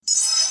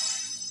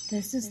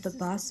This is the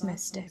Boss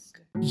Mystic.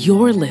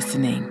 You're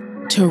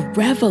listening to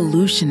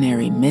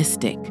Revolutionary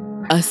Mystic,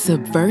 a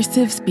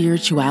subversive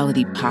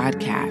spirituality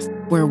podcast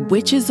where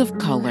witches of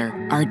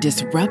color are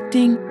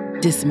disrupting,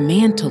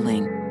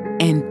 dismantling,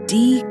 and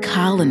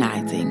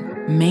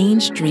decolonizing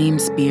mainstream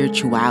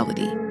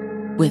spirituality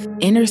with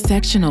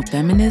intersectional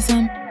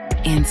feminism,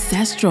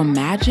 ancestral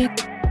magic,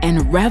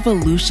 and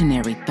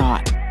revolutionary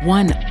thought,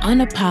 one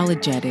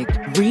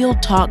unapologetic, real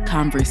talk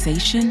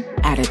conversation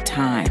at a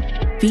time.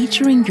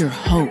 Featuring your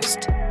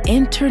host,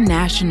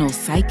 international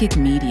psychic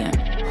medium,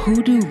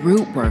 hoodoo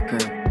root worker,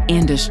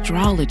 and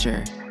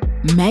astrologer,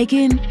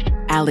 Megan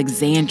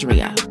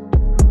Alexandria.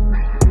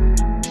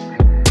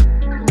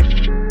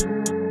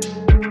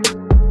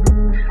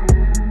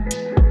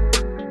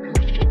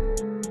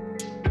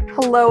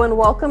 Hello and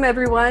welcome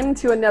everyone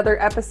to another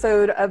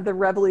episode of the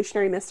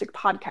Revolutionary Mystic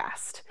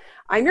podcast.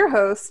 I'm your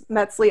host,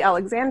 Metzli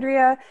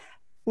Alexandria.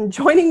 And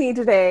joining me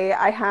today,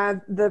 I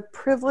have the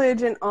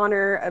privilege and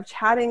honor of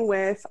chatting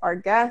with our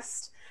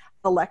guest,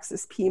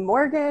 Alexis P.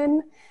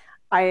 Morgan.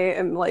 I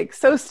am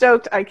so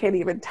stoked, I can't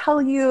even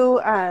tell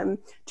you.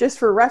 Just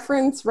for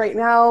reference, right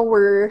now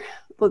we're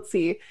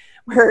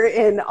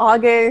in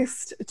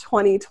August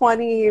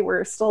 2020.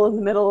 We're still in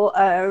the middle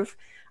of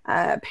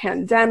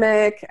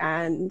pandemic,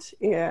 and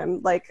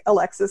like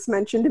Alexis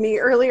mentioned to me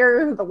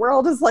earlier, the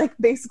world is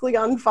basically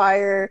on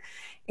fire.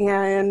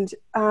 And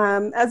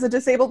as a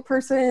disabled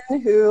person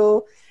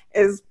who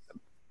is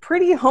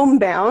pretty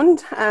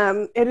homebound,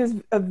 it is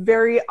a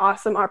very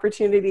awesome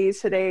opportunity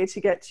today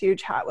to get to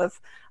chat with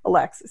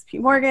Alexis P.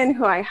 Morgan,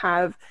 who I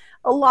have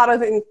a lot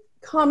of in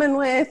common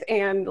with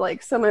and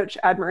so much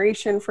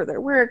admiration for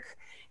their work.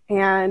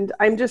 And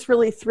I'm just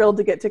really thrilled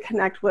to get to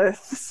connect with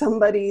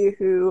somebody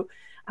who,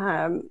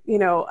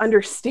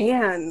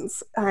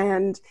 understands.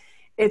 And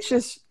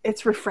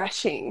it's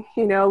refreshing.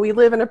 We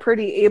live in a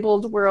pretty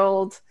abled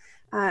world.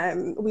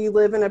 We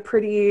live in a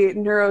pretty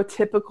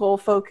neurotypical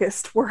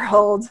focused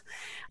world.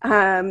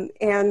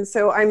 And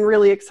so I'm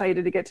really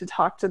excited to get to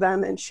talk to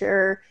them and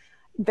share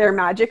their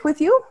magic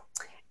with you.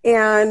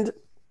 And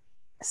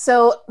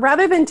so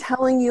rather than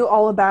telling you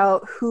all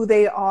about who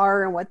they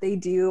are and what they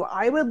do,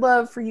 I would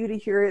love for you to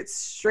hear it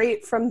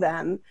straight from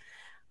them.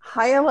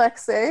 Hi,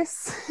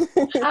 Alexis.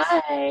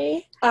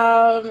 Hi.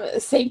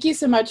 Thank you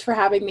so much for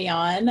having me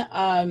on.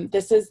 I think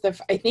this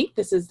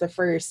is the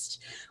first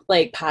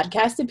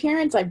podcast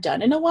appearance I've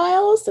done in a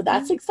while, so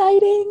that's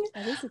exciting.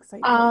 That is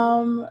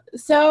exciting.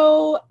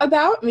 So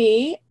about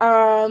me,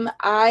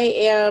 I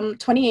am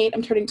 28.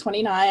 I'm turning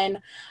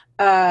 29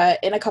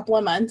 in a couple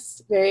of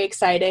months. Very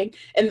exciting.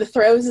 In the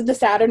throes of the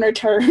Saturn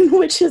return,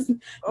 which is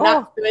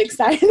not so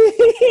exciting.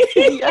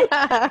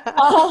 Yeah.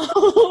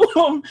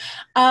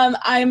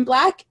 I'm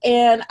Black,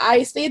 and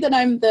I say that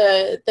I'm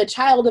the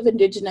child of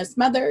Indigenous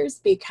mothers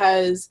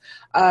because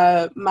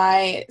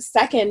my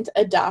second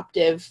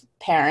adoptive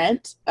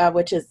parent,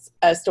 which is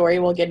a story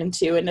we'll get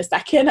into in a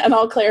second, and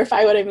I'll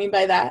clarify what I mean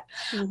by that,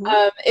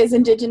 is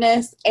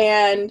Indigenous.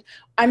 And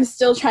I'm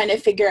still trying to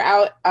figure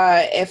out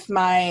if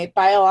my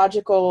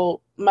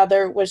biological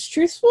mother was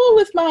truthful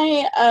with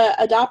my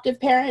adoptive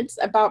parents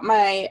about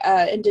my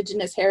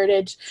Indigenous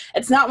heritage.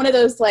 It's not one of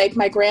those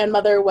my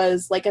grandmother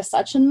was a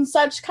such and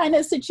such kind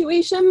of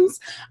situations.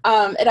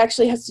 It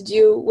actually has to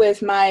do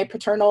with my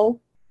paternal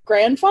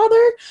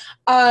grandfather.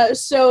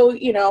 So,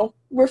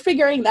 we're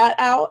figuring that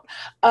out.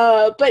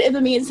 But in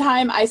the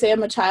meantime, I say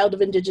I'm a child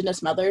of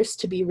Indigenous mothers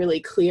to be really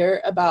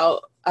clear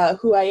about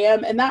who I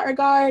am in that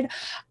regard.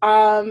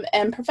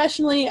 And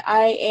professionally,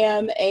 I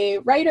am a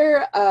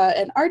writer,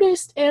 an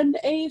artist, and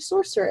a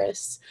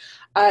sorceress.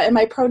 And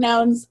my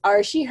pronouns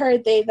are she, her,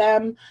 they,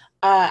 them.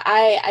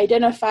 I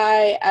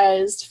identify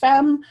as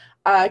femme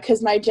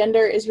because my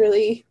gender is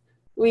really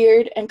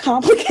weird and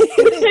complicated.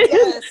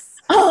 Yes.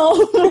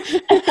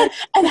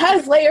 And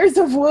has layers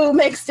of woo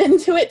mixed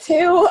into it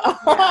too.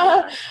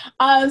 Yeah.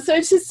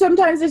 So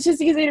sometimes it's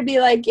just easy to be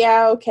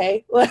yeah,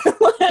 okay. It's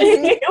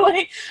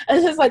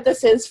just let the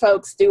cis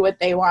folks do what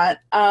they want.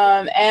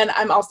 And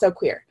I'm also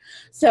queer.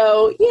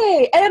 So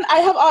yay. And I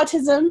have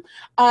autism.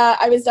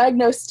 I was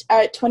diagnosed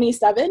at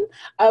 27,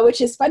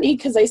 which is funny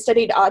because I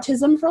studied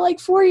autism for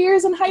 4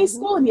 years in high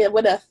school, and you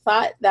would have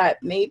thought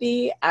that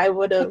maybe I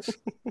would have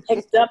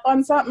picked up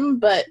on something,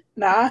 but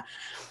nah.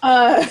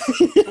 But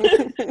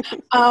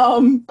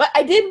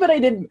I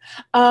didn't.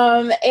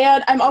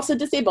 And I'm also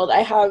disabled.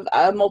 I have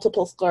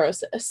multiple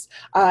sclerosis.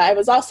 I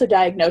was also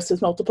diagnosed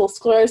with multiple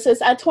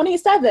sclerosis at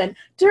 27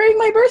 during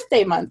my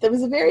birthday month. It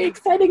was a very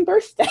exciting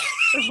birthday.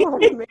 Oh,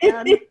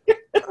 man.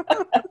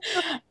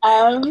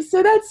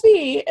 So that's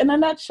me in a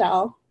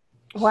nutshell.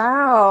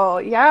 Wow.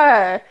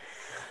 Yeah.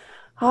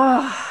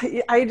 Oh,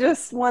 I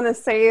just want to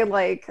say,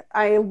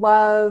 I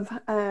love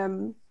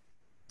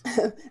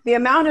the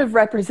amount of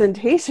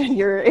representation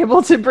you're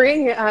able to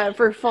bring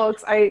for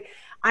folks. I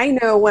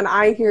know when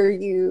I hear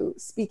you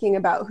speaking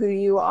about who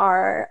you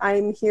are,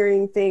 I'm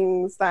hearing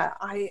things that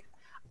I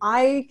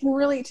can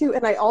relate to,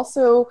 and I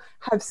also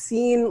have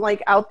seen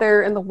out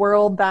there in the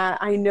world that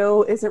I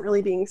know isn't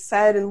really being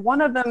said. And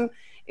one of them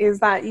is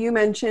that you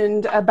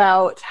mentioned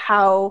about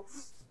how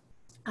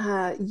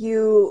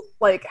you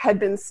like had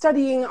been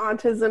studying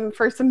autism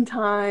for some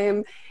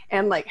time,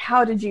 and like,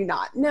 how did you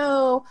not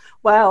know?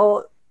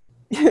 Well,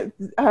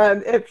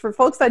 for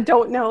folks that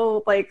don't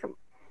know like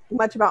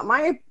much about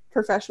my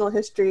professional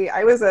history,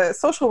 I was a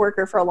social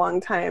worker for a long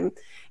time,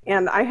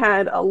 and I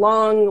had a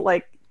long,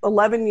 like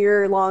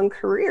 11-year long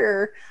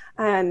career.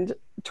 And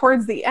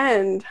towards the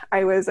end,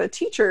 I was a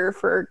teacher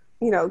for,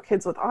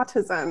 kids with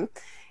autism.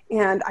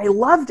 And I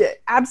loved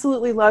it,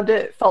 absolutely loved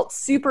it, felt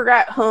super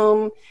at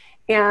home.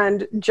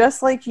 And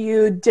just like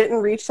you,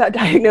 didn't reach that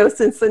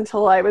diagnosis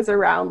until I was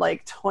around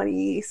like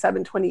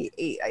 27,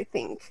 28, I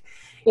think.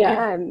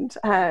 Yeah.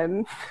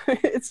 And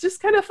it's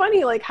just kind of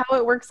funny, like how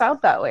it works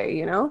out that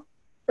way,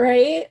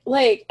 Right?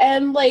 Like,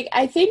 and like,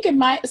 I think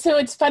so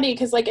it's funny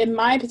because like in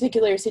my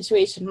particular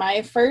situation,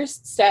 my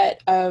first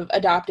set of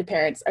adoptive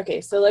parents, okay,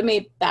 so let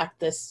me back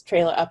this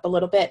trailer up a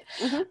little bit.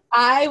 Mm-hmm.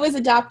 I was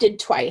adopted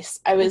twice.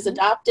 I was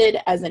adopted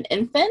as an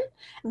infant,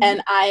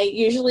 and I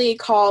usually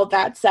call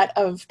that set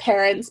of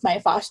parents my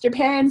foster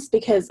parents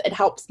because it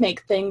helps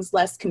make things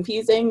less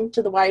confusing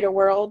to the wider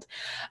world.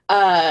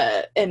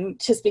 And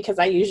just because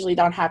I usually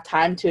don't have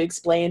time to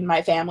explain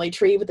my family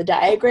tree with a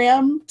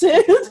diagram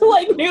to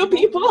like new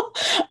people.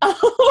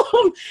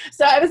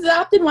 So I was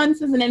adopted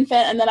once as an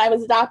infant, and then I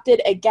was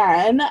adopted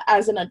again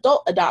as an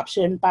adult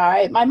adoption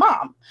by my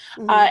mom.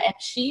 And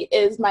she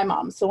is my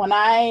mom. So when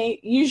I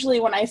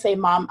say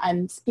mom,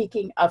 I'm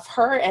speaking of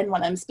her. And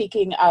when I'm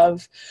speaking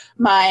of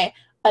my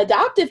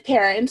adoptive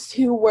parents,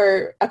 who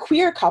were a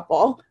queer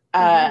couple,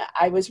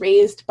 I was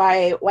raised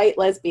by white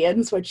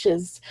lesbians, which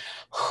is,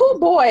 oh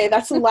boy,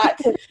 that's a lot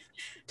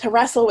to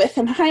wrestle with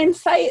in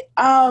hindsight.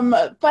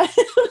 But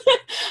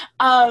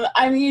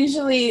I'm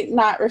usually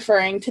not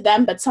referring to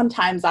them, but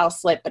sometimes I'll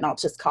slip and I'll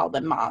just call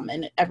them mom,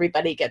 and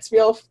everybody gets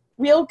real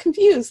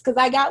confused because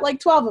I got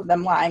like 12 of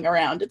them lying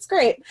around. It's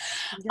great.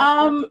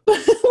 12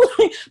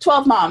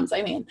 moms,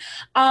 I mean.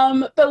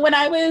 But when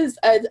I was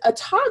a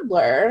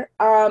toddler,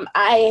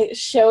 I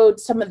showed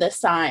some of the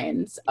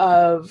signs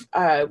of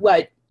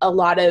what a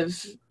lot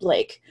of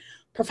like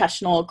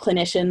professional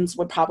clinicians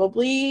would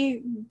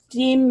probably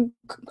deem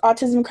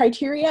autism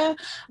criteria.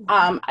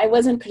 I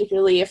wasn't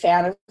particularly a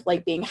fan of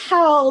like being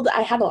held.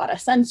 I had a lot of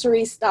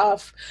sensory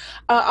stuff.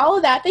 All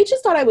of that. They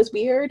just thought I was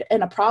weird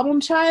and a problem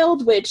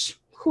child, which,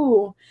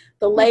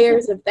 the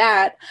layers of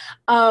that,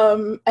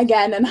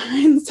 again, in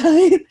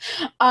hindsight.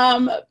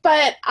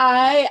 But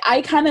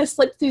I kind of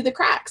slipped through the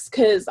cracks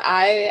because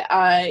I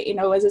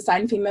was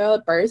assigned female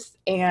at birth.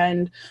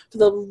 And for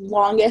the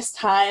longest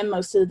time,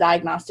 most of the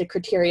diagnostic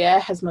criteria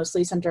has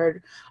mostly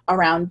centered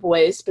around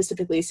boys,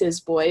 specifically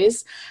cis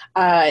boys,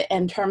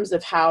 in terms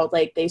of how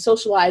like they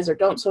socialize or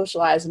don't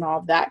socialize and all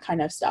of that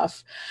kind of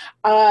stuff.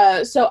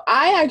 So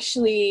I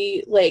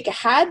actually like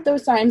had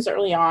those signs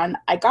early on.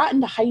 I got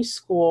into high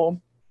school,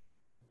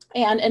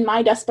 and in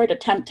my desperate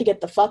attempt to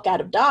get the fuck out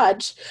of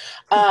Dodge,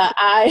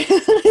 I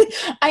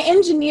I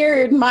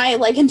engineered my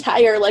like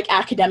entire like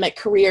academic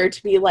career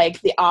to be like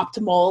the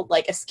optimal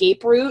like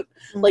escape route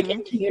like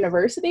into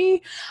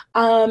university.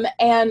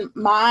 And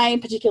my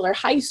particular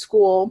high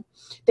school,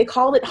 they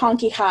called it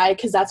Honky High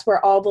because that's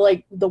where all the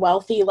like the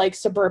wealthy like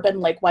suburban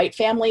like white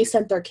families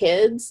sent their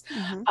kids,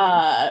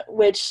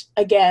 which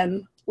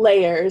again,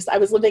 layers. I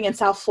was living in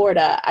South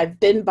Florida. I've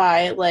been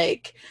by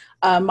like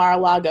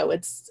Mar-a-Lago.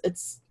 It's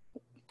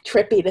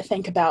trippy to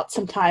think about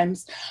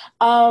sometimes.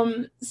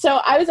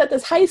 So I was at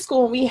this high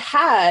school, and we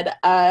had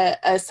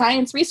a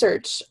science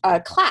research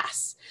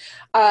class.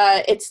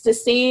 It's the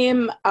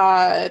same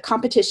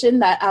competition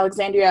that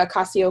Alexandria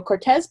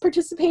Ocasio-Cortez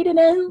participated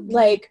in.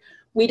 Like,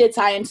 we did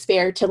science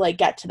fair to like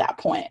get to that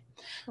point.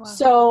 Wow.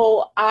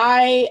 So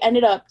I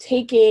ended up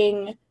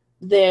taking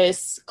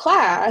this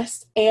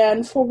class,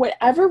 and for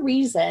whatever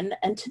reason,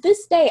 and to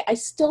this day, I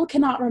still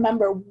cannot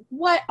remember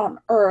what on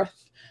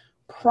earth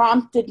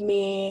prompted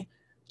me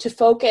to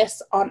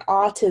focus on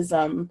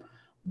autism,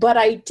 but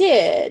I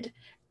did.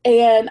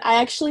 And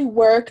I actually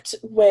worked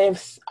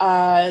with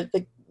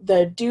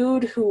the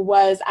dude who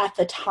was at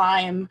the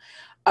time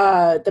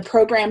the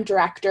program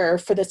director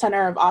for the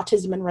Center of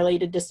Autism and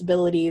Related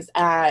Disabilities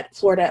at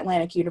Florida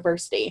Atlantic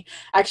University.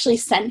 I actually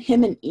sent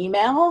him an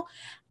email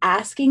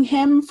asking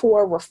him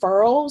for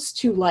referrals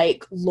to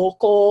like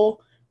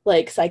local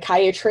like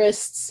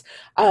psychiatrists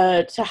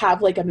to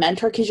have like a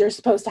mentor, because you're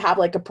supposed to have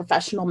like a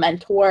professional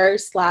mentor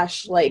 /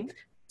 like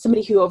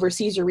somebody who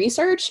oversees your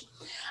research.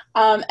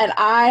 And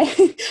I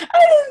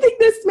didn't think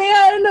this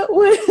man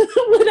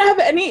would have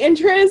any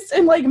interest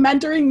in like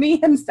mentoring me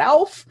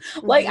himself.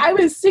 Like, I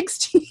was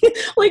 16.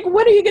 Like,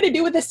 what are you going to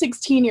do with a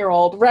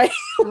 16-year-old? Right.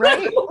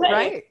 Right.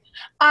 Right.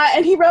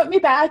 And he wrote me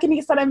back and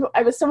he said,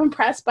 I was so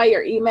impressed by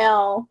your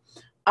email.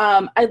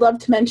 I'd love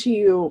to mentor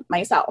you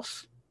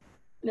myself.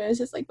 And I was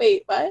just like,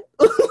 wait, what?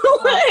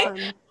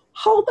 Like,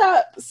 hold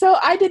up. So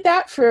I did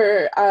that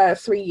for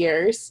 3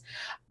 years.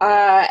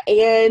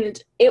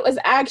 And it was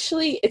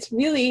actually,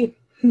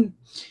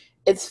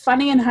 it's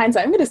funny in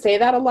hindsight. I'm going to say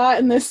that a lot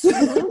in this,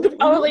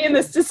 probably in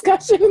this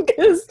discussion,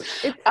 because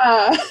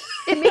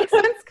it makes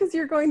sense because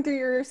you're going through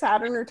your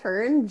Saturn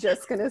return.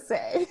 Just going to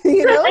say,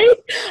 you know,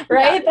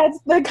 right? Yeah. That's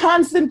the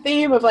constant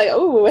theme of like,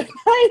 oh, in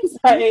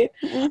hindsight.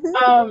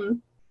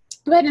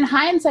 But in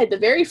hindsight, the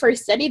very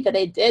first study that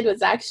I did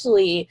was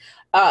actually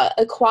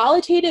a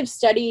qualitative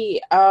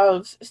study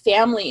of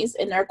families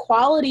and their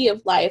quality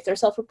of life, their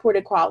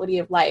self-reported quality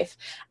of life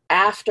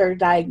after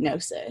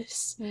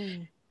diagnosis.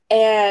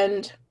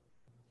 And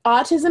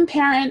autism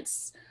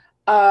parents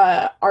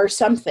are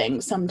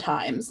something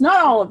sometimes, not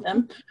all of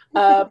them,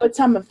 but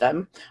some of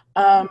them.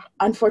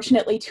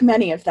 Unfortunately, too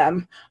many of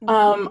them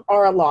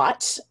are a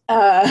lot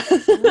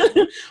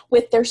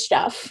with their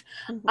stuff.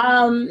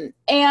 And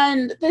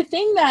the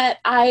thing that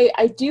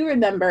I do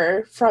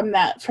remember from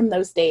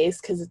those days,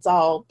 because it's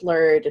all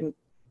blurred and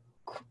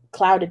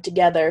clouded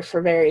together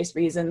for various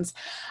reasons,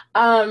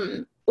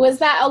 was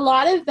that a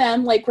lot of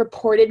them like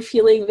reported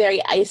feeling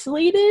very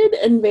isolated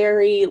and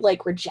very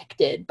like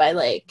rejected by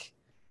like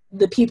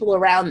the people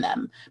around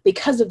them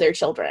because of their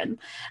children.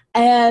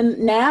 And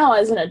now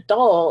as an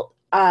adult,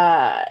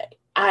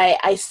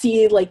 I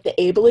see like the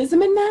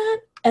ableism in that,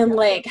 and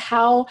like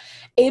how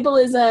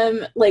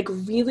ableism like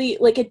really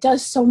like it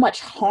does so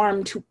much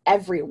harm to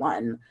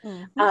everyone.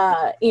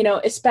 You know,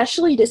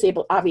 especially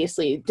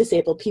obviously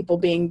disabled people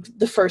being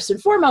the first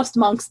and foremost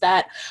amongst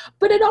that,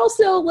 but it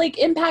also like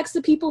impacts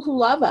the people who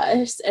love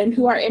us and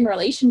who are in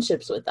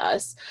relationships with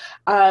us,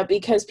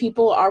 because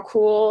people are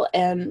cruel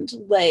and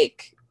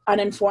like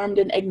uninformed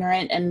and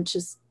ignorant and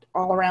just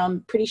all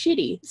around pretty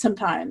shitty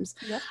sometimes.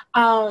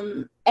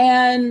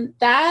 And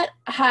that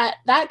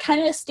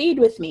kind of stayed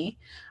with me.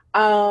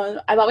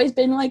 I've always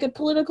been like a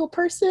political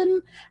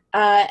person,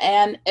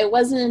 and it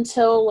wasn't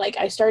until like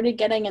I started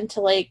getting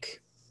into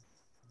like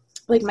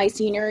my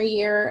senior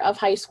year of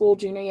high school,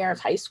 junior year of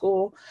high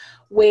school,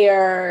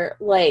 where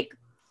like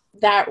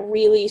that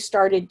really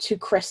started to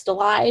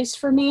crystallize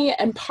for me.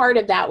 And part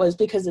of that was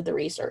because of the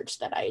research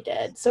that I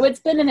did. So it's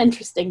been an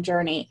interesting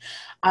journey,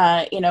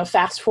 you know,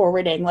 fast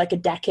forwarding like a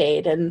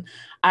decade, and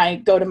I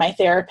go to my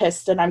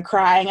therapist and I'm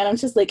crying and I'm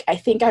just like, I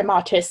think I'm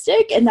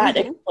autistic, and that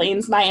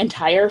explains my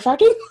entire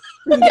fucking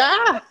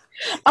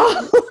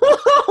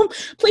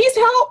please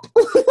help.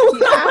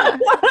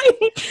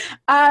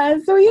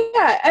 So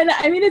yeah, and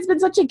I mean, it's been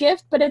such a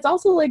gift, but it's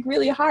also like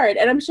really hard.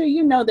 And I'm sure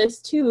you know this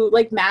too,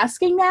 like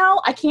masking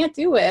now, I can't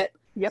do it.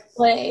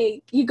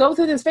 Like you go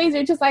through this phase,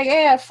 you're just like,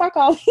 yeah, fuck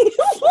all these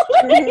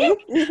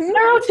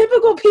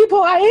neurotypical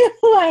people. I am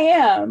who I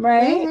am,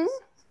 right?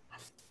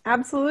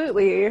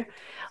 Absolutely.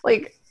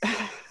 Like,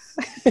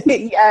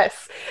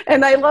 yes.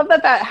 And I love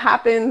that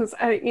happens.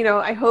 You know,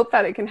 I hope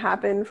that it can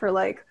happen for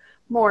like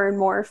more and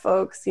more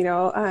folks. You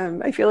know,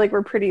 I feel like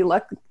we're pretty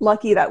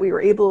lucky that we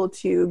were able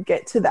to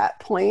get to that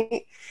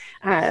point,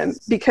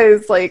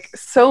 because like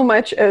so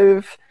much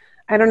of,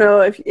 I don't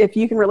know if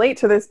you can relate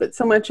to this, but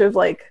so much of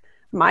like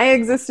my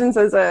existence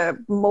as a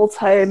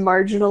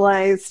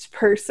multi-marginalized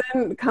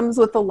person comes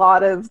with a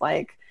lot of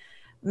like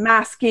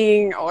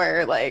masking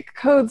or like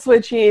code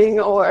switching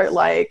or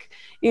like,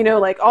 you know,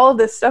 like all of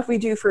this stuff we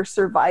do for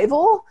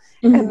survival.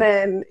 And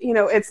then, you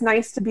know, it's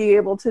nice to be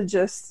able to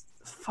just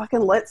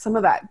fucking let some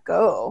of that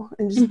go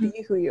and just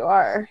be who you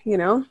are, you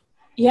know?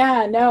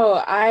 Yeah,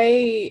 no,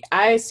 I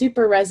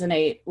super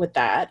resonate with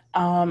that.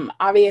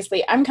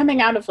 Obviously I'm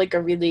coming out of like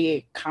a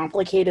really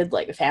complicated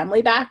like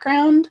family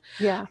background.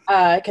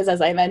 Because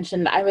as I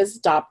mentioned, I was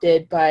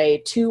adopted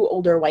by two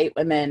older white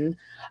women.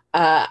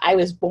 I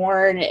was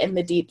born in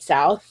the Deep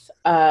South.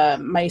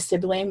 My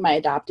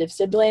adoptive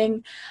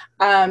sibling,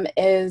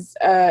 is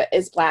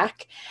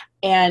Black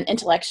and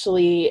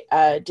intellectually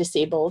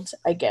disabled,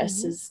 I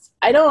guess.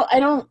 I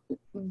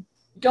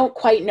don't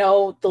quite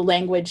know the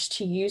language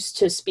to use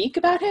to speak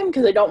about him,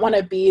 because I don't want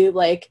to be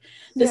like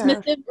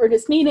dismissive or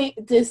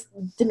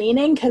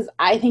demeaning, because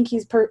I think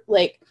he's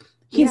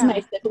he's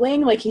my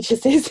sibling, like he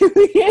just is who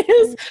he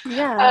is.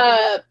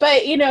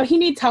 But you know, he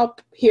needs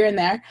help here and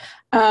there.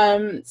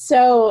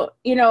 So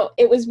you know,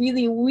 it was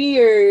really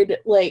weird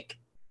like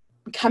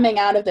coming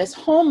out of this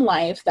home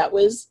life that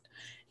was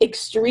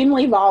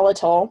extremely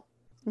volatile.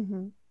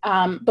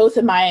 Both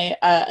of my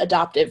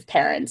adoptive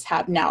parents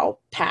have now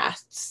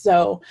passed,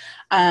 so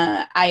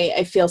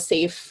I feel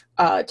safe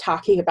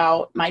talking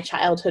about my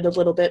childhood a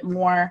little bit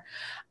more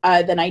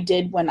than I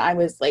did when I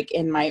was like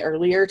in my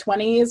earlier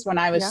 20s, when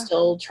I was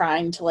still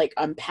trying to like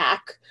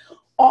unpack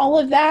all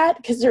of that,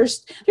 because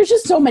there's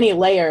just so many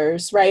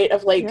layers, right,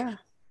 of like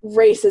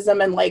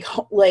racism and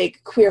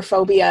like queer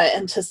phobia,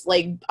 and just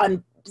like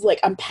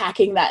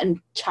unpacking that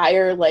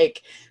entire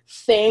like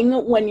thing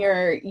when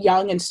you're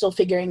young and still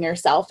figuring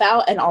yourself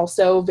out, and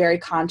also very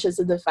conscious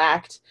of the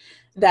fact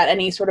that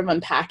any sort of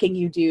unpacking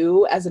you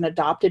do as an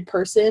adopted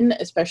person,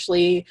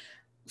 especially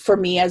for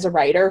me as a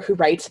writer who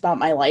writes about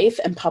my life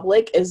in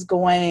public, is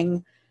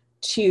going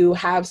to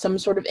have some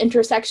sort of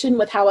intersection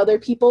with how other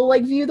people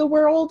like view the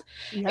world.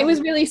 It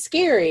was really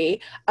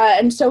scary.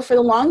 And so for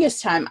the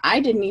longest time, I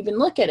didn't even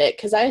look at it,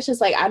 because I was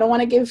just like, I don't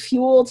want to give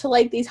fuel to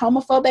like these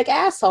homophobic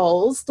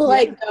assholes to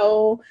like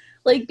go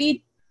like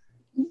be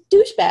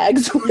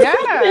douchebags.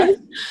 Yeah.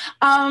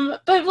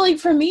 But like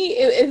for me,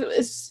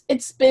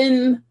 it's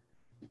been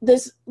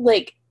this,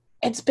 like,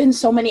 it's been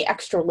so many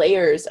extra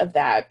layers of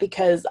that,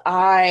 because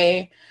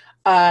I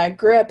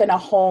grew up in a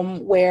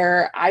home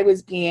where I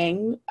was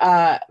being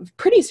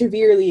pretty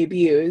severely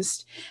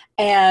abused,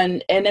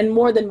 and in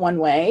more than one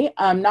way,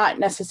 not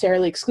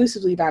necessarily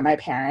exclusively by my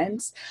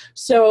parents.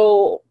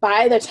 So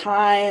by the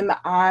time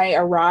I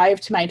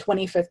arrived to my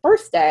 25th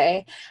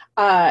birthday,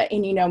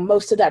 and, you know,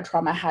 most of that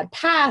trauma had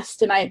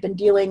passed, and I had been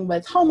dealing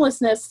with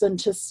homelessness and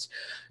just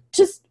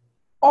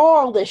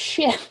all this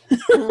shit.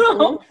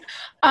 You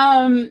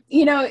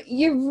know,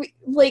 you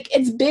like,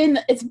 it's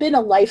been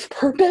a life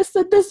purpose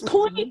at this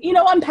point, you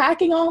know,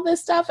 unpacking all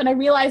this stuff. And I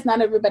realize not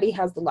everybody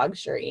has the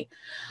luxury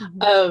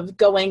of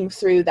going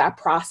through that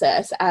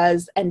process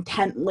as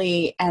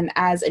intently and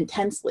as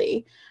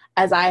intensely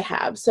as I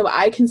have. So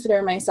I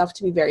consider myself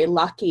to be very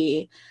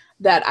lucky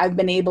that I've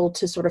been able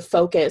to sort of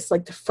focus,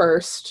 like, the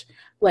first,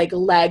 like,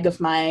 leg of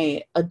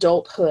my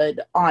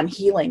adulthood on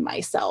healing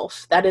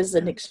myself. That is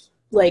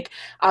like,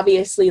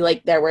 obviously,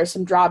 like, there were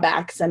some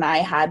drawbacks, and I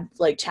had,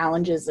 like,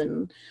 challenges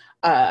and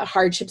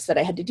hardships that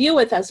I had to deal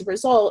with as a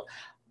result.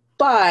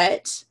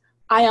 But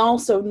I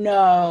also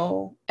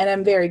know, and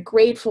I'm very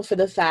grateful for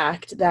the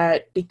fact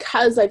that,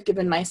 because I've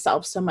given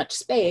myself so much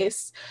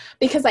space,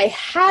 because I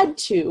had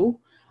to,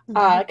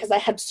 because I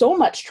had so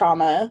much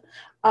trauma,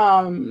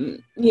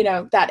 you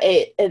know, that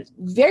it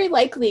very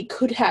likely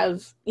could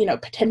have, you know,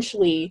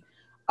 potentially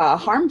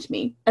harmed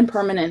me in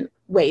permanent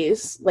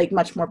ways, like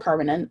much more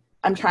permanent.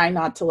 I'm trying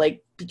not to,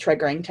 like, be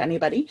triggering to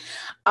anybody.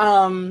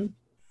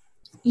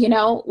 You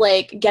know,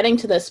 like, getting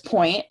to this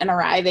point and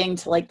arriving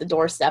to, like, the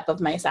doorstep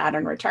of my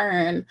Saturn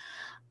return,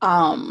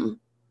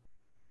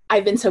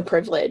 I've been so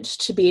privileged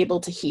to be able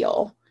to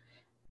heal.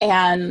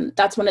 And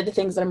that's one of the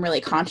things that I'm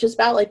really conscious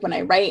about, like, when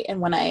I write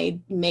and when I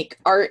make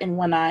art and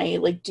when I,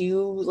 like,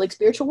 do, like,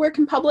 spiritual work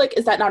in public,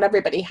 is that not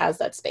everybody has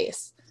that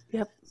space.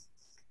 Yep.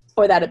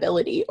 Or that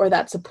ability or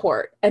that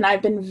support. And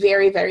I've been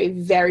very, very,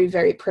 very,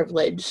 very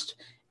privileged,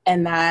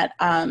 and that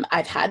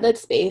I've had that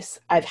space.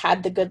 I've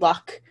had the good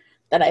luck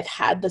that I've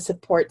had the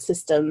support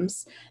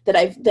systems, that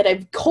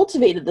I've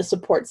cultivated the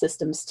support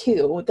systems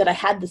too, that I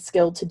had the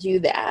skill to do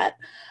that.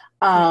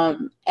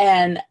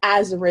 And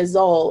as a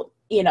result,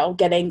 you know,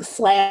 getting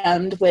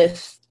slammed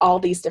with all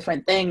these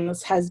different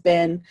things has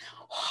been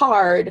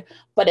hard,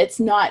 but it's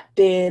not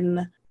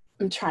been,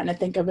 I'm trying to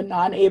think of a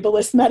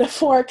non-ableist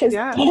metaphor, because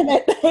damn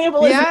it,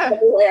 ableism is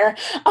everywhere.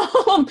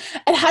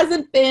 It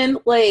hasn't been,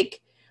 like,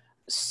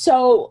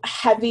 so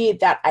heavy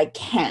that I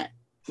can't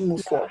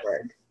move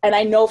forward. And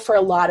I know for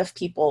a lot of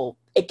people,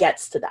 it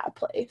gets to that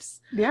place.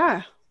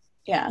 Yeah.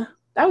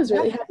 That was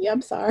really heavy.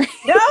 I'm sorry.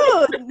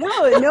 No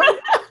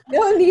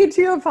need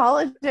to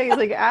apologize,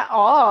 like, at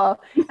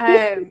all.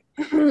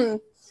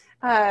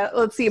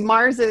 Let's see,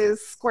 Mars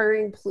is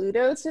squaring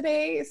Pluto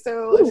today,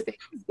 so if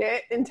things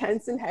get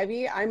intense and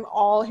heavy, I'm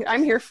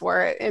here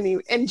for it,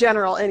 in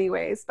general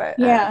anyways, but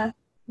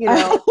you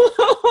know.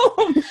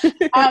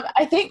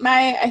 I think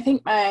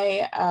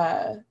my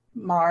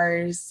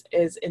Mars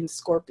is in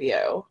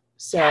Scorpio.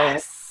 So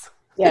yes,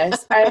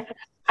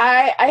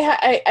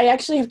 I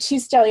actually have 2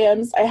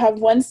 stelliums. I have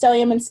one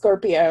stellium in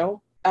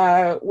Scorpio,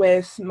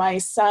 with my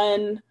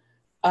sun,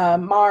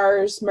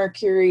 Mars,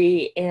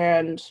 Mercury,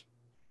 and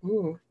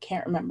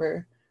can't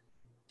remember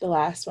the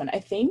last one.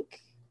 I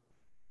think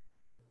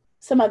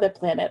some other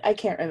planet. I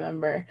can't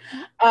remember.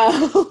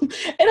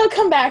 It'll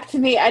come back to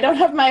me. I don't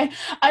have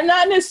I'm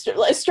not in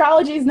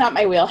astrology is not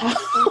my wheelhouse.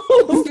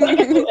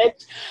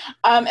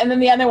 And then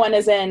the other one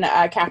is in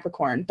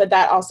Capricorn, but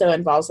that also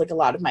involves, like, a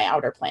lot of my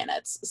outer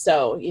planets.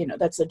 So, you know,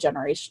 that's a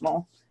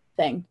generational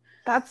thing.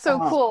 That's so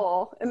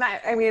cool. And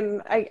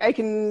I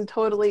can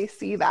totally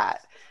see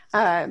that.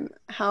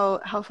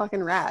 How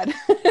fucking rad.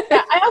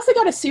 Yeah, I also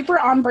got a super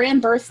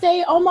on-brand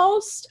birthday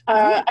almost.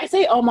 I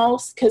say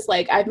almost because,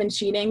 like, I've been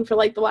cheating for,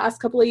 like, the last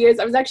couple of years.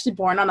 I was actually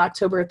born on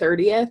October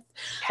 30th,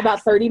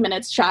 about 30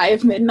 minutes shy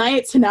of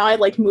midnight. So now I,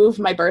 like, moved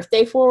my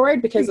birthday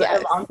forward because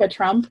Ivanka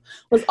Trump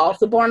was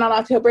also born on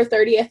October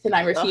 30th, and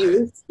I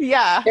refused.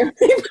 Yeah. And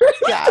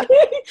Halloween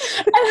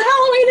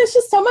is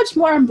just so much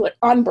more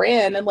on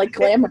brand and, like,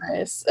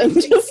 glamorous. And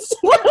just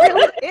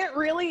it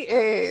really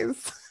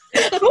is.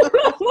 I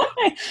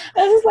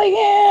was like,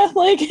 yeah,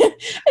 like, it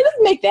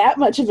doesn't make that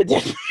much of a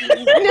difference.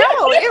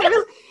 No,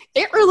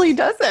 it really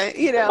doesn't,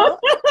 you know.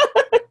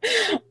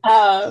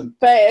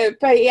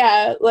 But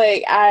yeah,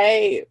 like,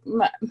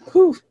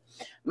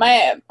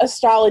 my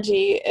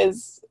astrology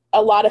is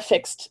a lot of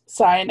fixed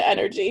sign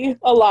energy.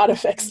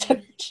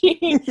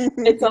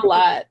 It's a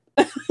lot.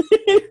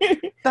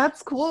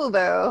 That's cool,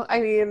 though. I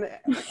mean,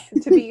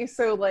 to be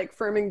so, like,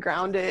 firm and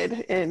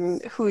grounded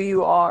in who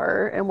you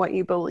are and what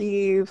you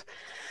believe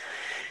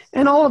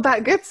and all of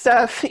that good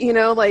stuff, you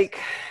know, like,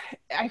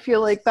 I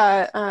feel like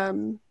that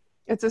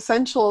it's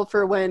essential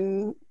for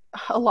when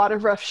a lot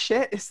of rough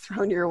shit is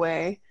thrown your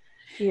way,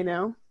 you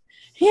know?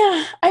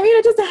 Yeah, I mean,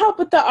 it doesn't help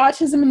with the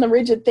autism and the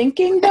rigid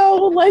thinking,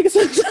 though. Like,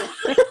 sometimes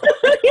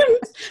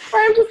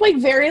where I'm just like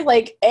very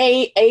like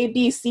A,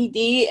 B, C,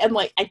 D, and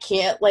like I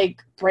can't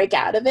like break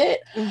out of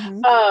it.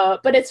 Mm-hmm.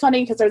 But it's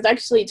funny because I was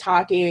actually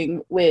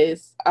talking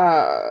with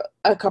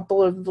a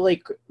couple of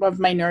like of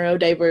my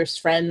neurodiverse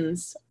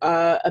friends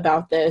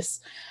about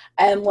this.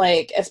 And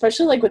like,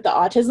 especially like with the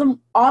autism,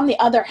 on the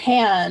other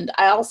hand,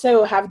 I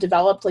also have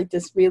developed like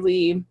this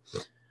really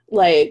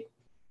like,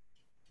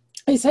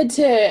 I said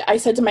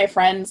to my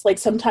friends, like,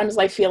 sometimes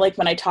I feel like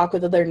when I talk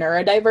with other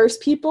neurodiverse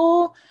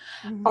people,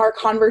 Mm-hmm. our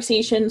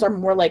conversations are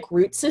more like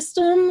root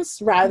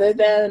systems rather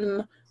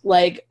than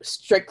like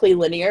strictly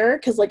linear.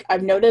 Cause like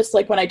I've noticed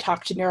like when I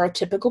talk to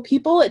neurotypical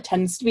people, it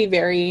tends to be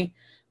very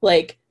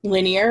like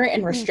linear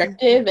and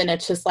restrictive. And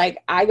it's just like,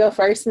 I go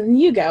first and then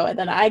you go, and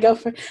then I go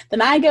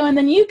then I go and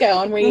then you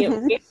go. And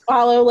we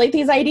follow like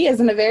these ideas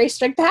in a very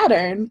strict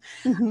pattern.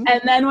 Mm-hmm.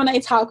 And then when I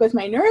talk with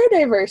my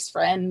neurodiverse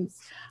friends,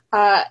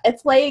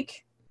 it's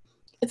like,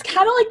 it's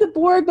kind of like the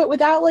Borg, but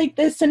without like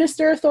the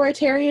sinister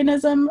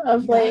authoritarianism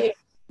of like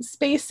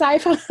space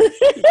sci-fi.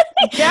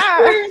 Yeah.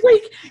 Where,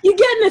 like, you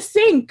get in a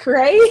sync,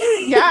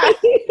 right? Yeah.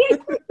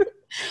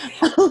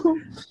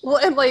 Well,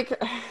 and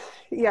like,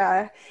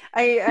 yeah,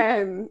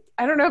 I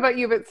don't know about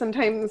you, but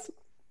sometimes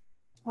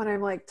when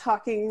I'm like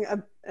talking,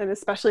 and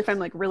especially if I'm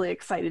like really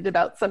excited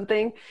about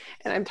something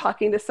and I'm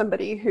talking to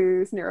somebody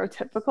who's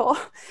neurotypical,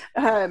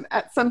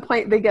 at some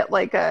point they get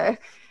like a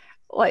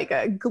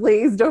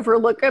glazed over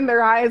look in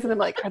their eyes, and I'm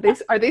like,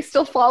 are they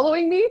still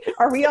following me?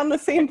 Are we on the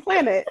same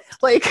planet?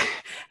 Like,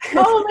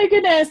 oh my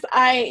goodness.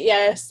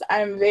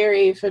 I'm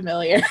very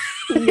familiar.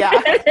 Yeah.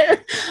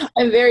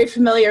 I'm very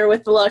familiar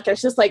with the look.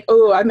 It's just like,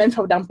 oh, I'm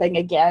info dumping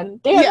again.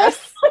 Damn.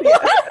 Yes.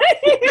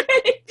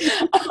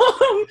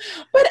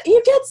 But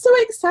you get so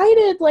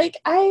excited. Like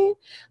I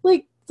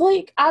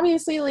like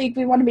obviously like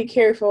we want to be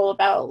careful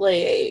about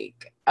like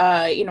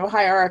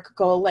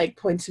hierarchical like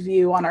points of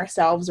view on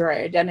ourselves or our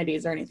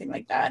identities or anything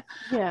like that.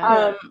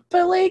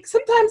 But like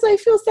sometimes I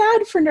feel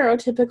sad for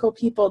neurotypical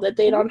people that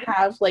they don't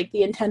have like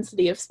the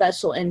intensity of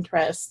special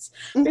interests.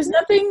 There's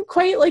nothing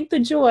quite like the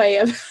joy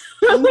of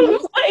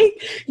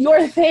like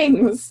your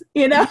things,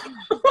 you know.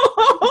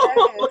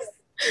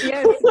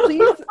 Yes,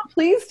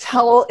 please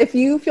tell, if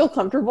you feel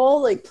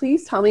comfortable, like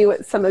please tell me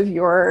what some of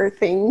your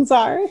things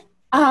are.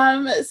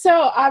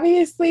 So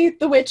obviously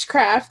the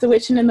witchcraft, the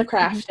witching and the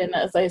crafting,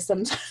 as I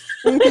sometimes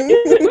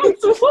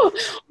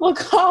we'll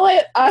call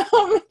it,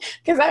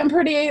 because I'm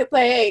pretty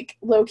like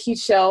low-key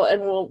chill,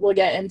 and we'll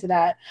get into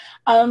that.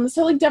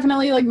 So like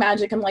definitely like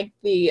magic and like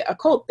the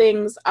occult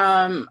things.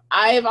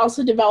 I've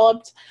also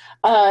developed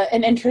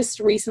an interest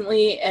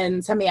recently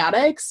in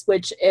semiotics,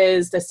 which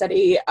is the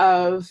study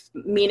of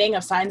meaning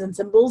of signs and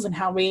symbols and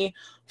how we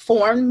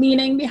form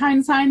meaning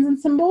behind signs and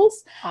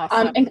symbols.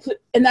 Awesome.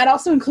 And that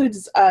also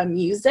includes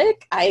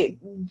music. I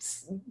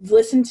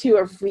listened to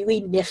a really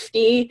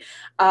nifty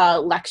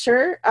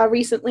lecture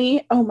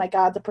recently. Oh my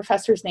God, the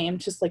professor's name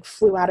just like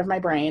flew out of my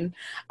brain.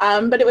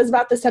 But it was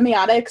about the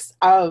semiotics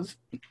of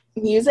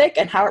music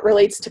and how it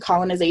relates to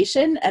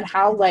colonization, and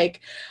how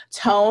like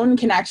tone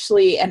can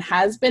actually and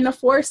has been a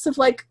force of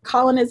like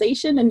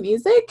colonization in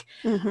music,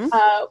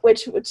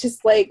 which is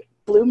like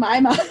blew my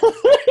mind.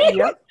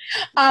 Yep.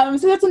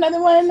 So that's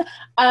another one.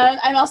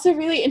 I'm also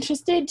really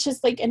interested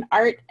just like in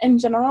art in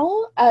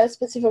general,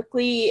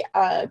 specifically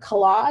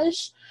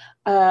collage,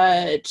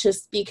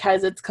 just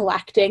because it's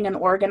collecting and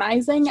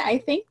organizing, I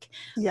think.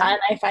 Yeah. And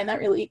I find that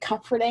really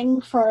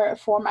comforting for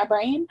my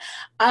brain.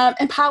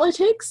 And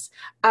politics,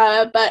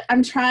 but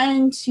I'm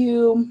trying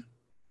to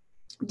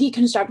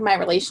deconstruct my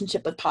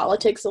relationship with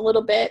politics a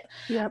little bit.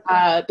 Yep.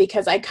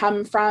 Because I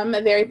come from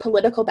a very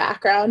political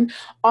background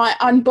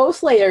on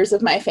both layers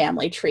of my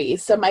family tree.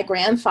 So my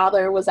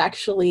grandfather was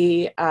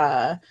actually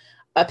a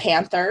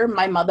Panther.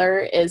 My mother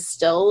is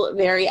still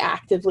very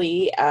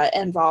actively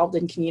involved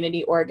in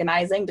community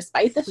organizing,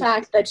 despite the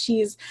fact that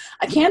she's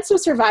a cancer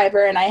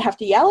survivor and I have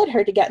to yell at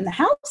her to get in the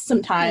house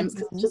sometimes,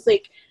 because it's just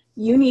like,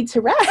 you need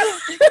to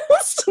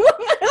rest.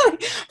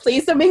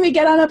 Please don't make me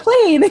get on a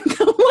plane and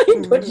come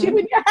like put you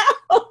in your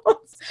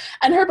house.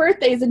 And her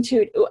birthday's in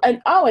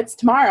it's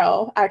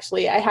tomorrow.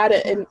 Actually, I had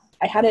it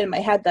in my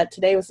head that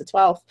today was the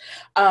 12th.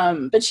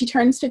 But she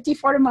turns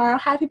 54 tomorrow.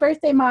 Happy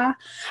birthday, Ma.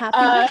 Happy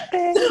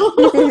birthday. So,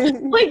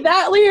 like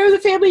that layer of the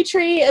family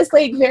tree is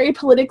like very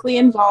politically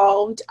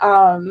involved,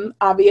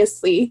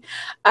 obviously.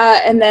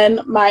 And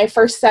then my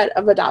first set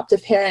of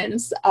adoptive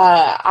parents,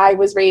 I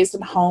was raised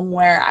in a home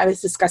where I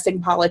was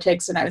discussing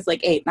politics when I was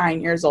like 8,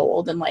 9 years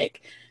old, and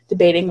like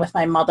debating with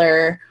my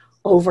mother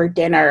over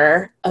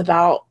dinner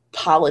about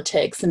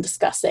politics and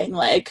discussing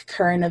like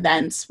current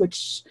events,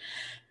 which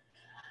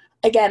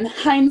again,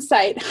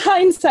 hindsight,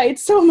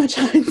 so much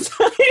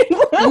hindsight.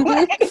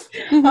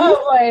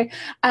 Oh boy.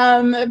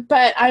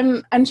 But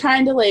I'm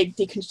trying to like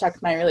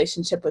deconstruct my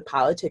relationship with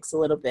politics a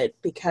little bit,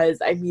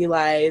 because I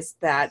realize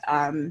that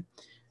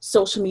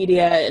social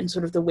media and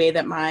sort of the way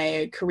that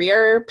my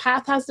career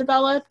path has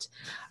developed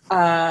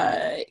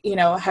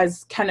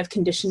has kind of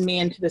conditioned me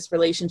into this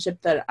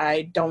relationship that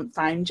I don't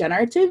find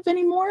generative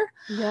anymore.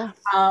 Yeah.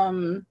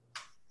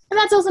 And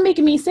that's also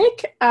making me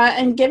sick.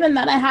 And given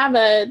that I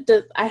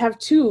have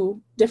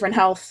two different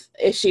health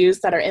issues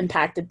that are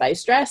impacted by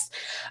stress,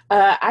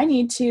 I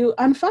need to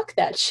unfuck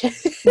that shit.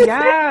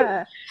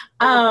 Yeah.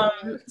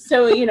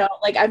 So,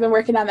 like I've been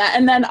working on that.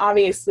 And then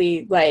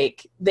obviously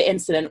like the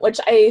incident, which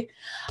I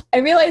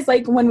realized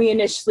like when we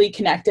initially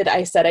connected,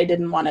 I said I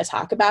didn't want to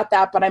talk about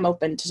that, but I'm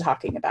open to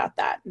talking about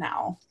that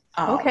now.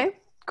 Okay,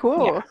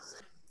 cool.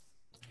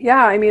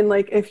 Yeah. I mean,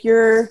 like if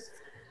you're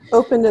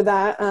open to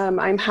that,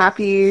 I'm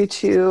happy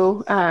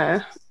to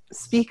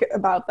speak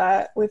about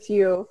that with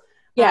you.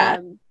 Yeah.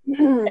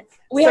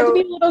 We have to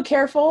be a little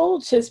careful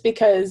just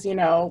because,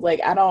 like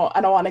I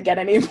don't want to get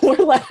any more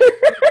letters.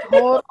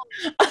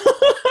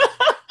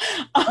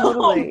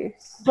 Totally.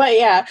 But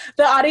yeah,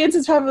 the audience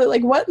is probably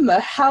like, what in the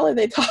hell are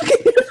they talking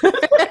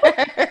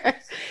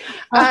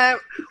about?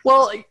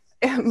 Well,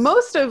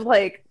 most of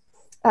like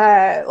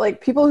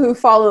people who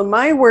follow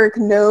my work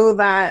know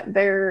that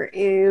there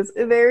is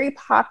a very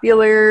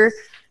popular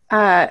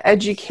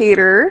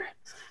educator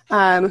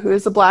who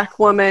is a Black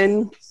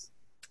woman,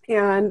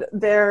 and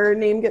their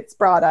name gets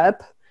brought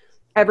up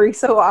every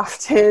so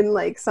often.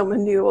 Like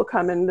someone new will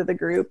come into the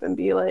group and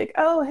be like,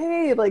 oh,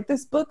 hey, like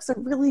this book's a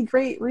really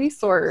great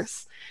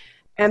resource.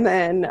 And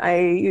then I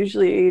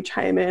usually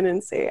chime in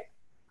and say,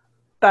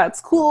 that's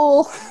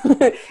cool.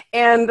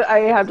 And I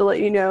have to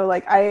let you know,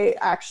 like, I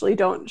actually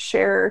don't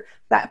share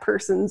that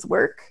person's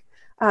work.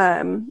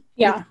 That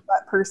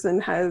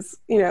person has,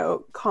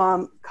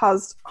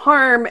 caused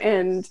harm.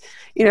 And,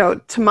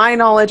 to my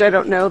knowledge, I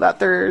don't know that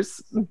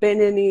there's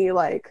been any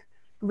like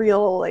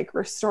real, like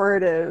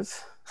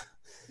restorative.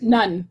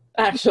 None,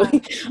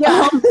 actually.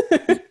 Yeah.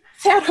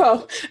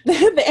 Zero.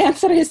 The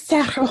answer is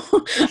zero.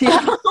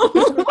 Yeah.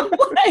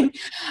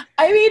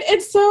 I mean,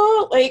 it's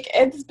so like,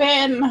 it's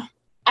been,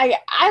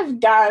 I've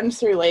gone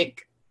through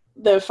like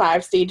the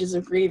 5 stages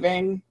of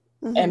grieving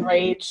and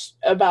rage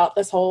about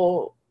this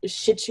whole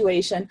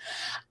situation.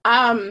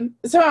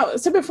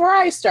 So before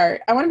I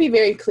start, I want to be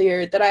very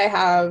clear that I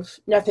have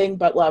nothing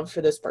but love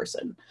for this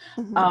person.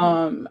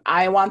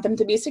 I want them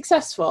to be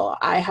successful.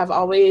 I have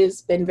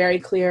always been very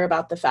clear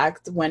about the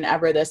fact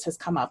whenever this has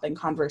come up in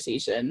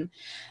conversation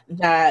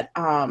that,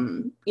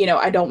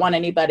 I don't want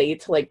anybody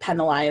to like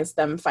penalize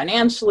them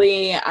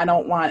financially. I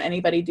don't want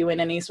anybody doing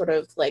any sort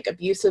of like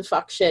abusive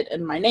fuck shit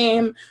in my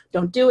name.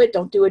 Don't do it.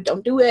 Don't do it.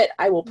 Don't do it.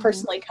 I will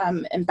personally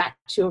come and bash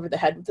you over the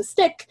head with a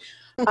stick.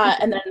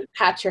 And then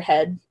pat your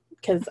head,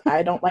 because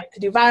I don't like to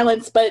do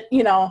violence, but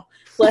y'all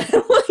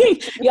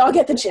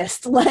get the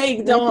gist.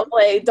 Like,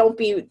 don't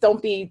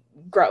be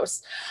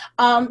gross.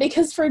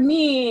 Because for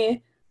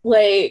me,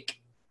 like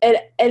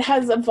it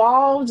has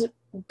evolved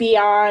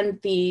beyond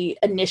the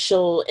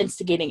initial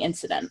instigating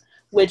incident,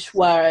 which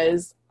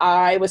was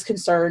I was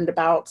concerned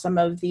about some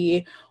of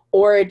the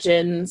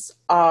origins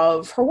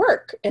of her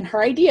work and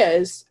her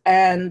ideas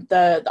and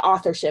the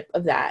authorship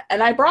of that.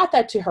 And I brought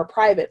that to her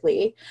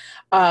privately,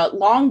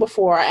 long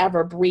before I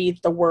ever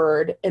breathed the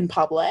word in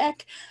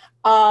public.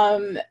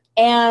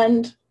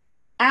 And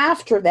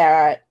after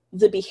that,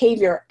 the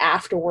behavior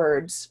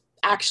afterwards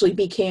actually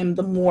became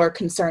the more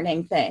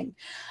concerning thing.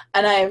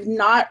 And I've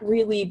not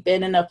really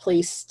been in a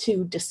place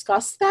to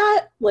discuss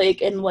that,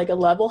 like in like a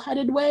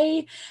level-headed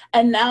way.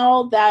 And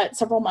now that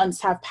several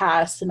months have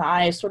passed and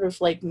I sort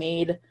of like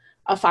made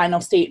a final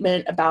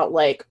statement about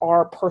like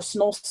our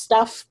personal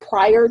stuff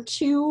prior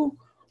to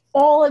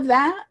all of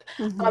that,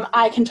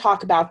 I can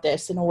talk about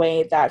this in a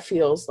way that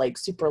feels like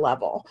super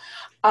level.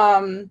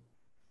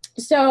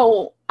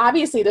 So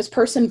obviously this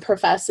person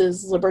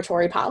professes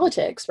liberatory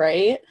politics,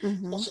 right?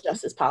 Social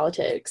justice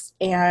politics.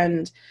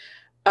 And,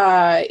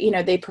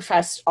 they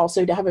profess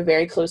also to have a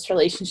very close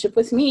relationship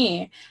with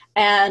me.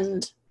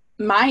 And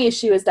my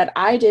issue is that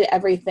I did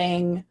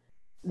everything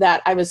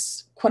that I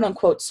was quote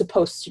unquote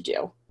supposed to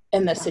do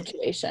in this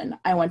situation.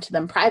 I went to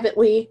them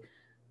privately,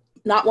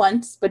 not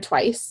once, but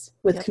twice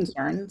with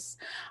concerns.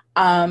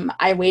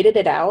 I waited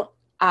it out.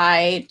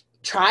 I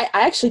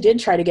actually did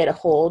try to get a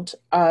hold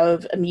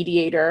of a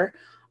mediator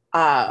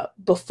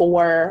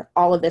before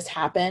all of this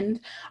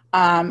happened.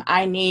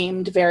 I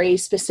named very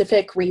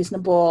specific,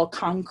 reasonable,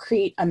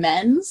 concrete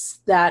amends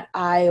that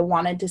I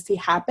wanted to see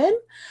happen.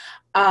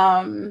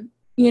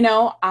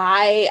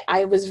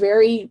 I was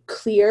very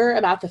clear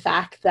about the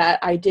fact that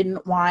I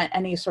didn't want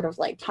any sort of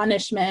like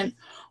punishment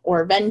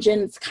or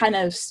vengeance kind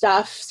of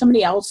stuff.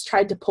 Somebody else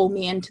tried to pull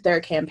me into their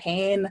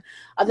campaign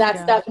of that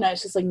stuff. And I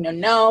was just like,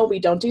 no, we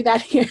don't do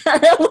that here.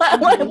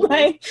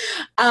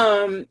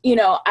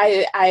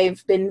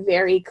 I've been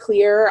very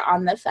clear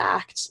on the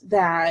fact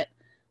that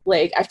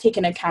like I've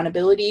taken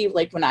accountability,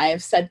 like when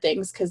I've said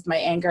things, because my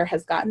anger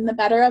has gotten the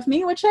better of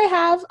me, which I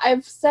have.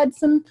 I've said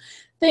some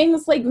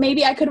things like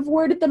maybe I could have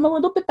worded them a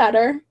little bit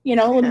better, a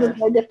little bit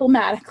more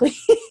diplomatically.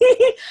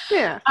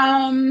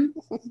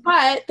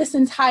 But this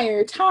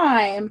entire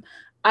time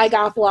I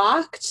got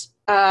blocked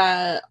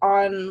on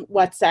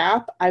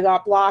WhatsApp. I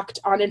got blocked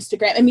on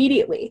Instagram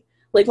immediately.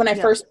 like when I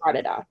first brought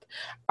it up.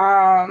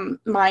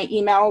 My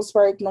emails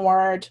were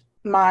ignored.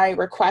 My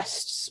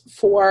requests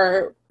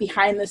for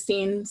behind the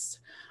scenes,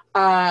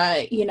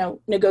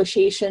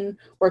 negotiation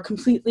were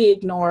completely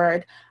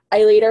ignored.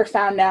 I later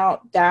found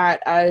out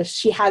that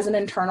she has an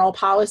internal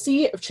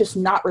policy of just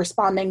not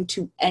responding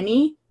to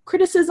any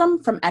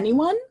criticism from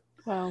anyone.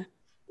 Wow.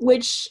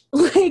 Which,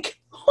 like,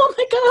 oh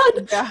my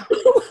God. Yeah.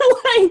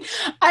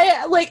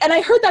 And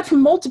I heard that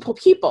from multiple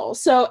people.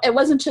 So it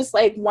wasn't just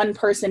like one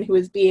person who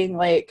was being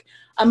like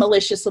a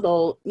malicious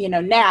little,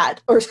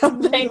 gnat or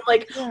something.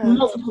 Like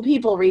multiple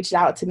people reached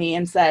out to me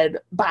and said,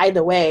 by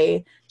the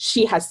way,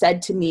 she has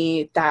said to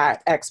me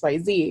that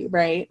XYZ,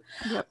 right?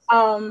 Yep.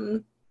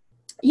 And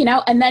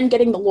then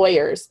getting the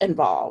lawyers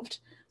involved.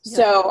 Yep.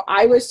 So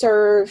I was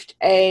served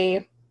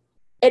it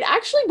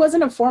actually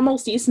wasn't a formal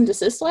cease and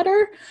desist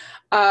letter.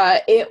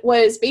 It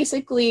was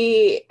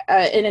basically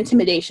an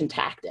intimidation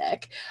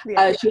tactic.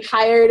 Yeah. She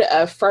hired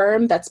a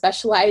firm that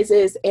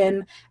specializes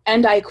in,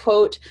 and I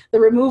quote, the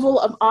removal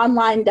of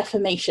online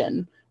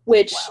defamation,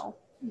 which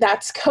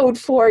that's code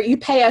for you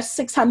pay us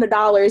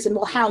 $600 and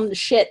we'll hound the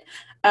shit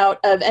out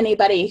of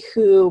anybody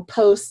who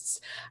posts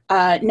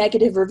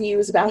negative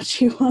reviews about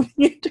you on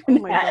the internet.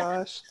 Oh my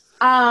gosh.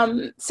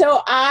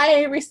 So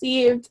I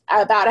received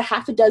about a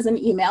half a dozen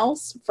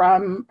emails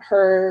from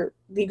her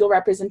legal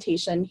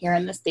representation here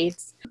in the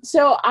States.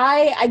 So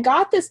I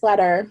got this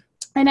letter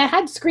and it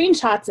had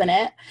screenshots in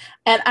it.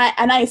 And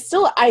I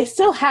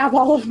still have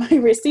all of my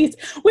receipts,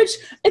 which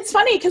it's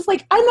funny because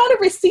like I'm not a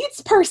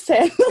receipts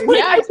person.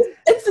 I just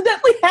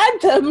incidentally had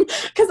them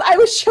because I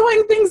was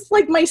showing things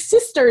like my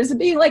sisters and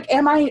being like,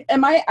 am I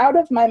out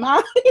of my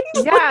mind?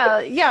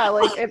 Yeah.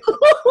 Like, am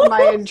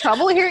I in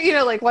trouble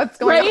here? Like what's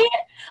going on?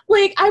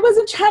 Like I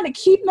wasn't trying to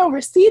keep no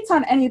receipts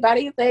on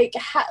anybody. Like,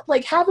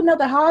 have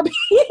another hobby.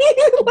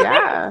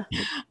 Yeah.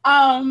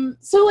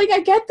 So like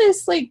I get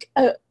this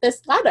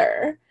this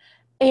letter.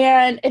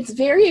 And it's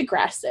very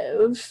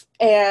aggressive,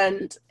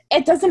 and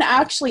it doesn't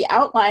actually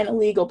outline a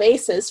legal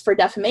basis for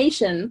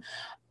defamation.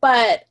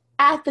 But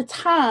at the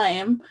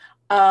time,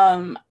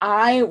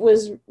 I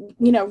was,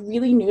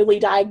 really newly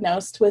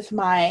diagnosed with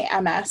my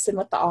MS and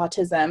with the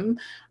autism.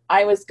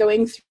 I was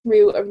going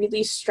through a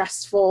really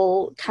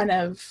stressful kind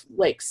of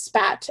like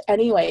spat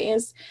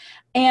anyways.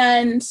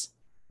 And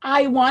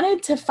I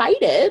wanted to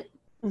fight it.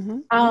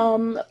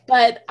 Mm-hmm.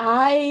 But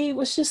I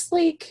was just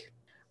like,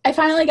 I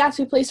finally got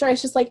to a place where I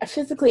was just like,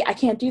 physically, I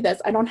can't do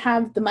this. I don't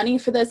have the money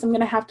for this. I'm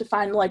going to have to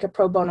find like a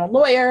pro bono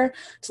lawyer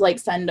to like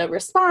send a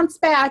response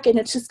back. And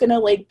it's just going to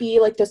like be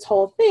like this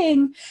whole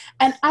thing.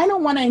 And I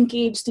don't want to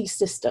engage these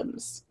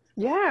systems.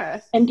 Yeah.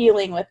 And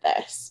dealing with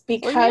this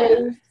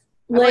because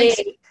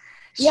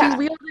she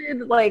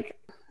wielded like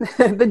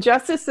the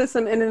justice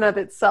system in and of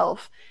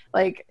itself.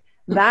 Like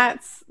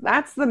that's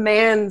the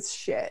man's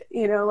shit,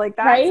 like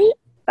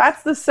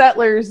that's the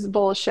settlers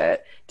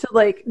bullshit to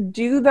like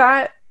do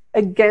that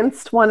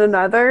against one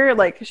another.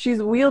 Like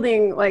she's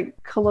wielding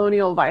like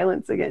colonial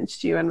violence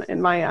against you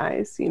in my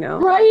eyes,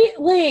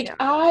 right?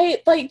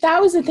 That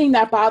was the thing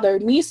that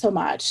bothered me so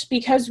much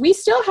because we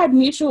still had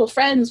mutual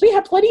friends. We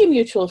had plenty of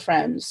mutual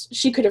friends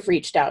she could have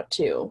reached out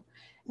to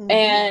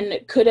and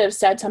could have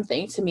said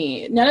something to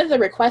me. None of the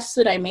requests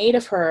that I made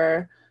of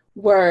her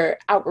were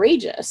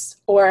outrageous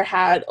or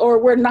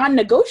were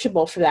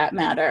non-negotiable for that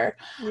matter.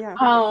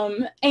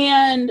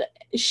 And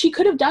she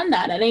could have done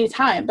that at any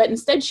time, but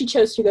instead she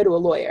chose to go to a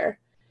lawyer.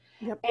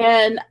 Yep.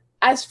 And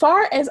as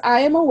far as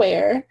I am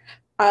aware,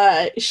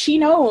 she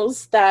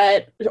knows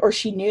that, or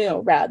she knew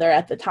rather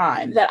at the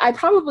time, that I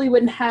probably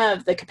wouldn't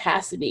have the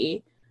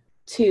capacity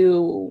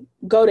to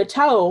go to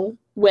toe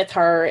with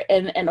her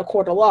in a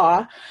court of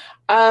law.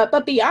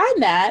 But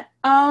beyond that,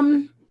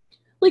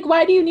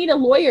 why do you need a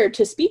lawyer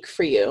to speak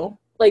for you?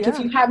 If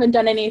you haven't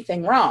done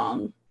anything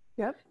wrong.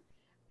 Yep.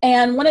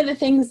 And one of the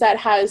things that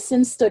has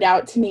since stood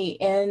out to me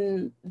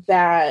in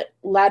that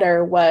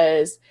letter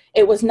was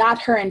it was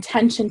not her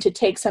intention to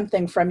take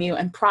something from you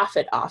and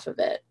profit off of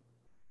it.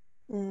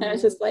 And I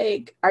was just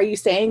like, are you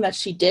saying that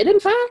she did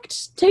in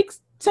fact take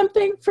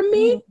something from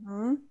me?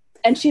 Mm-hmm.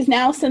 And she's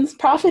now since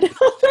profited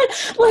off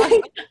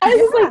it? I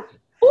was like,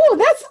 oh,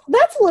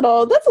 that's a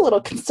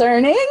little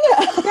concerning.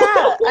 Yeah.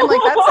 And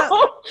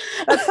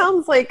that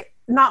sounds like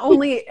not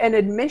only an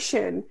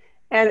admission,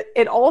 and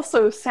it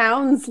also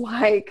sounds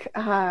like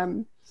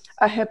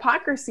a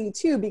hypocrisy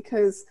too,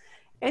 because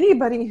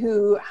anybody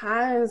who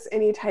has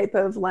any type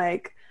of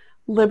like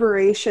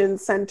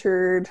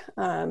liberation-centered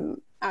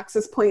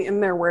access point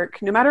in their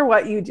work, no matter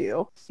what you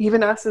do,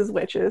 even us as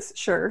witches,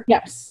 sure.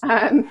 Yes.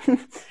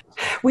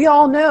 We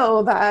all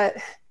know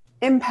that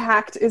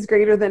impact is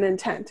greater than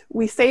intent.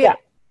 We say it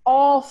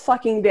all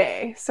fucking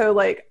day. So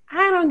like,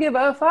 I don't give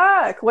a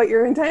fuck what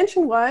your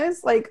intention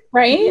was. Like,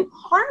 right? You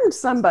harmed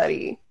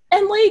somebody.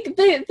 And like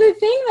the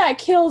thing that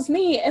kills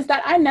me is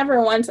that I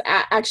never once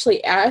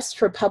actually asked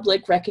for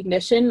public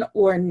recognition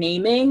or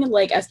naming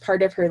like as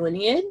part of her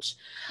lineage.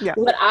 Yeah.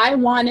 What I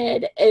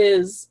wanted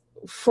is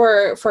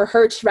for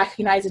her to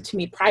recognize it to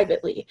me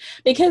privately,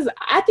 because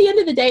at the end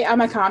of the day,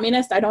 I'm a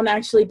communist. I don't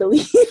actually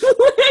believe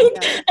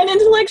in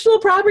intellectual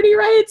property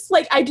rights.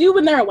 Like, I do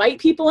when there are white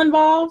people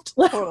involved.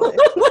 Totally.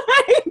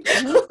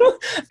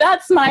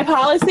 That's my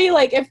policy.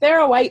 Like, if there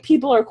are white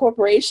people or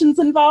corporations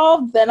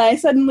involved, then I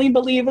suddenly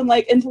believe in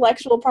like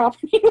intellectual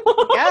property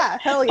law. Yeah,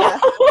 hell yeah.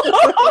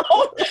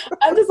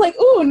 I'm just like,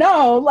 ooh,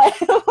 no, like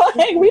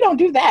we don't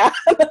do that.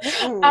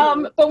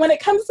 But when it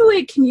comes to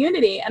like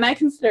community, and I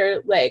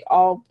consider like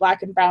all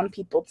Black and brown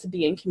people to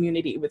be in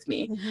community with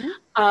me,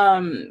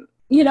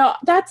 you know,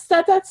 that's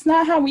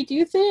not how we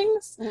do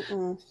things.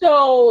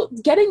 So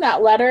getting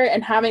that letter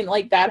and having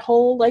like that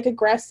whole like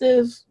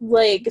aggressive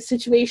like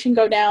situation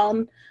go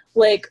down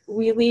like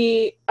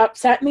really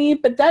upset me.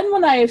 But then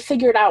when I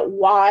figured out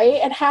why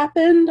it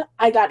happened,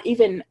 I got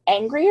even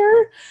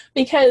angrier,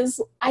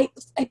 because I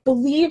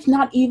believe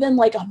not even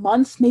like a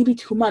month, maybe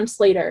 2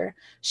 months later,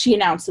 she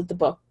announced that the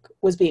book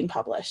was being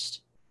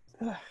published.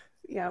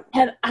 Yeah.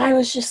 And I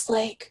was just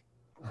like,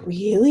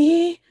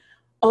 really?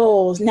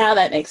 Oh, now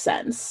that makes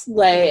sense.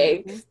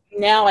 Like,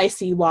 now I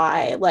see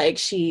why. Like,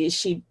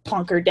 she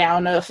punkered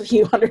down a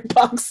few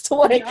 $100 to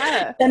like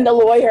send a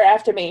lawyer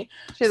after me.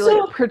 She had to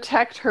like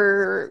protect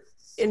her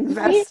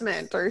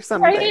investment or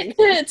something.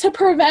 Right? To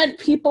prevent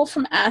people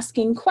from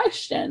asking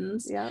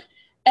questions. Yeah.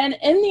 And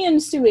in the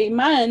ensuing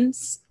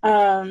months,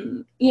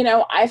 you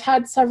know, I've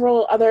had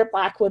several other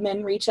Black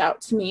women reach out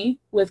to me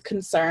with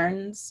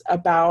concerns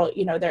about,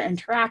 you know, their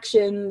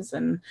interactions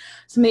and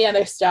some of the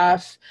other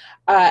stuff.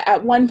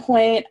 At one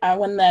point,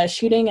 when the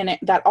shooting and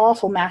that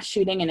awful mass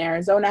shooting in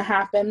Arizona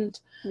happened,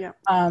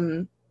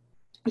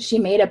 she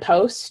made a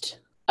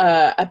post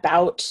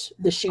about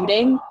the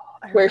shooting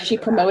where she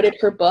promoted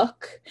her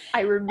book.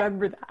 I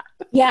remember that.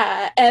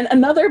 Yeah, and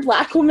another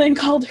Black woman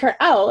called her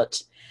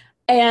out,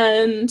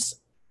 and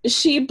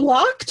she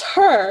blocked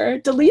her,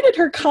 deleted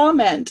her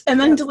comment, and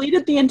then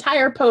deleted the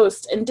entire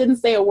post and didn't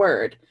say a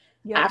word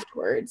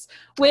afterwards,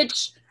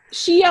 which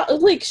she's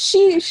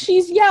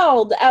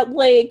yelled at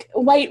like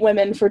white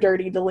women for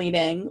dirty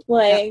deleting.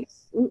 Like,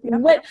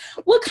 what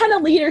kind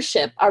of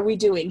leadership are we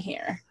doing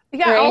here?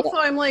 Yeah. Right? Also,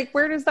 I'm like,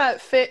 where does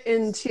that fit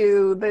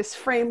into this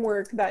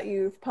framework that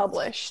you've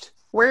published?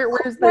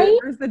 Where's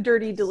the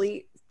dirty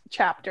delete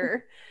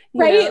chapter?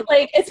 Right? Know?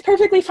 Like, it's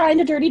perfectly fine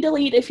to dirty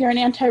delete if you're an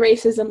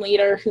anti-racism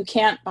leader who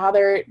can't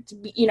bother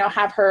to, you know,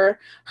 have her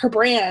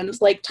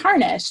brand like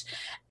tarnished.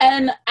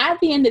 And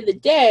at the end of the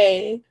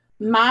day,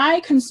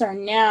 my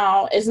concern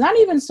now is not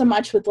even so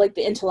much with like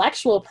the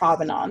intellectual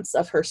provenance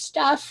of her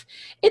stuff.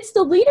 It's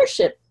the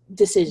leadership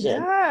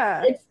decision.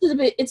 Yeah.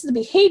 It's the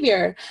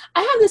behavior.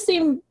 I have the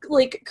same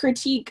like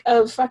critique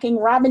of fucking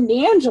Robin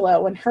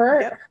DiAngelo and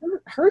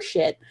her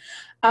shit.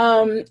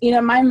 You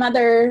know, my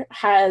mother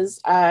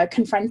has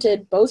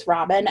confronted both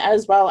Robin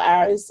as well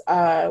as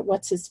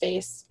what's his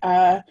face,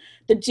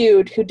 the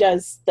dude who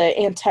does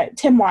the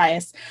Tim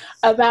Wise,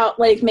 about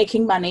like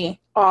making money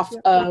off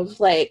of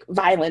like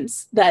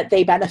violence that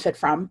they benefit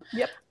from.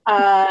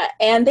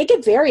 And they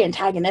get very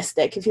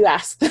antagonistic if you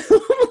ask them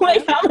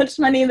like how much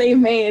money they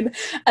made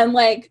and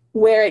like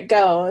where it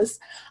goes.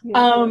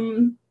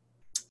 And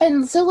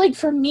so like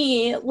for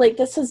me, like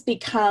this has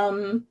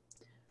become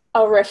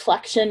a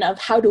reflection of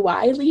how do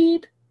I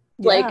lead?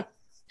 Like,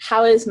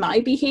 how is my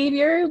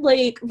behavior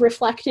like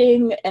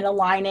reflecting and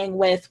aligning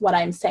with what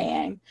I'm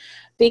saying?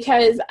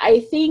 Because I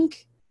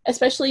think,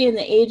 especially in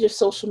the age of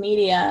social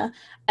media,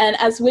 and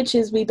as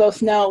witches, we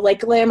both know,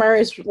 like, glamour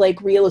is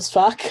like real as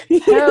fuck.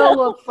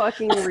 Hell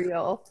fucking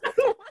real.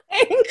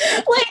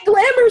 like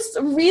glamour's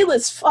real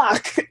as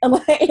fuck.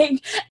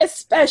 Like,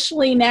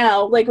 especially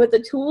now, like with the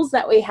tools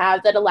that we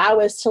have that allow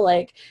us to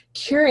like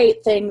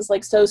curate things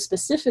like so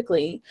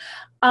specifically.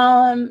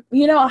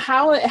 You know,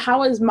 how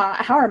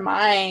are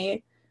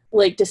my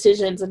like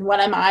decisions and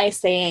what am I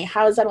saying?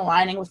 How is that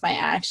aligning with my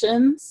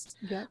actions?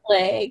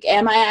 Like,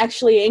 am I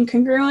actually in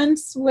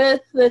congruence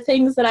with the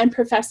things that I'm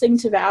professing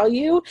to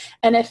value?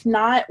 And if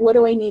not, what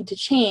do I need to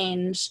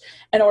change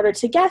in order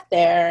to get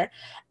there?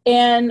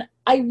 And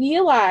I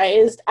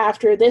realized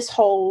after this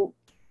whole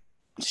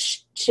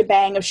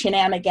shebang of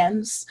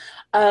shenanigans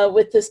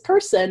with this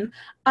person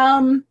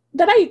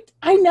that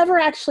I never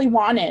actually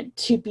wanted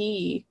to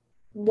be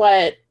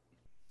what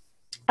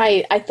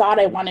I thought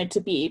I wanted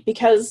to be,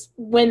 because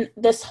when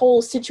this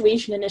whole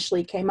situation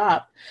initially came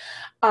up,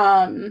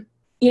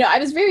 you know, I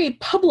was very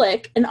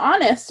public and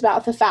honest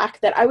about the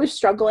fact that I was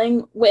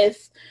struggling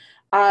with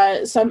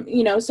some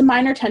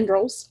minor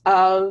tendrils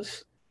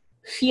of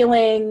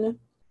feeling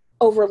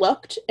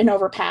overlooked and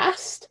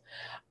overpassed,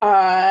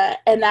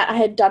 and that I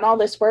had done all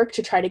this work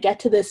to try to get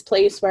to this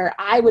place where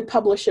I would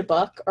publish a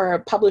book, or a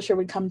publisher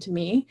would come to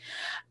me,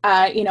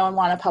 you know, and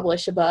want to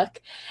publish a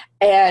book.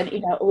 And, you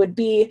know, it would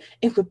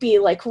be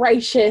like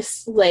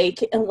righteous,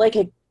 like in like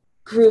a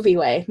groovy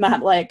way,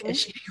 not like a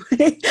shitty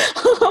way,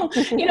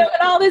 you know,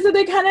 and all this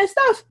other kind of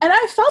stuff. And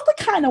I felt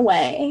the kind of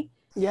way,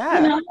 you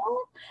know,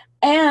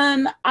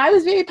 and I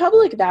was very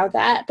public about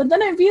that. But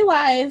then I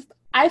realized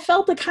I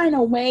felt the kind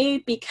of way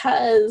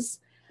because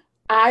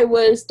I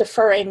was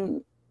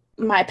deferring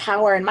my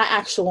power and my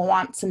actual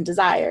wants and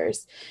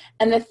desires.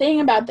 And the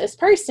thing about this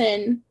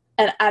person,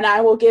 and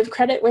I will give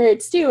credit where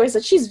it's due, is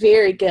that she's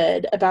very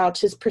good about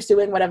just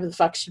pursuing whatever the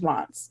fuck she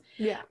wants.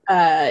 Yeah.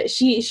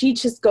 She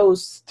just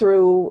goes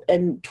through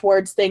and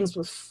towards things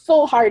with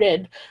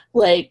full-hearted,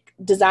 like,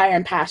 desire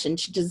and passion.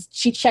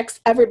 She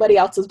checks everybody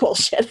else's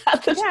bullshit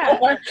at the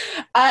door,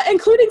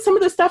 including some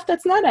of the stuff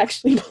that's not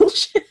actually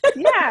bullshit.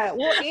 Yeah.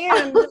 Well,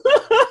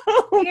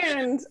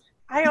 and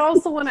I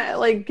also want to,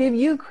 like, give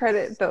you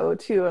credit though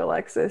too,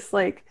 Alexis.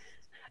 Like,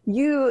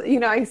 you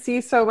know, I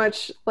see so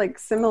much, like,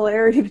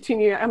 similarity between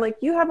you. I'm like,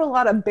 you have a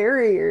lot of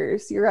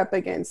barriers you're up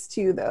against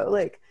too, though.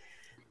 Like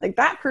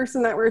that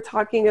person that we're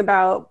talking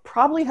about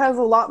probably has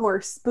a lot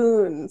more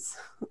spoons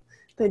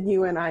than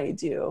you and I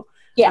do.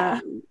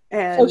 Yeah.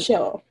 And for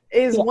sure.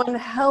 Is one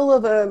hell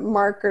of a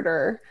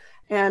marketer,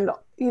 and,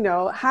 you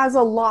know, has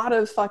a lot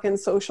of fucking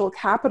social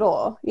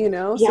capital, you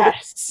know?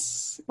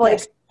 Yes. So,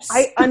 like, yes.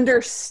 I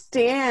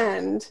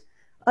understand.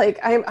 Like,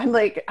 I'm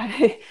like,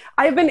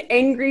 I've been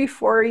angry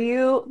for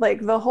you,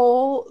 like, the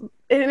whole,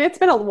 and it's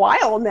been a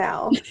while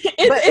now.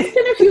 It's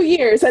been a few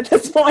years at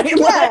this point.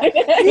 Yeah, like,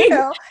 you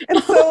know,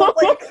 and so,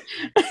 like,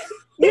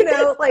 you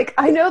know, like,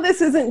 I know this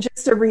isn't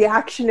just a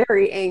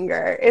reactionary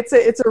anger. It's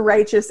a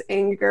righteous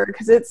anger,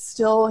 because it's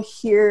still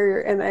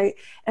here, and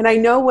I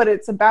know what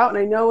it's about, and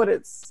I know what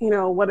it's, you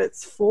know, what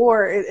it's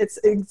for. It's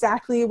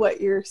exactly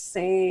what you're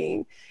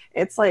saying.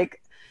 It's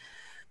like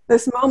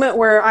this moment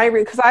where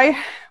because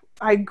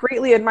I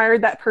greatly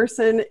admired that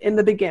person in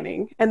the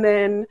beginning, and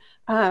then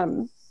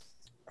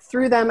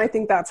through them, I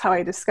think that's how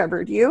I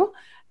discovered you,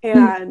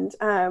 and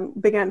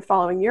began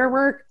following your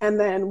work. And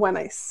then when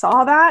I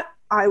saw that,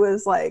 I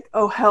was like,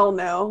 oh, hell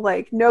no,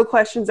 like, no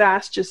questions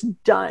asked,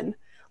 just done.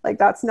 Like,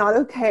 that's not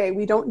okay.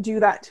 We don't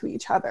do that to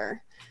each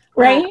other.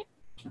 Right.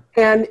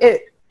 And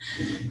it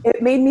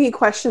made me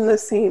question the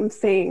same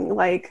thing.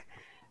 Like,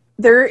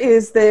 there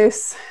is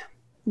this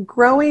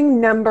growing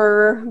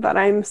number that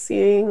I'm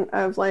seeing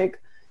of, like,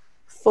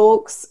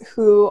 folks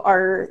who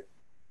are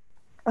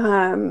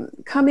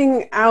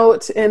coming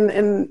out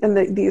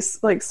in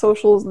these, like,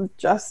 social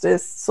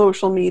justice,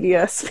 social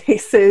media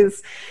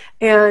spaces.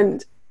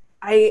 And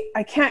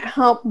I can't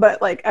help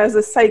but, like, as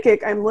a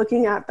psychic, I'm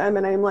looking at them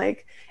and I'm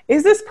like,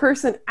 is this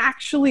person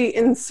actually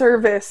in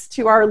service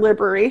to our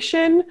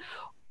liberation?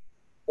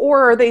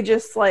 Or are they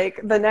just, like,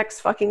 the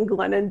next fucking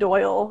Glennon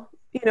Doyle?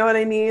 You know what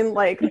I mean?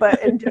 Like,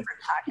 but in different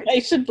packages.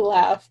 I should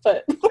laugh,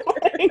 but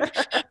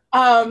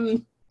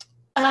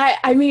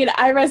I mean,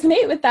 I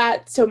resonate with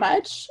that so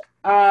much.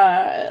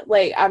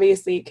 Like,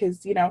 obviously,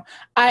 because, you know,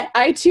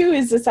 I too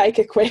is a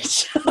psychic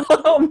witch.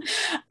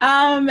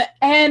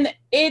 And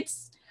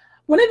it's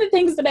one of the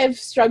things that I've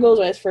struggled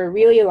with for a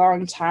really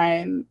long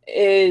time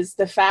is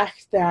the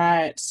fact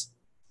that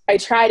I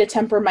try to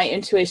temper my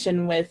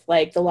intuition with,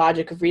 like, the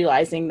logic of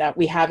realizing that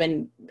we have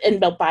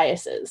inbuilt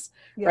biases,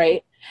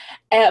 right?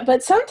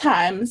 But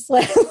sometimes,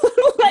 like,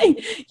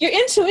 your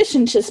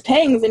intuition just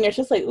pings, and you're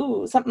just like,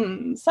 ooh,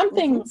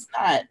 something's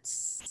not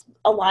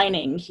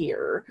aligning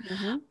here.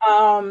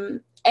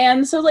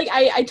 And so, like,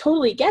 I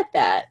totally get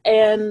that.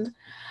 And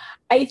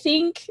I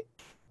think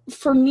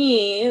for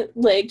me,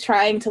 like,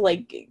 trying to,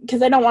 like,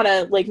 because I don't want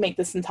to, like, make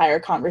this entire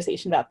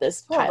conversation about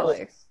this pile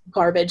of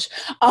garbage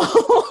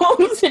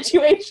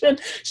situation.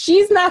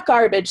 She's not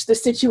garbage. The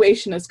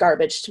situation is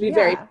garbage, to be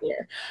very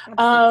clear.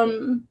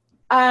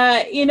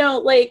 You know,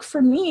 like,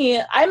 for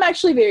me, I'm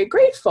actually very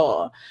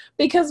grateful,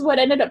 because what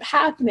ended up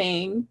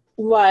happening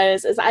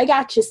is I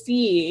got to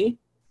see,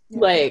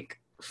 like,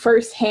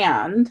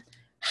 firsthand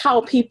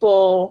how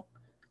people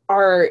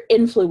are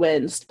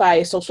influenced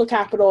by social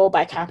capital,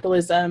 by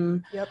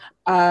capitalism, you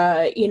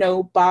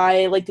know,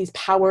 by, like, these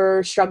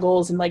power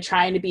struggles, and, like,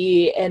 trying to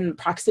be in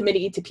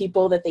proximity to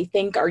people that they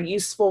think are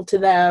useful to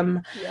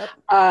them.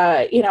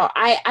 You know,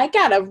 I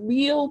got a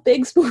real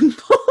big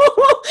spoonful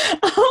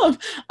of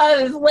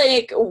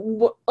the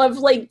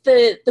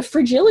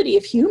fragility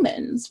of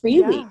humans,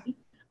 really,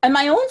 and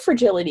my own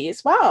fragility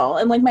as well,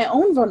 and, like, my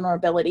own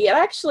vulnerability. It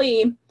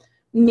actually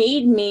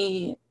made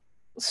me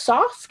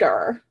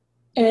softer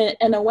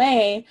in a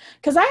way,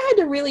 because I had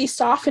to really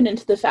soften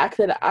into the fact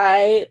that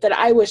I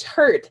was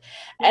hurt,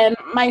 and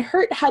my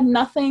hurt had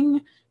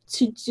nothing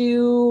to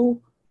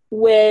do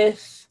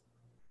with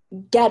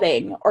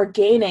getting or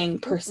gaining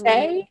per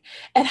se.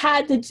 It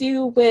had to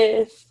do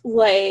with,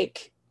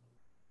 like,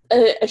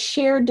 a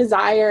shared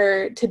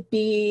desire to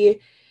be,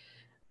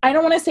 I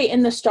don't want to say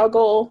in the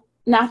struggle,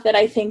 not that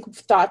I think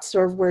thoughts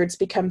or words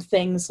become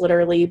things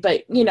literally,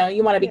 but, you know,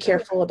 you want to be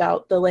careful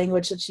about the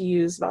language that you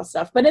use about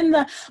stuff. But in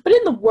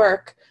the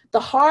work, the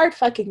hard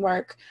fucking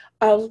work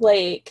of,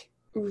 like,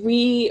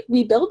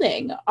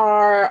 rebuilding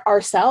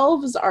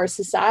ourselves, our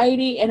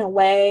society, in a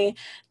way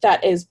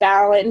that is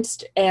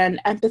balanced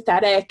and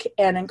empathetic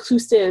and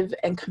inclusive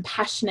and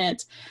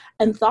compassionate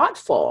and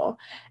thoughtful.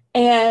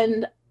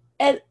 And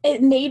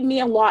it made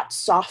me a lot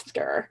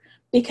softer,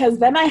 because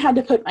then I had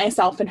to put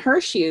myself in her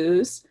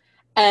shoes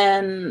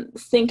and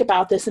think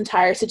about this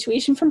entire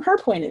situation from her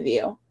point of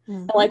view. Mm-hmm.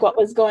 And like what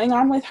was going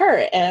on with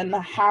her, and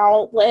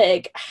how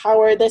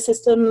are the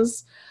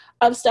systems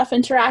of stuff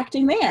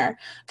interacting there.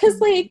 Because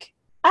like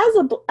as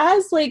a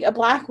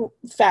black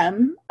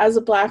femme, as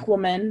a black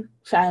woman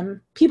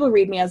femme, people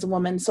read me as a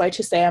woman, so I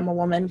just say I'm a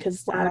woman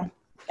because I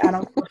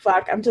don't give a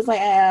fuck. I'm just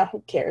like,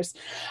 who cares?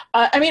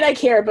 I mean, I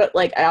care, but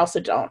like I also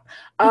don't.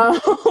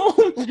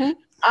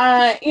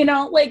 You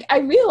know, like I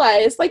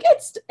realize like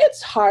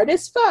it's hard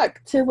as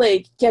fuck to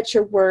like get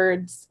your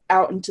words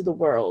out into the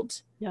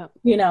world. Yeah.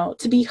 You know,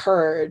 to be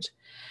heard.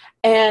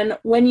 And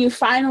when you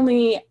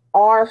finally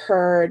are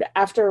heard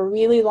after a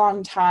really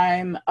long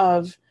time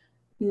of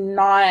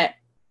not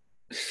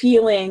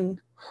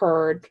feeling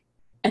heard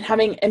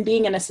and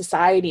being in a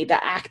society that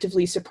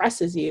actively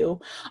suppresses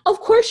you, of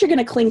course you're going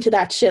to cling to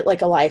that shit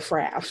like a life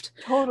raft.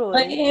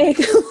 Totally.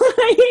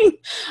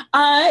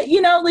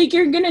 You know, like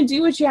you're going to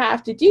do what you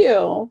have to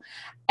do.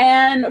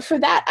 And for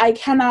that, I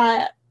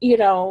cannot, you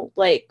know,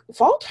 like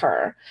fault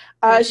her.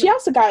 She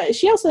also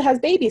has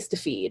babies to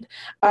feed.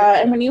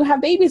 And when you have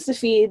babies to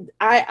feed,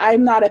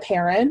 I'm not a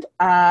parent.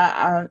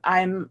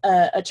 I'm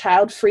a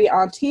child-free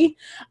auntie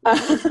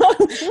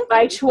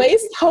by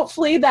choice.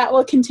 Hopefully that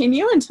will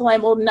continue until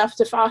I'm old enough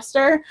to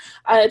foster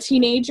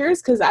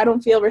teenagers, because I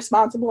don't feel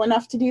responsible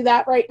enough to do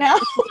that right now.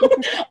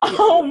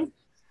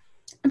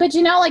 But,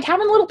 you know, like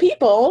having little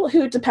people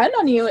who depend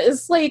on you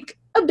is like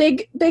a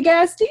big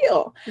ass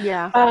deal.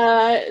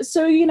 Yeah.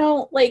 So, you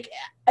know, like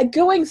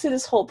going through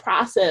this whole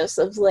process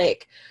of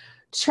like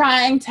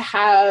trying to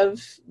have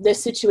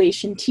this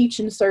situation teach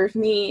and serve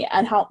me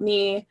and help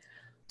me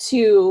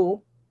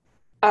to,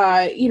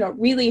 you know,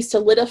 really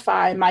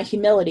solidify my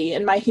humility,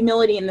 and my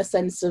humility in the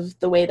sense of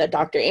the way that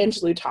Dr.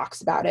 Angelou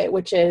talks about it,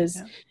 which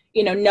is,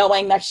 you know,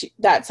 knowing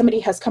that somebody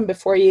has come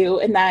before you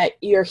and that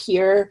you're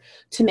here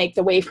to make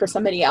the way for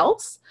somebody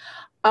else.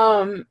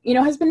 You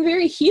know, has been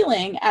very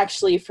healing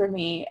actually for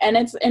me. And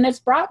it's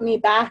brought me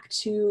back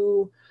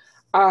to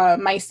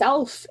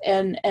myself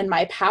and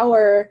my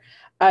power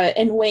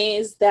in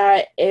ways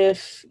that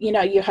if, you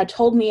know, you had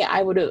told me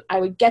I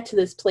would get to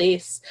this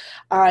place,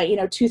 you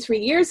know,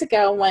 2-3 years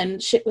ago when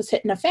shit was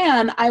hitting a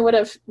fan, I would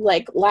have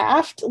like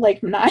laughed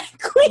like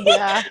maniacally.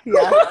 Yeah.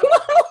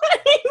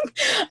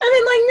 I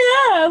mean, like,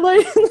 yeah,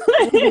 like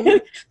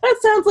that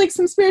sounds like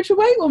some spiritual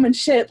white woman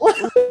shit. Like,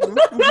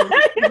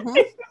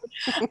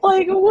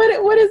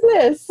 what is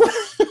this?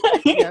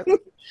 Yep.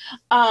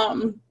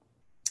 And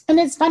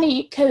it's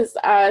funny because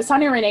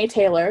Sonia Renee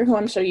Taylor, who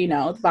I'm sure you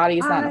know, The Body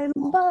is Not. I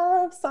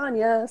love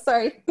Sonia.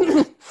 Sorry.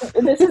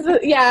 This is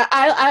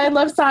I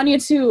love Sonia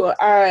too.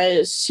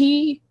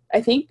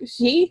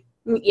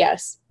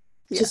 Yes.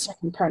 Just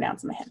checking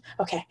pronouns in my head.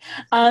 Okay.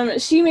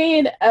 She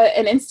made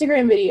an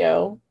Instagram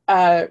video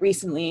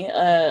recently,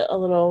 a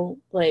little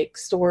like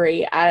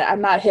story.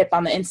 I'm not hip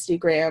on the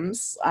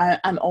Instagrams.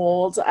 I'm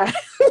old.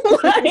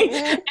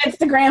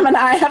 Instagram and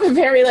I have a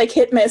very like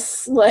hit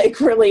miss like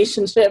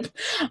relationship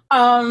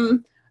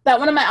that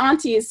one of my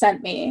aunties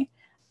sent me.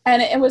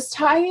 And it was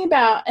talking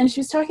about, and she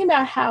was talking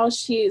about how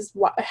she's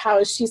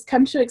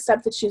come to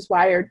accept that she's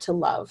wired to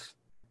love.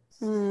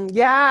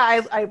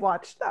 Yeah, I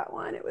watched that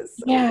one. It was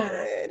so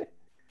good.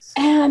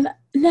 And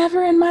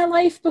never in my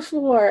life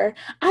before,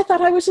 I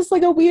thought I was just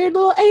like a weird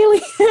little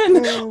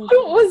alien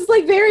who was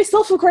like very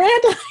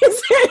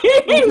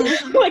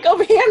self-aggrandizing, like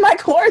over here in my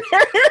corner.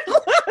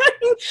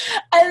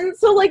 And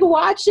so like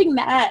watching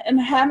that and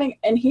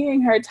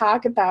hearing her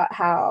talk about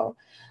how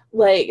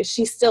like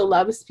she still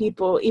loves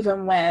people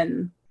even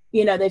when,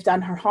 you know, they've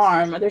done her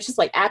harm or they're just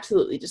like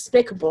absolutely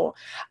despicable.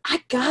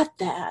 I got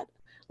that.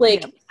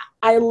 Like,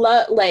 I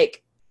love,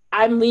 like,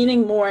 I'm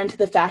leaning more into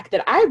the fact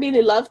that I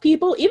really love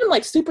people, even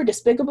like super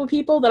despicable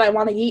people that I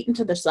want to yeet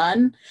into the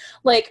sun.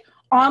 Like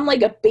on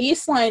like a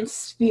baseline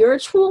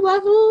spiritual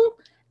level,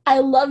 I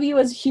love you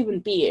as a human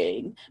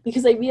being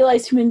because I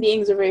realize human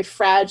beings are very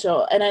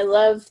fragile. And I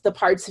love the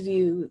parts of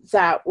you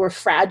that were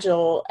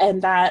fragile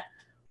and that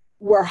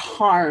were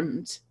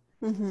harmed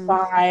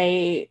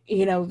by,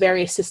 you know,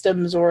 various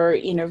systems or,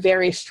 you know,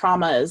 various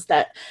traumas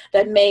that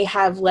may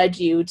have led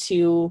you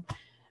to,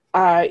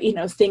 you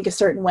know, think a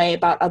certain way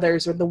about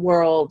others or the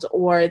world,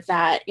 or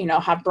that, you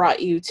know, have brought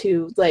you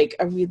to like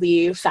a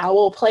really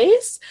foul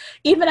place,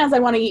 even as I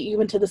want to eat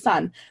you into the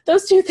sun.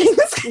 Those two things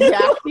coexist. You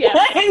know?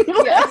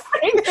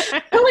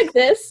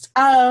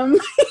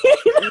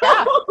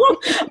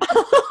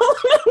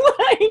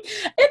 Like,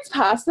 it's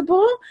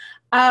possible.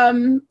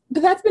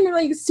 But that's been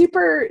really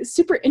super,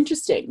 super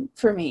interesting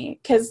for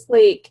me because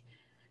like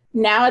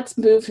now it's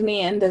moved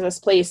me into this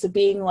place of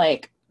being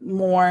like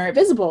more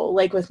visible,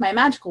 like with my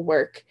magical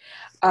work,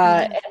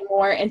 and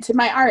more into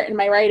my art and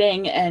my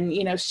writing and,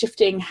 you know,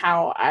 shifting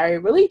how I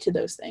relate to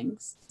those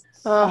things.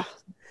 Oh,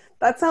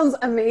 that sounds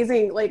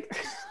amazing. Like,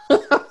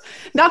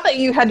 not that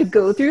you had to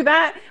go through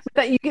that, but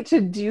that you get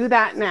to do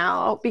that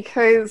now,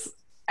 because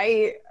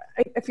I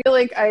feel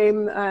like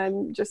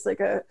I'm just like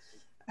a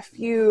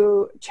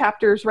few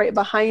chapters right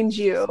behind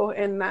you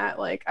in that,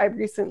 like, I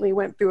recently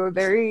went through a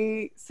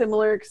very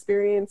similar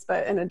experience,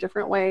 but in a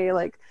different way,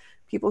 like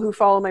people who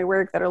follow my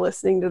work that are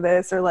listening to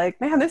this are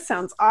like, man, this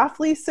sounds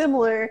awfully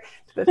similar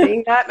to the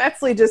thing that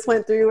Metzley just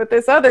went through with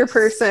this other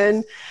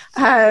person.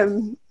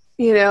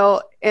 You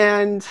know,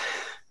 and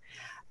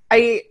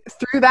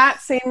through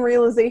that same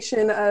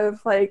realization of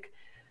like,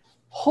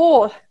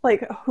 who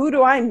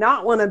do I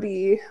not want to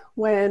be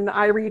when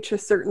I reach a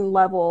certain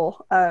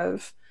level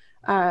of,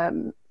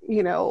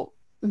 you know,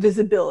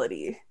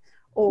 visibility,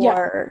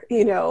 or,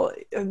 you know,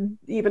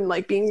 even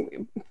like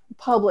being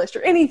published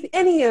or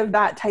any of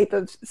that type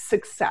of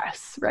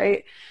success,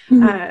 right?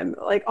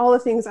 Like all the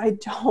things I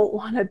don't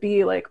want to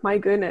be. Like, my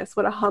goodness,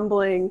 what a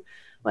humbling,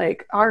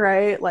 like, all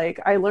right, like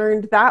I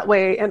learned that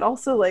way. And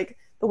also like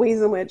the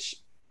ways in which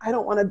I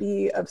don't want to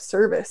be of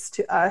service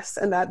to us,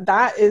 and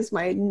that is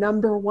my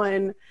number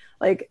one,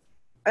 like,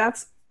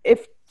 that's,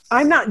 if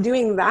I'm not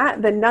doing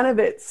that, then none of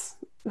it's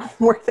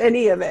worth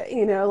any of it,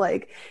 you know?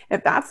 Like,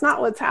 if that's not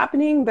what's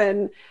happening,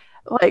 then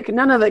like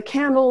none of the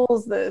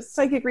candles, the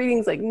psychic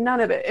readings, like none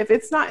of it, if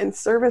it's not in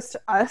service to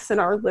us and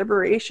our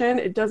liberation,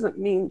 it doesn't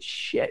mean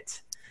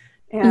shit.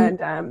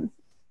 And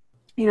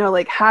you know,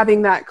 like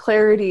having that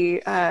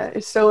clarity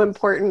is so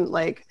important.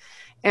 Like,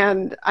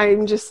 and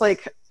I'm just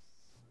like,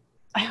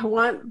 I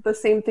want the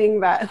same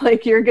thing that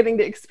like you're getting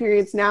to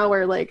experience now,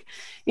 where like,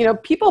 you know,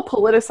 people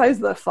politicize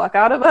the fuck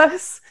out of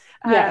us.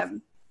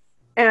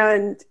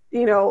 And,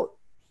 you know,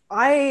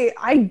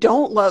 I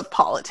don't love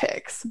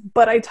politics,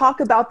 but I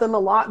talk about them a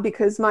lot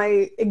because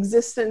my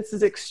existence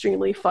is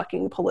extremely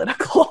fucking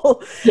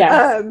political.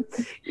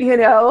 You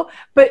know,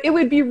 but it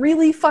would be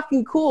really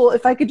fucking cool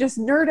if I could just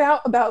nerd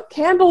out about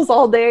candles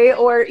all day,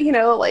 or, you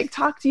know, like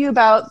talk to you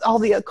about all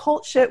the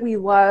occult shit we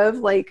love.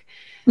 Like,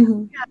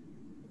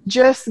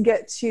 just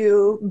get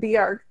to be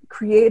our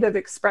creative,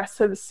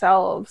 expressive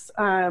selves.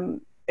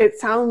 It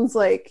sounds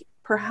like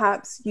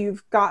perhaps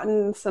you've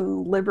gotten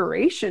some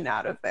liberation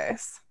out of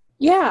this.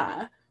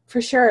 Yeah, for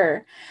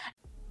sure.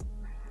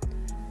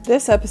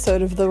 This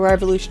episode of the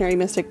Revolutionary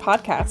Mystic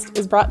podcast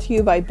is brought to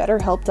you by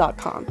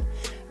BetterHelp.com.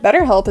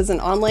 BetterHelp is an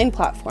online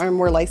platform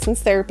where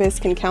licensed therapists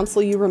can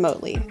counsel you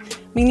remotely,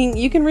 meaning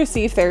you can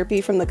receive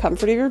therapy from the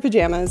comfort of your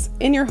pajamas,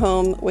 in your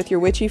home, with your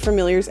witchy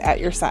familiars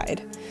at your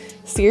side.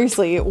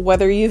 Seriously,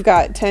 whether you've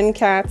got 10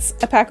 cats,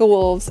 a pack of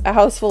wolves, a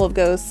house full of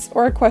ghosts,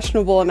 or a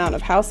questionable amount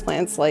of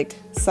houseplants like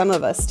some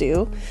of us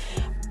do,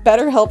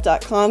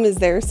 BetterHelp.com is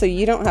there so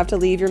you don't have to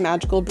leave your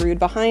magical brood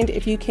behind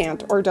if you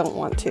can't or don't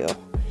want to.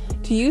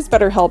 To use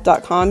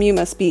BetterHelp.com, you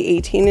must be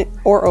 18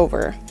 or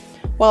over.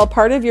 While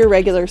part of your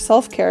regular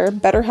self-care,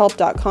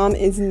 BetterHelp.com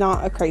is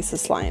not a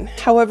crisis line.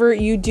 However,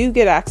 you do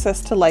get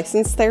access to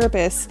licensed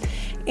therapists,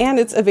 and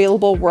it's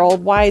available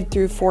worldwide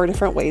through 4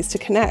 different ways to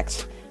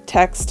connect: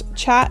 text,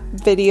 chat,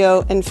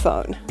 video, and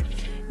phone.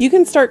 You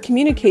can start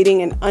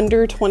communicating in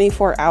under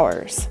 24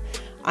 hours.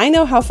 I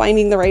know how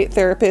finding the right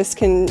therapist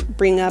can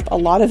bring up a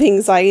lot of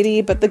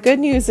anxiety, but the good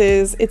news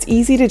is it's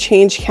easy to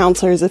change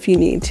counselors if you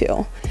need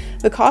to.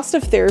 The cost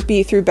of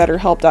therapy through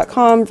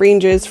BetterHelp.com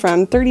ranges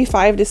from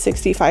 $35 to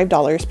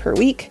 $65 per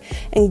week.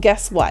 And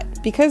guess what?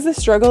 Because the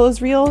struggle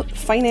is real,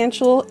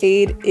 financial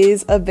aid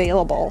is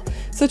available.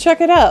 So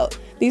check it out.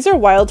 These are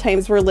wild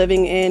times we're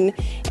living in,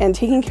 and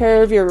taking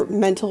care of your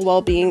mental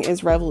well-being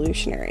is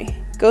revolutionary.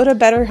 Go to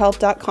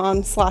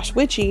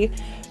betterhelp.com/witchy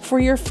for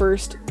your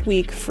first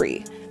week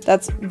free.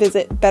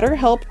 Visit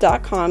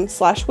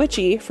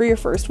betterhelp.com/witchy for your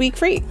first week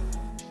free.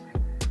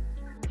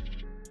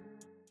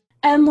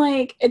 And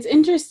like, it's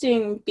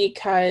interesting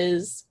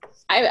because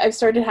I've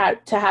started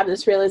to have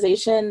this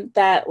realization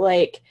that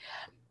like,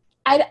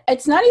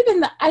 it's not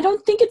even that, I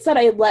don't think it's that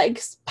I like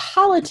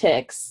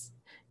politics,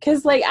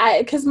 because like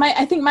I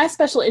think my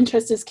special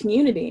interest is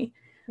community.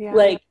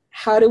 Like,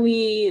 how do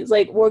we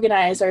like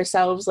organize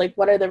ourselves? Like,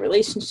 what are the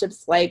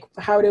relationships like?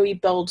 How do we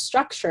build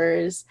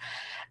structures?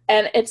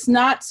 And it's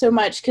not so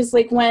much because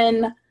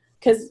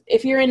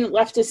if you're in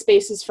leftist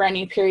spaces for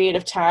any period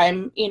of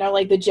time, you know,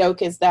 like the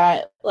joke is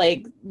that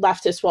like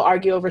leftists will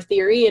argue over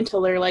theory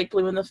until they're like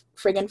blue in the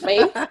friggin'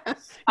 face.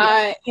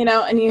 You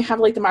know, and you have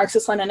like the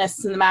Marxist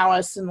Leninists and the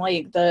Maoists and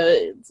like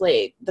the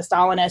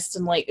Stalinists,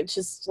 and like it's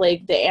just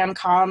like the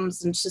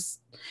ANCOMs, and it's just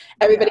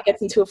everybody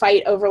gets into a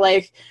fight over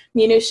like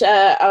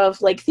minutia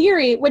of like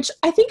theory, which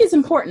I think is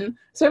important.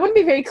 So I want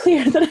to be very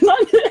clear that I'm not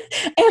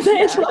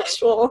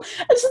anti-intellectual.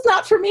 It's just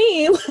not for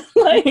me.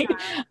 Like,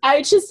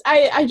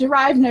 I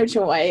derive no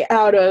joy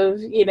out of,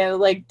 you know,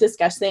 like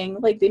discussing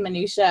like the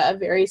minutia of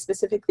very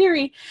specific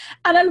theory.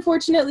 And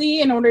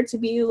unfortunately, in order to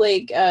be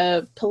like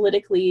a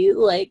politically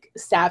like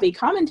savvy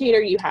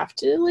commentator, you have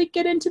to like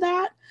get into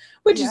that,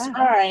 which is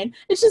fine.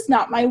 It's just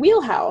not my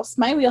wheelhouse.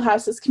 My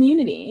wheelhouse is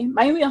community.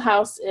 My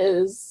wheelhouse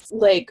is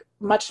like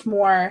much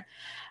more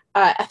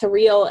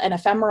ethereal and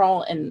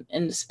ephemeral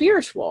and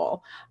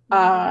spiritual.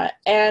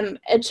 And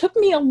it took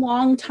me a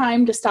long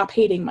time to stop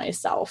hating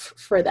myself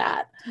for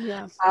that.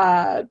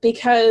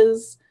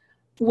 Because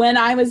when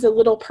I was a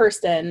little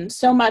person,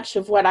 so much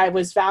of what I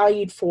was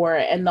valued for,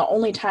 and the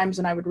only times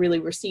when I would really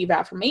receive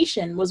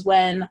affirmation, was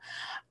when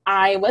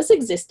I was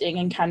existing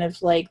in kind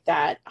of like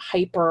that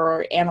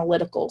hyper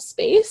analytical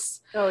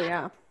space.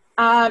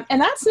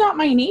 And that's not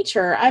my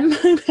nature. I'm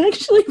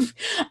actually,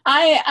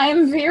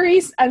 I'm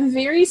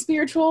very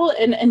spiritual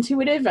and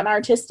intuitive and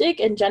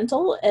artistic and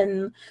gentle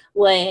and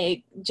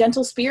like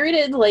gentle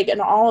spirited, like,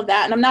 and all of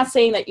that. And I'm not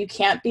saying that you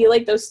can't be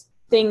like those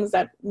things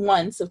at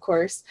once, of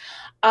course.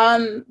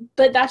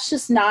 But that's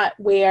just not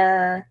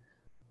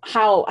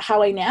how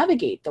I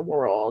navigate the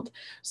world.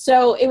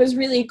 So it was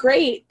really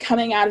great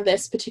coming out of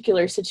this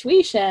particular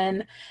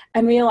situation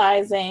and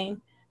realizing,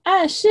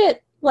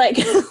 shit, like,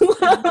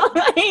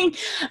 like,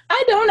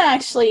 I don't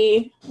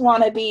actually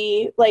want to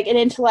be like an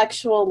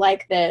intellectual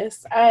like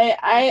this.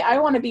 I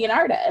want to be an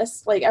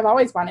artist. Like, I've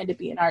always wanted to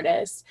be an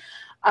artist.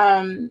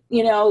 You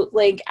know,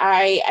 like,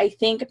 I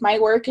think my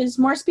work is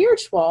more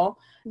spiritual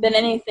than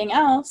anything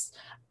else,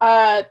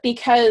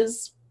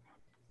 because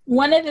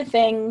one of the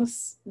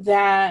things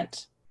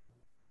that,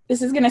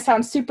 this is going to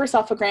sound super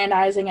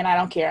self-aggrandizing, and I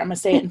don't care, I'm going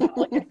to say it in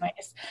public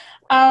anyways.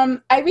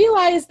 I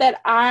realized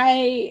that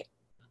I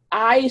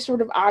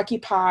sort of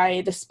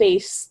occupy the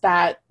space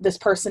that this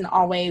person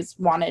always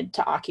wanted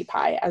to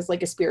occupy as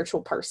like a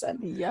spiritual person.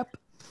 Yep.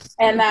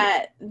 And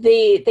that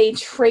they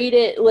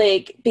traded,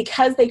 like,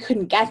 because they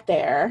couldn't get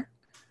there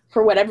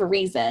for whatever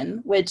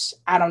reason, which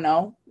I don't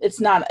know. It's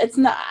not,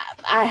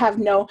 I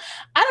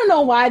don't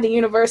know why the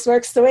universe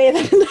works the way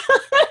that it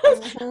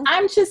does.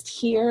 I'm just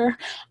here.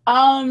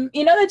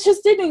 You know,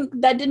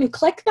 that didn't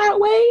click that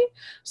way.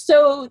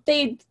 So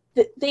they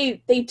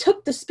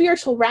took the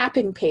spiritual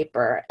wrapping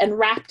paper and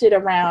wrapped it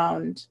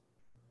around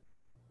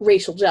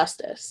racial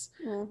justice,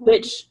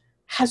 which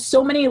has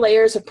so many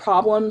layers of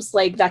problems,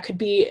 like that could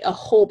be a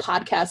whole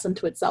podcast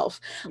unto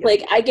itself. Yep.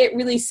 Like, I get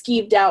really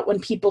skeeved out when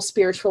people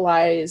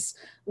spiritualize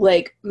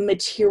like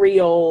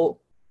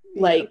material,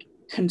 like,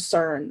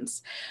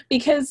 concerns,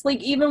 because like,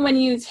 even when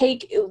you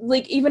take,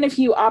 like, even if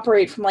you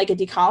operate from like a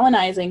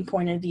decolonizing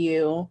point of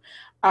view,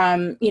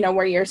 you know,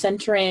 where you're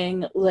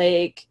centering,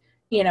 like,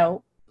 you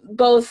know,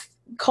 both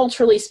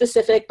culturally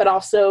specific, but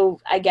also,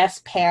 I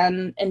guess,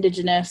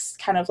 pan-Indigenous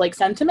kind of like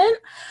sentiment.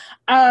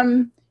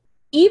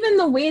 Even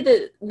the way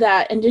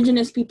that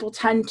Indigenous people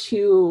tend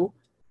to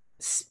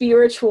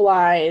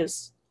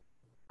spiritualize,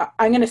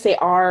 I'm going to say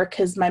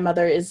because my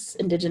mother is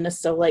Indigenous,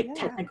 so like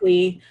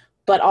technically,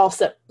 but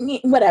also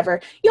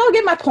whatever. Y'all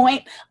get my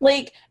point.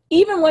 Like,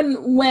 even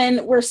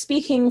when we're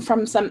speaking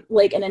from some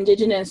like an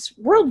Indigenous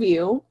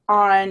worldview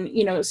on,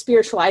 you know,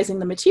 spiritualizing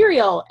the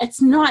material,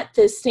 it's not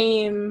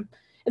in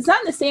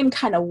the same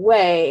kind of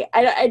way.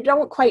 I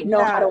don't quite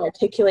know how to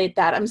articulate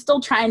that. I'm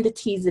still trying to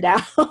tease it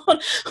out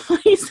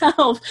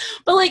myself.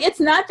 But like, it's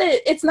not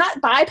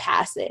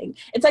bypassing.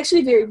 It's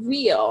actually very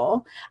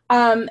real.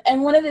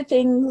 And one of the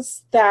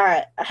things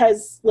that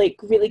has like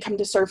really come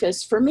to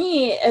surface for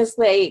me is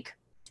like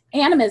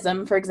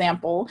animism, for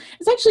example,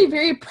 is actually a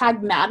very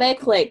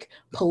pragmatic, like,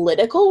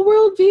 political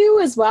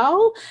worldview as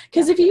well.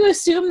 Because if you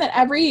assume that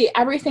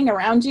everything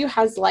around you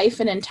has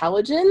life and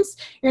intelligence,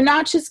 you're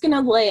not just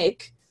gonna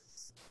like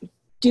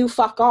do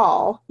fuck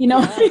all, you know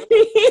what I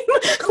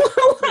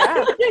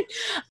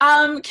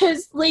mean?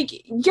 Because like,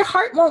 your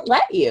heart won't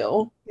let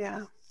you.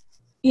 Yeah.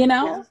 You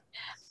know? Yeah.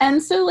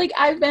 And so like,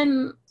 I've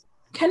been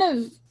kind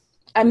of,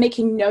 I'm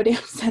making no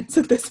damn sense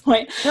at this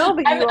point. No,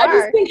 but I've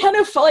just been kind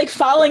of like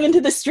falling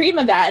into the stream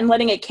of that and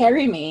letting it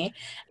carry me,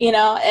 you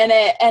know, and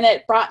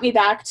it brought me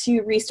back to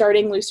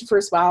restarting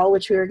Lucifer's Well,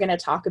 which we were going to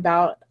talk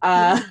about.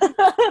 You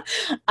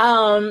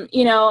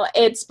know,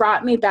 it's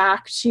brought me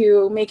back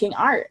to making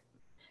art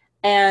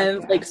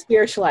and like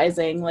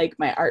spiritualizing like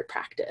my art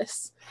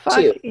practice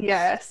too.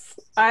 Yes.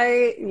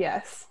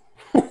 Yes.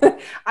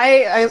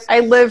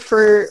 I live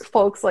for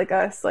folks like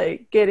us,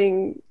 like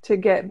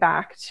get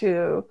back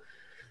to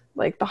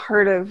like the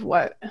heart of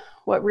what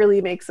really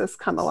makes us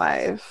come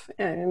alive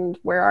and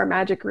where our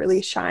magic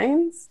really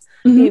shines,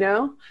 you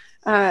know?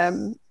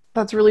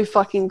 That's really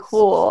fucking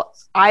cool.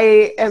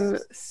 I am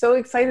so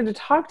excited to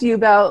talk to you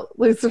about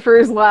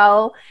Lucifer's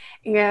Well.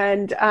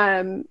 And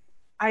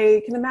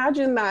I can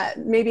imagine that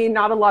maybe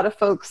not a lot of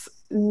folks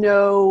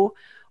know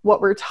what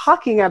we're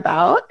talking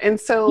about. And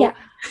so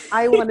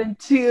I wanted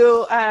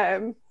to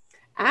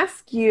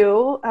ask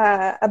you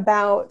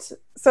about,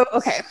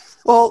 okay,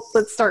 well,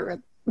 let's start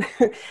with,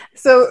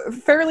 so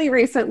fairly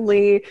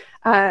recently,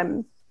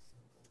 I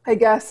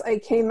guess I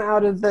came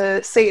out of the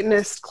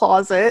Satanist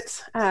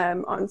closet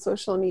on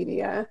social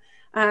media,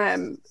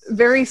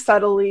 very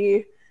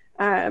subtly.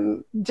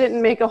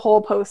 Didn't make a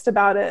whole post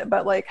about it,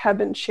 but like have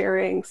been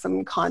sharing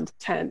some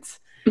content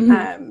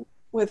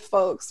with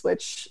folks,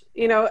 which,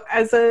 you know,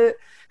 as a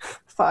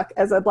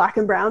Black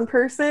and brown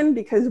person,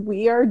 because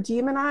we are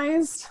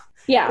demonized,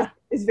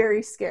 is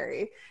very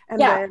scary.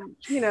 And then,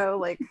 you know,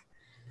 like,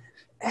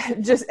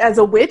 just as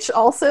a witch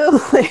also,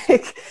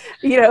 like,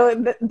 you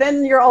know,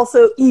 then you're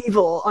also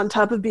evil on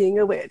top of being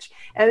a witch.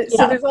 And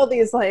so there's all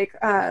these like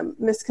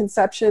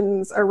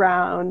misconceptions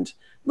around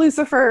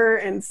Lucifer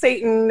and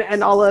Satan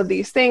and all of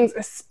these things,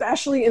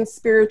 especially in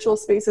spiritual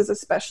spaces,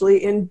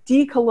 especially in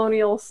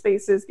decolonial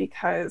spaces,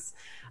 because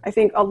I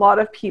think a lot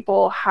of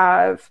people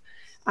have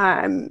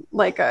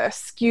like a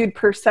skewed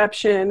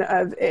perception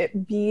of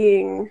it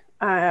being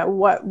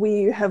what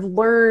we have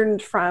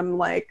learned from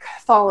like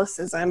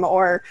Catholicism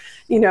or,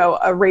 you know,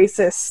 a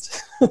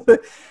racist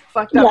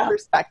fucked up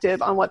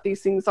perspective on what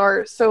these things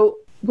are. So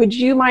would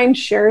you mind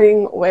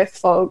sharing with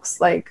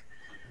folks, like,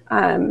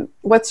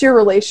 what's your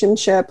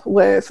relationship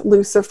with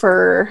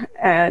Lucifer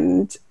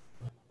and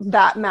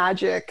that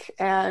magic,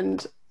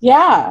 and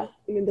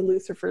into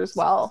Lucifer as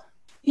well?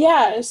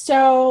 Yeah,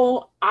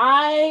 so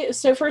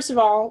first of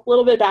all, a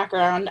little bit of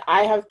background.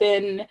 I've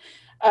been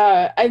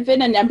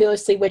a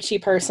nebulously witchy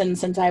person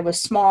since I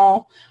was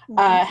small.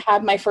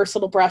 Had my first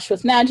little brush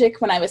with magic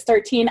when I was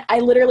 13. I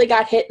literally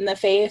got hit in the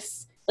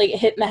face, like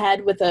hit in the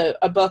head with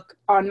a book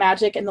on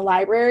magic in the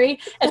library.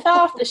 It fell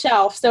off the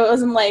shelf, so it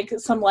wasn't like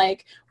some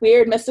like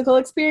weird mystical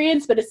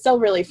experience, but it's still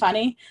really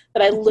funny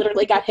that I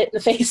literally got hit in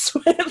the face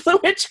with the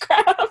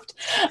witchcraft.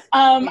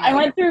 I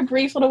went through a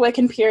brief little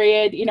Wiccan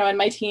period, you know, in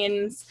my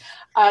teens.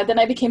 Then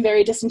I became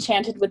very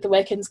disenchanted with the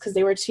Wiccans because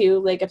they were too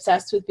like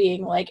obsessed with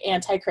being like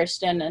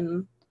anti-Christian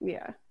and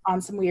on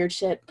some weird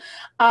shit.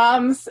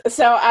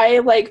 So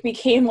I like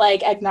became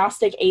like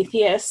agnostic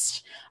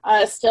atheist,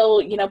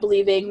 still, you know,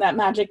 believing that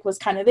magic was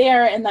kind of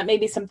there and that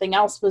maybe something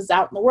else was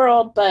out in the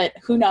world, but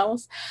who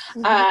knows?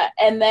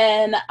 And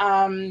then,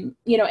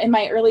 you know, in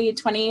my early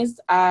 20s,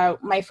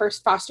 my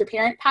first foster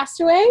parent passed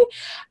away,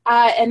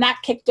 and that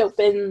kicked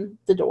open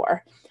the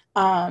door.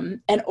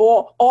 And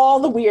all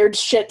the weird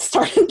shit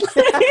started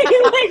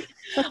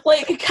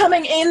like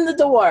coming in the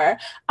door.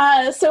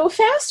 So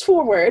fast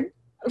forward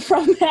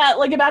from that,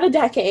 like about a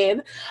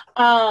decade,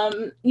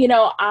 you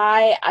know,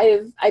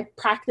 I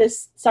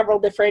practiced several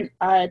different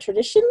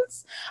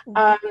traditions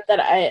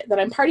that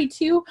I'm party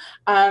to.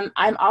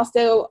 I'm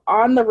also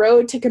on the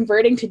road to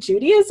converting to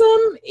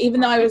Judaism, even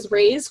though I was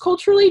raised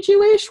culturally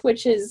Jewish,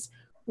 which is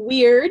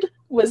weird.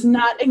 Was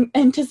not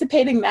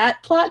anticipating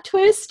that plot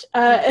twist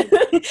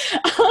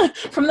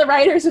from the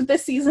writers of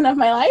this season of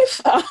my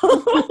life.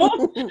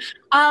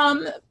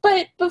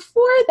 But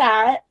before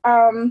that,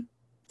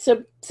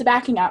 so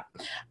backing up,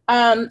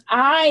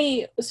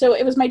 so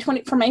it was my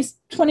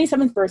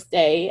 27th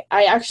birthday.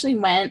 I actually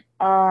went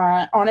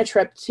on a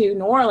trip to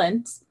New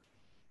Orleans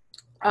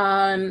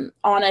on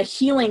a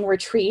healing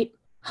retreat,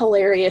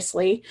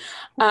 hilariously,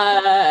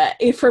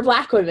 for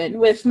Black women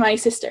with my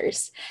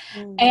sisters.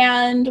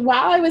 And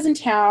while I was in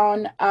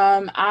town,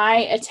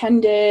 I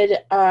attended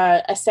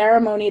a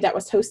ceremony that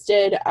was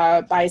hosted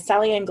by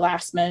Sally Ann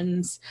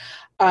Glassman's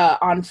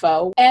on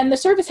Faux, and the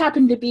service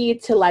happened to be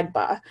to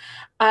Legba.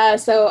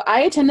 So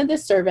I attended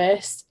this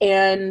service,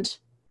 and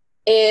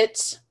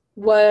it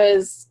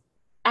was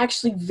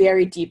actually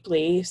very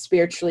deeply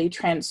spiritually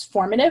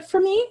transformative for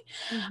me.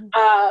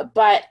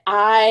 But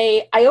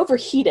I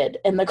overheated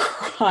in the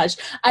garage.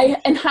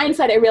 In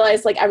hindsight, I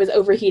realized like I was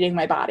overheating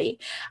my body.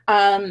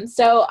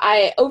 So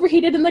I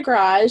overheated in the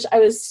garage. I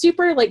was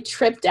super like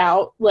tripped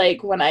out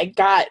like when I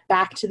got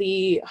back to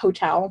the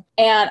hotel,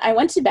 and I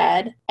went to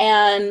bed,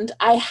 and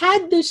I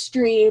had this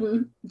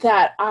dream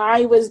that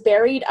I was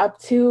buried up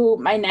to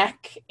my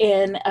neck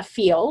in a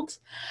field,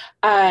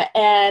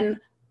 and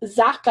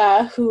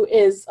Zaka, who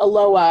is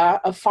Aloha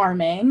of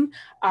farming,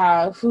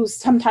 who's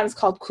sometimes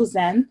called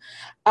Kuzen,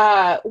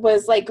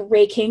 was like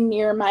raking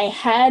near my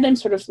head and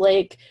sort of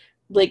like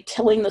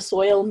tilling the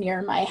soil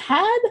near my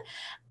head.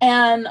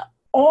 And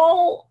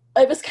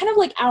it was kind of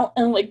like out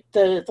in like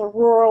the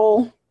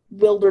rural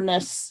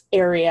wilderness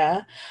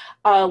area,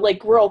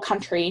 like rural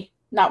country,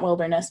 not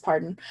wilderness,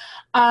 pardon.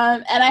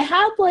 And I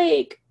had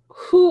like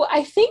who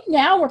I think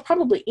now were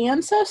probably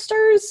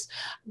ancestors,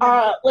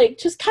 like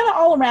just kind of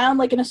all around,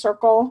 like in a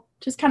circle,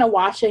 just kind of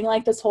watching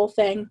like this whole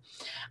thing.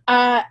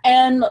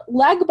 And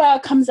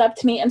Legba comes up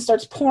to me and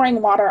starts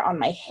pouring water on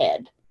my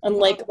head. And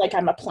like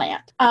I'm a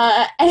plant. And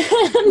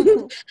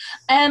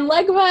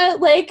Legba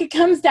like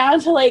comes down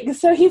to like,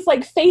 so he's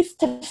like face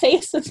to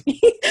face with me,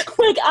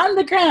 like on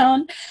the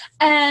ground.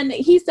 And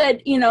he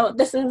said, you know,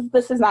 this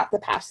is not the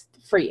path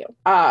for you.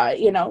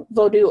 You know,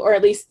 Vodou, or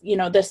at least, you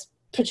know, this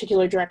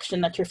particular direction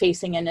that you're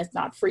facing in is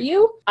not for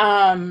you.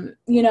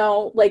 You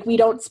know, like we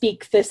don't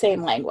speak the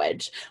same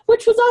language,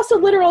 which was also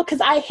literal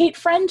because I hate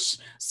French.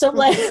 So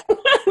like,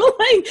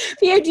 like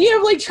the idea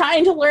of like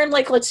trying to learn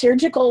like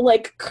liturgical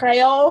like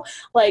Creole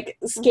like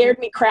scared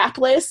me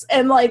crapless.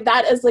 And like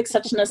that is like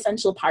such an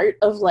essential part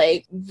of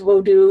like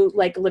Vodou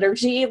like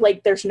liturgy.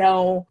 Like there's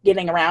no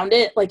getting around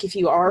it. Like if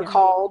you are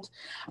called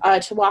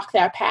to walk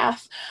that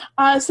path.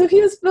 So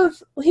he was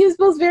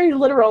both very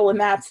literal in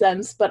that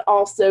sense, but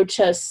also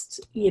just,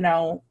 you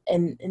know,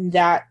 in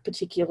that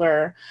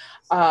particular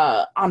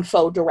on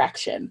faux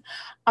direction,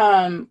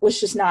 was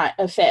just not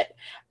a fit.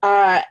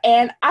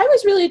 And I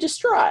was really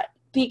distraught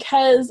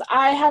because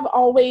I have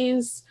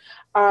always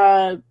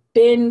felt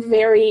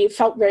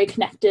very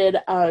connected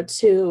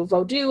to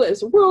Vodou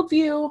as a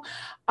worldview,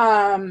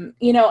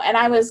 you know, and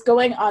I was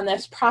going on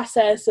this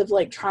process of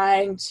like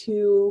trying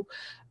to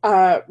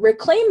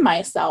reclaim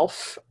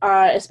myself,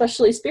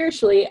 especially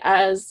spiritually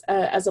as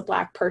a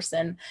Black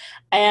person.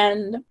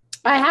 And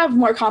I have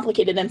more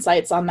complicated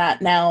insights on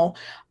that now,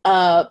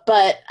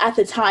 but at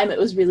the time it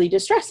was really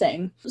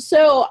distressing.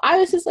 So I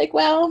was just like,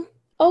 well,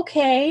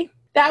 okay,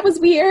 that was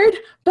weird,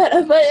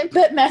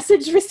 but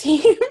message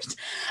received.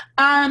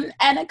 And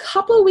a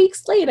couple of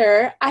weeks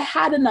later, I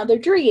had another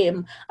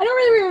dream. I don't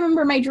really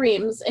remember my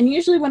dreams, and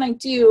usually when I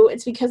do,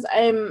 it's because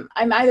I'm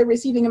either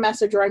receiving a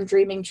message or I'm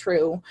dreaming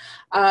true.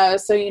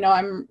 So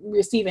I'm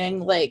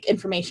receiving like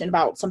information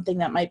about something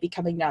that might be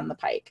coming down the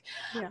pike.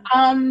 Yeah.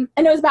 And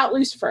it was about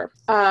Lucifer,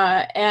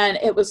 and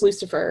it was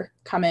Lucifer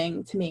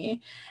coming to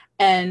me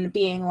and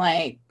being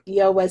like,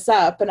 yo, what's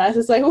up? And I was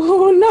just like,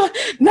 oh, no,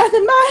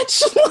 nothing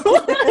much.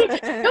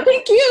 Like, no,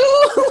 thank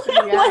you.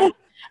 Yeah. Like,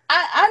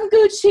 I'm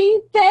Gucci,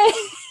 thanks.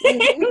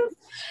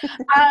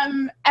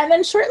 And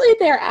then shortly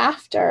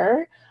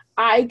thereafter,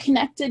 I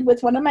connected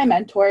with one of my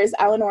mentors,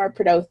 Eleanor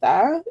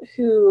Perdotha,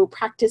 who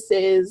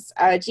practices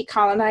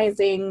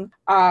decolonizing,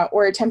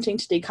 or attempting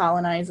to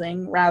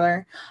decolonizing,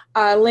 rather,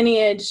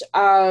 lineage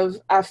of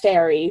a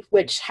fairy,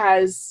 which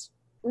has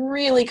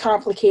really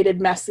complicated,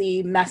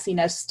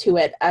 messiness to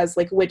it as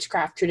like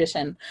witchcraft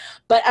tradition.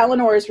 But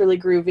Eleanor is really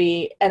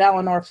groovy, and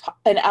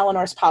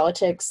Eleanor's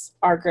politics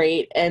are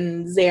great,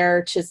 and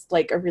they're just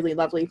like a really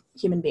lovely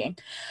human being.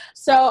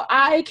 So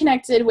I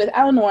connected with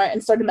Eleanor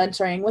and started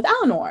mentoring with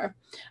Eleanor.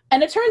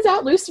 And it turns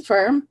out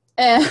Lucifer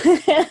and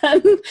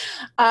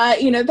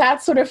that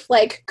sort of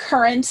like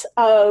current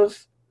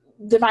of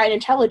divine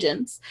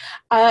intelligence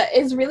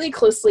is really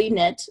closely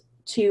knit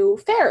to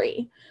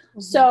fairy.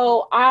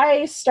 So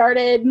I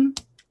started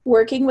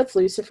working with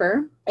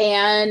Lucifer,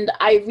 and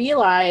I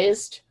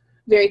realized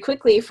very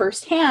quickly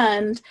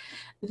firsthand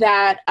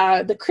that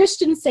the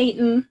Christian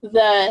Satan,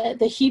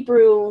 the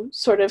Hebrew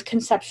sort of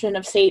conception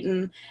of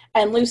Satan,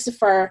 and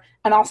Lucifer,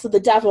 and also the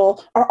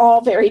devil are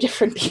all very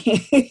different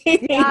beings.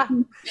 Yeah.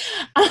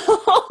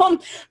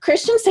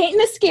 Christian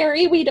Satan is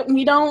scary. We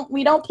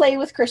don't play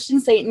with Christian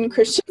Satan.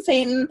 Christian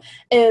Satan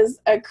is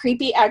a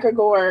creepy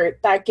egregore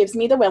that gives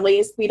me the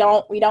willies. We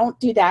don't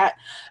do that.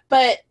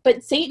 But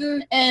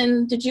Satan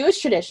in the Jewish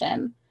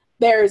tradition,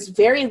 there's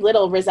very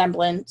little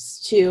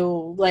resemblance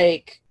to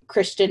like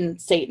Christian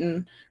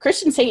Satan.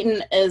 Christian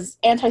Satan is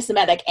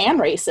anti-Semitic and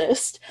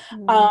racist.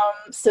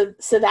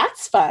 So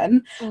that's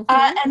fun.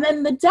 And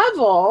then the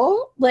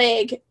devil,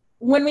 like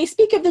when we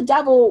speak of the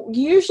devil,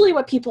 usually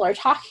what people are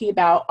talking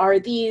about are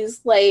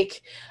these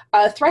like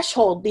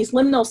threshold, these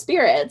liminal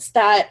spirits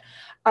that,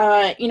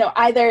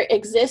 either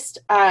exist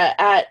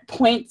at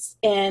points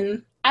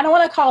in, I don't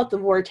want to call it the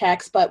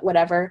vortex, but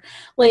whatever,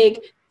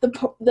 like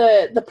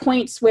the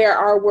points where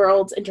our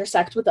worlds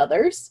intersect with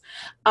others,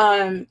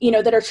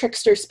 that are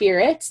trickster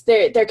spirits.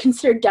 They're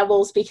considered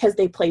devils because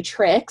they play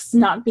tricks,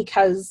 not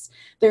because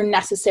they're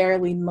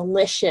necessarily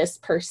malicious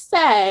per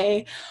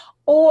se,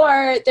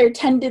 or they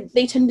tend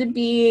to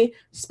be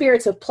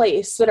spirits of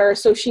place that are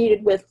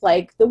associated with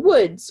like the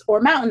woods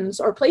or mountains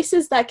or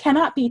places that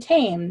cannot be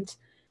tamed.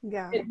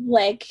 Yeah.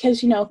 Like,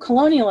 because,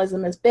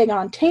 colonialism is big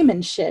on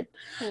taming shit.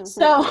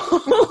 So,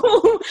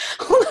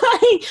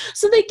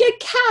 so they get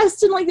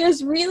cast in like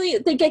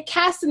they get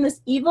cast in this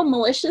evil,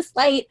 malicious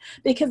light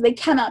because they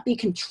cannot be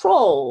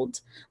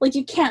controlled. Like,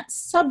 you can't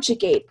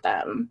subjugate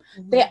them.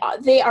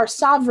 They are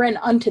sovereign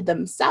unto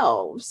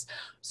themselves.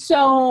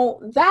 So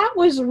that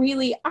was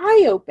really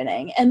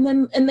eye-opening. And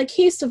then in the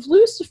case of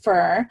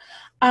Lucifer,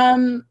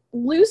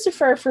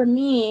 Lucifer for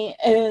me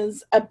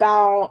is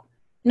about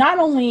not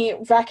only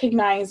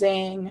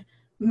recognizing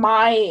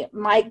my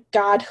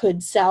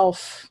godhood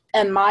self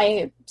and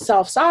my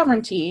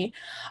self-sovereignty,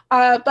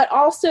 but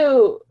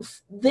also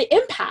the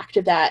impact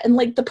of that and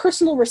like the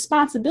personal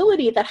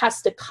responsibility that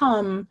has to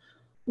come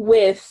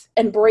with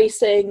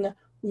embracing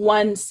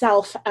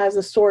oneself as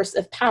a source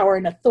of power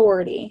and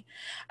authority.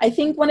 I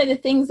think one of the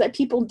things that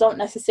people don't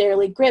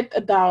necessarily grip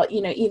about,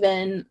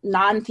 even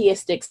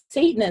non-theistic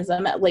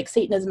Satanism, like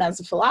Satanism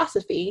as a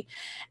philosophy,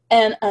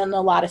 and a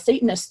lot of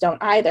Satanists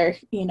don't either,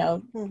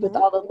 with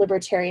all the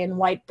libertarian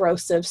white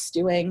brosifs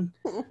doing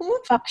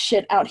fuck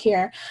shit out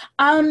here,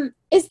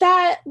 is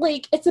that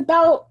like it's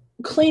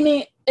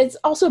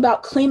also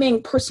about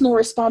claiming personal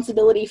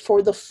responsibility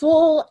for the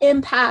full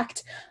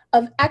impact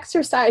of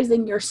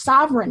exercising your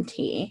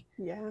sovereignty.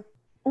 Yeah.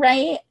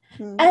 Right?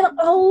 And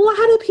a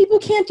lot of people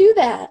can't do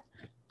that.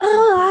 A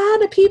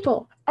lot of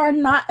people are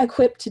not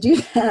equipped to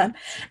do that.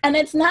 And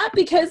it's not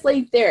because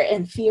like they're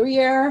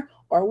inferior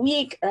or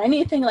weak or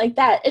anything like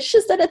that. It's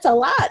just that it's a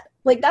lot.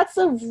 Like that's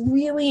a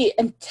really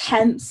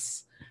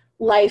intense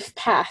life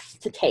path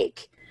to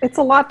take. It's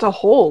a lot to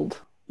hold.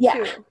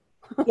 Yeah.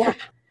 Yeah.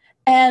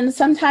 And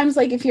sometimes,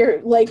 like, if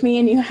you're like me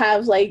and you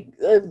have, like,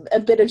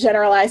 a bit of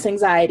generalized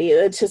anxiety,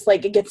 it's just,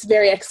 like, it gets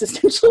very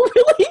existential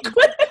really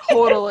quick.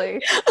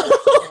 Totally.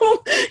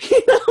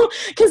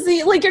 Because,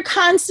 like, you're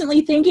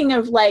constantly thinking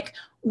of, like,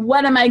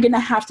 what am I going to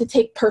have to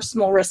take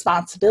personal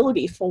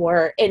responsibility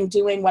for in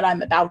doing what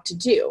I'm about to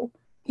do?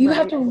 You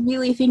have to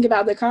really think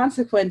about the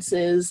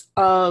consequences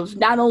of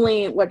not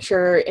only what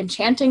you're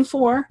enchanting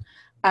for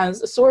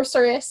as a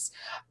sorceress,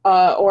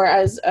 or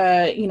as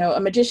a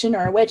magician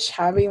or a witch,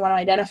 however you want to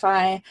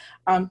identify,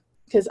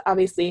 because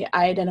obviously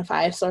I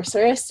identify as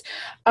sorceress,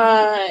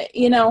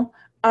 even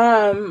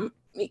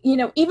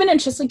in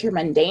just like your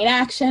mundane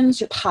actions,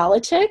 your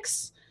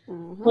politics,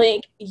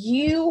 Like,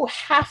 you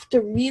have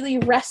to really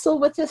wrestle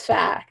with the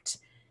fact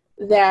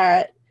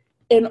that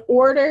in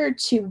order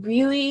to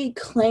really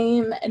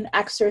claim and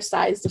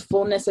exercise the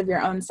fullness of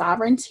your own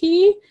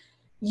sovereignty,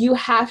 you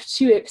have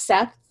to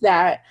accept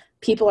that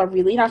people are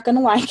really not going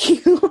to like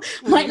you,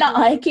 might not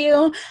like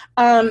you.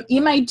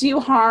 You might do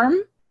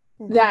harm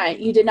that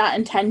you did not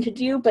intend to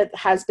do, but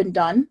has been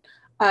done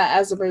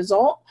as a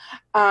result.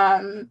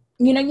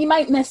 You know, you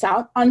might miss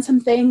out on some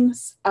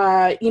things.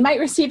 You might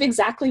receive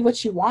exactly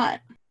what you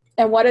want.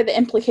 And what are the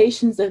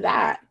implications of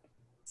that?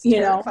 It's you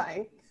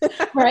terrifying. know,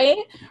 right?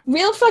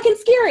 Real fucking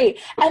scary.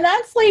 And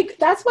that's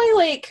why,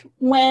 like,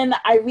 when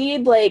I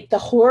read, like, the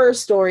horror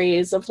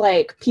stories of,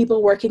 like,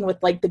 people working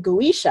with, like, the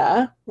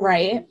Goetia,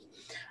 right?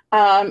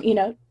 You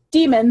know,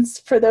 demons,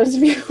 for those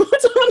of you who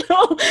don't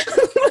know.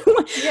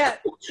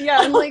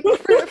 Yeah, and, like,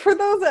 for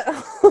those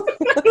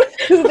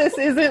who this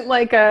isn't,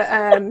 like,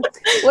 a,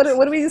 what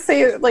do we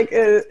say, like,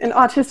 an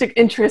autistic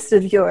interest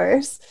of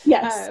yours?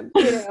 Yes.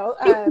 You know,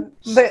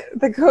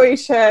 the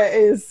Goetia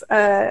is,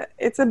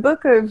 it's a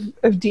book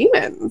of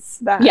demons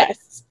that,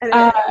 yes.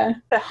 And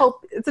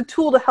it's a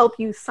tool to help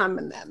you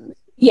summon them.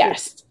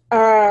 Yes.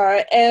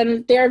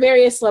 And there are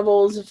various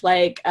levels of,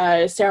 like,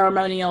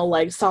 ceremonial,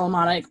 like,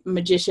 Solomonic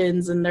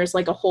magicians, and there's,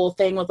 like, a whole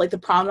thing with, like, the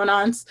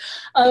provenance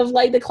of,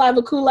 like, the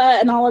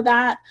clavicula and all of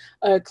that.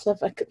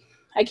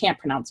 I can't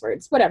pronounce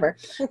words, whatever.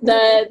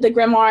 The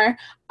grimoire.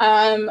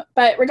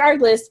 But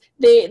regardless,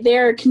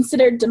 they're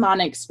considered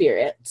demonic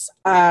spirits.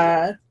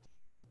 Or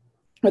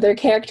they're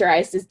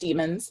characterized as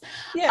demons.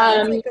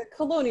 Yeah, it's like a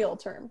colonial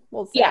term,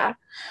 we'll say. Yeah.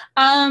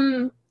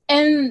 And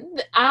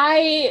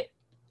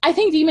I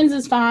think demons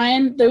is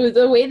fine.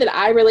 The way that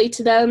I relate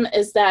to them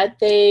is that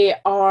they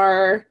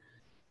are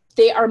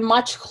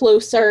much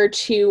closer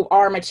to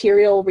our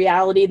material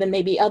reality than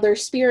maybe other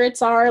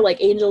spirits are.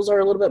 Like, angels are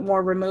a little bit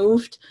more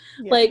removed,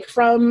 like,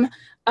 from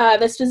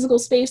this physical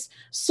space.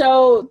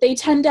 So they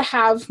tend to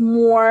have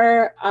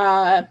more,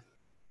 I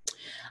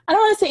don't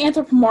want to say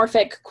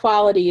anthropomorphic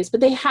qualities, but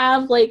they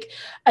have, like,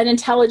 an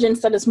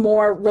intelligence that is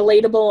more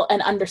relatable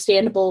and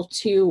understandable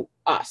to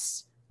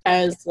us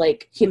as,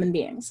 like, human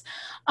beings.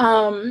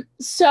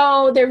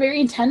 So they're very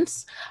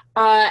intense,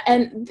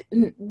 and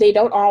they're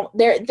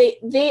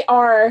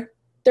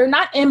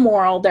not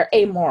immoral, they're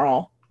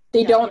amoral.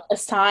 They don't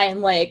assign,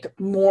 like,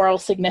 moral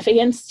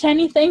significance to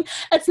anything.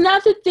 It's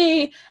not that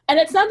they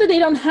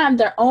don't have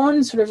their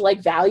own sort of, like,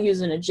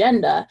 values and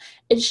agenda.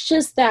 It's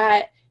just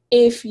that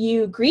if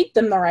you greet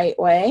them the right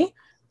way,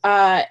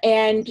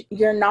 and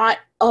you're not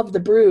of the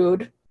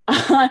brood,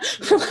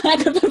 for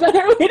lack of a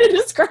better way to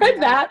describe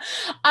that,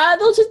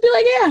 they'll just be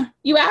like, yeah,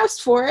 you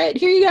asked for it,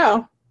 here you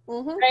go.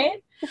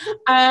 Right?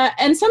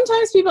 And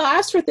sometimes people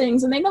ask for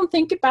things and they don't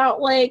think about,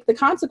 like, the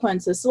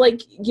consequences. So,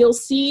 like, you'll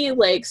see,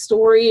 like,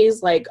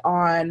 stories, like,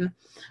 on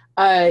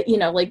you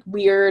know, like,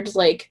 weird,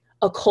 like,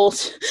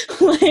 occult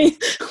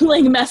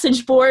like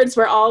message boards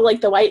where all,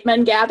 like, the white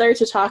men gather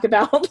to talk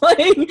about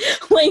like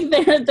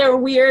their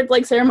weird,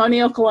 like,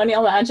 ceremonial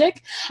colonial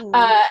magic.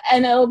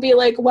 And it'll be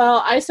like,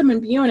 well, I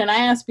summoned Bune and I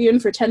asked Bune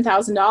for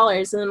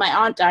 $10,000 and then my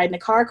aunt died in a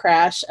car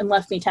crash and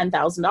left me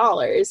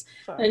 $10,000.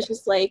 And it's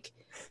just like,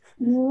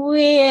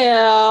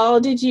 well,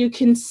 did you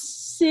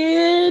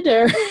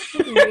consider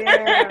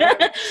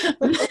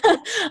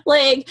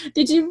like,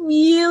 did you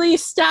really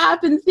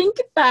stop and think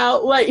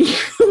about what you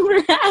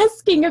were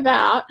asking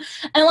about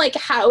and, like,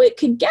 how it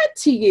could get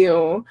to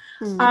you?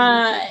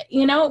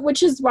 You know,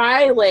 which is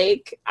why,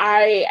 like,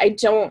 I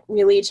don't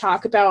really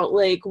talk about,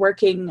 like,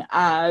 working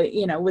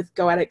you know, with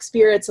goetic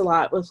spirits a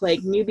lot with,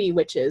 like, newbie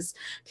witches,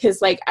 because,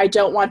 like, I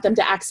don't want them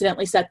to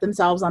accidentally set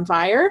themselves on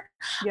fire.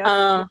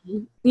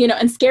 You know,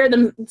 and scare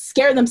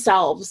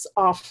themselves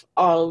off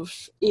of,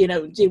 you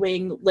know,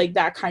 doing, like,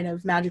 that kind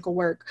of magical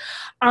work.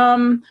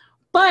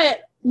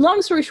 But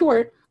long story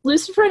short,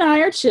 Lucifer and I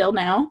are chill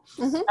now.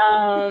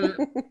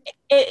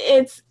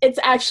 It's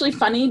actually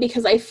funny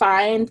because I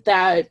find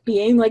that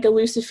being, like, a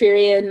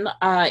Luciferian,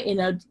 you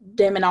know,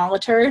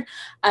 demonolator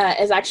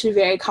is actually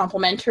very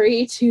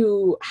complementary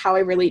to how I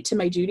relate to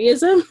my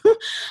Judaism.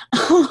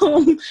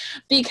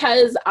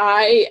 Because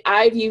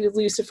I view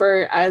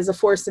Lucifer as a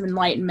force of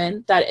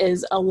enlightenment that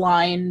is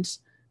aligned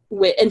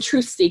with, and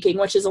truth-seeking,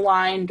 which is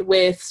aligned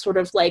with sort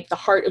of, like, the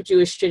heart of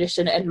Jewish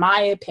tradition, in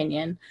my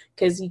opinion,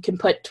 because you can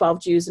put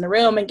 12 Jews in a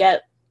room and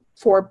get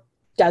 4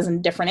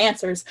 dozen different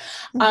answers,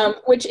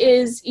 which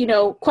is, you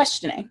know,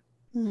 questioning.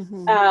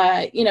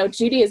 You know,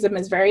 Judaism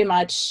is very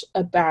much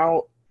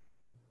about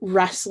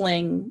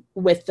wrestling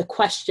with the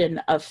question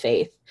of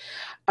faith.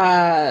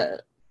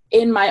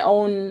 In my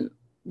own,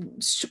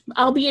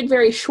 albeit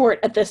very short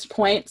at this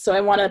point, so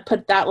I want to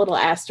put that little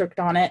asterisk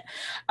on it,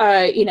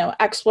 you know,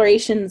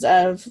 explorations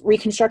of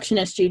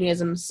Reconstructionist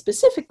Judaism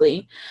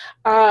specifically,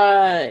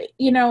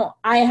 you know,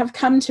 I have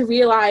come to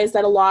realize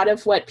that a lot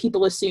of what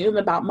people assume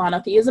about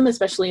monotheism,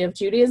 especially of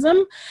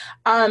Judaism,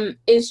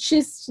 is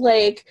just,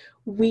 like,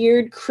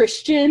 weird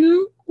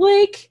Christian,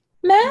 like,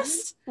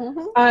 mess.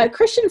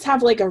 Christians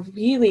have, like, a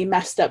really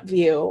messed up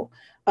view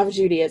of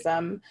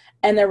Judaism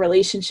and their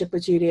relationship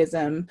with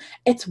Judaism.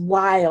 It's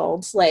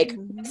wild. Like,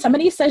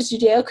 somebody says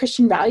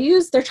Judeo-Christian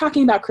values, they're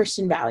talking about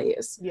Christian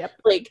values. Yep.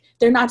 Like,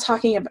 they're not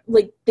talking about,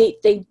 like,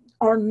 they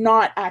are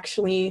not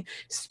actually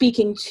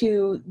speaking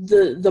to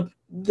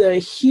the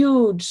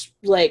huge,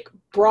 like,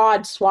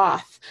 broad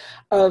swath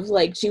of,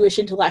 like, Jewish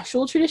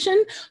intellectual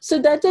tradition. So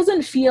that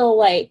doesn't feel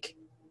like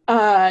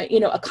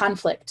a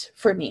conflict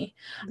for me.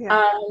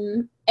 Yeah.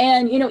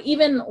 And,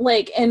 even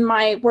like in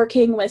my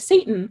working with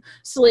Satan,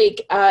 so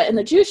like in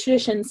the Jewish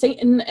tradition,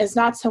 Satan is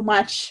not so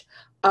much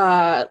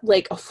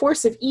like a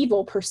force of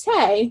evil per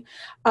se,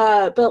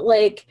 but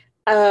like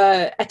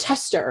a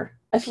tester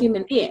of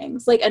human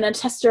beings, like a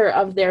tester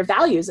of their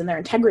values and their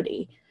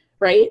integrity.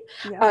 Right.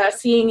 Yeah.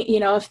 Seeing,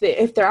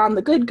 if they're on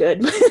the good,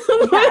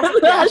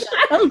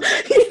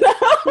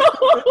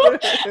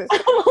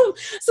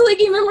 so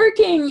like even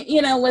working,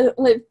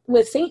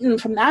 with Satan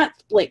from that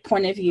like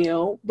point of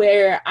view,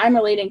 where I'm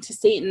relating to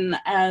Satan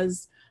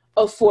as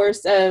a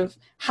force of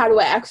how do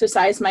I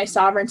exercise my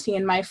sovereignty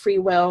and my free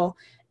will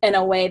in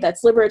a way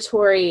that's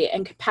liberatory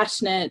and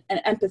compassionate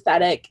and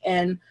empathetic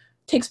and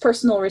takes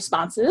personal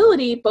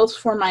responsibility, both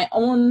for my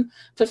own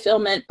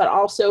fulfillment, but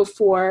also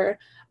for,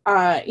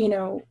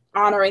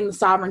 honoring the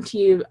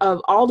sovereignty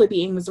of all the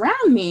beings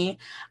around me,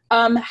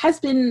 has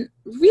been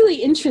really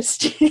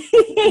interesting.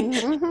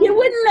 You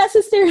wouldn't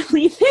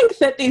necessarily think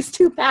that these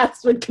two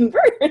paths would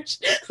converge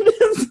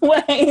this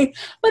way,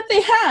 but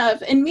they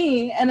have in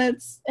me, and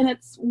it's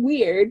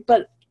weird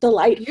but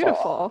delightful.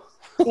 Beautiful.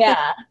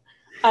 Yeah.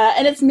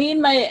 And it's made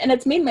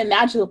my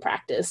magical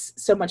practice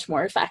so much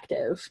more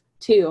effective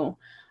too.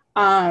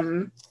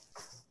 I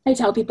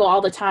tell people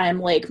all the time,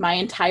 like, my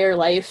entire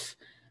life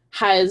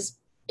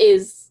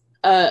is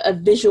a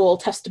visual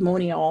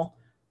testimonial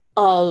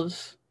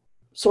of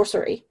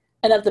sorcery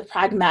and of the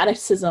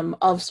pragmaticism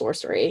of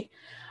sorcery,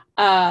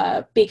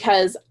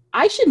 because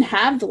I shouldn't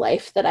have the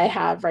life that I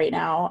have right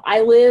now.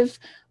 I live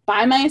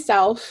by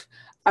myself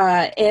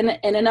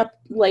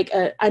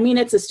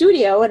it's a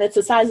studio and it's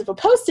the size of a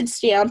postage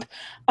stamp,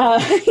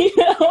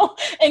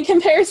 in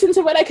comparison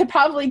to what I could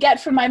probably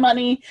get for my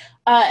money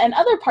in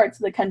other parts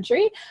of the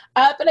country.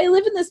 But I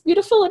live in this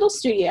beautiful little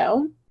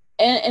studio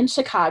in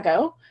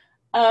Chicago.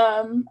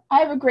 I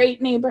have a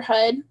great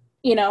neighborhood,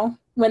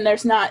 when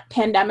there's not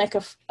pandemic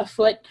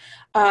afoot.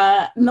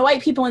 And the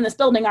white people in this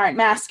building aren't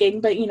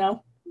masking, but,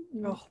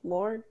 Oh,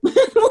 Lord.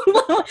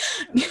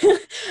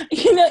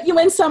 You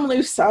win some,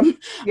 lose some.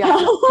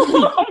 Yeah.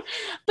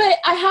 But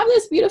I have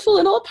this beautiful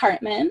little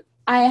apartment.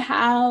 I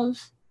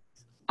have,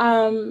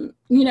 I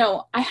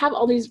have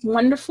all these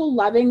wonderful,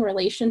 loving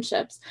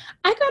relationships.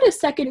 I got a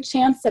second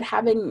chance at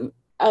having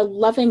a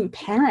loving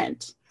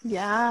parent.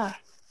 Yeah.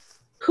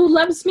 Who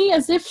loves me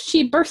as if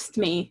she birthed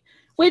me,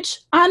 which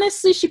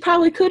honestly she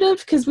probably could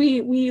have, because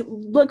we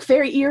look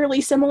very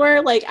eerily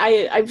similar. Like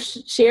I've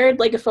shared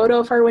like a photo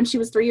of her when she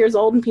was 3 years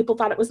old and people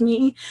thought it was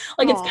me.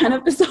 Like, Aww. It's kind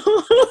of bizarre.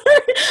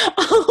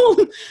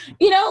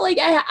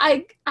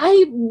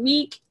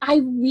 I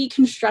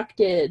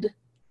reconstructed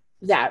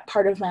that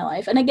part of my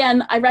life. And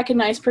again, I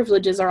recognize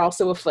privileges are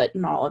also afoot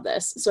in all of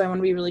this, so I want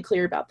to be really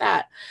clear about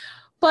that.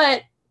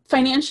 But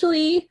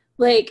financially,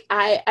 like,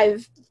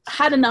 I've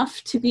had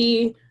enough to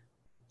be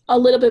a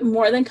little bit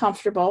more than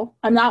comfortable.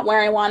 I'm not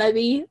where I want to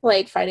be,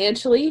 like,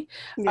 financially,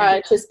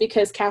 just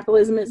because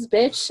capitalism is a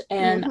bitch,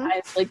 and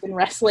I've like been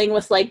wrestling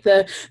with like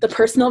the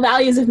personal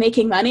values of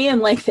making money and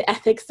like the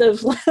ethics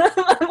of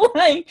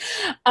like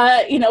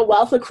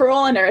wealth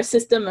accrual under a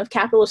system of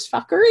capitalist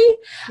fuckery.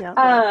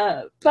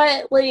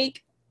 But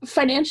like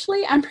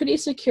financially, I'm pretty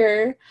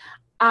secure.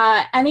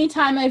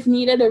 Anytime I've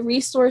needed a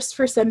resource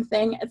for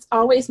something, it's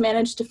always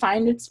managed to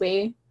find its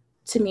way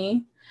to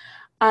me.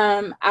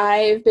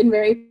 I've been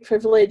very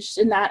privileged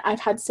in that I've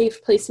had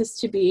safe places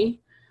to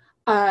be,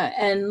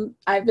 and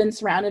I've been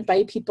surrounded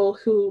by people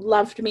who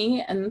loved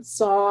me and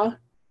saw,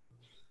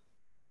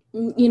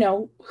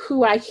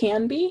 who I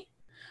can be,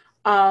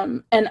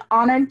 and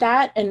honored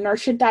that and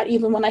nurtured that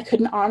even when I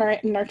couldn't honor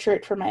it and nurture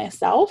it for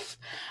myself.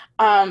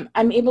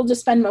 I'm able to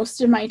spend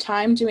most of my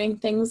time doing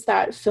things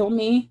that fill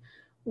me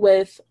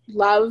with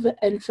love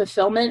and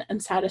fulfillment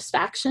and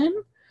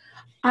satisfaction.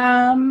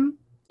 And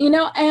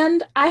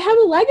I have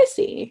a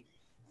legacy.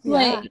 Yeah.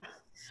 Like,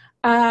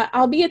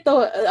 albeit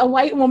a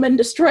white woman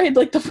destroyed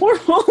like the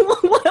formal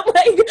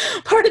like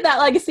part of that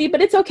legacy,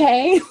 but it's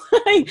okay.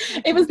 Like,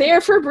 it was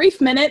there for a brief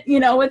minute,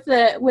 with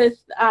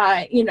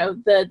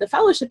the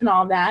fellowship and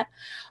all of that.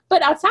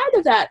 But outside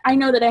of that, I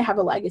know that I have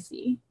a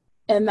legacy,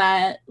 and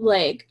that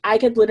like I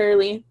could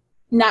literally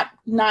not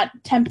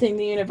tempting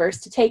the universe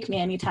to take me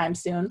anytime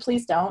soon.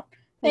 Please don't.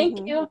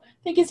 Thank you.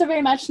 Thank you so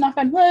very much. Knock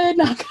on wood,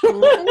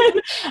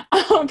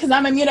 because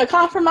I'm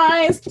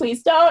immunocompromised.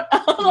 Please don't.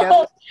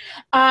 But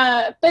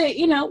I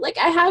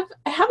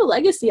have a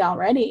legacy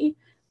already.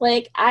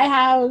 Like, I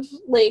have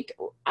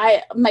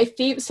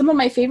some of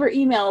my favorite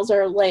emails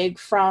are like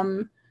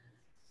from,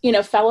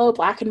 fellow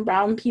Black and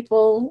brown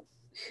people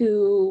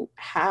who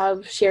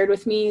have shared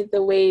with me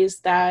the ways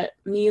that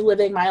me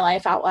living my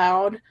life out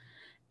loud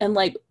and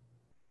like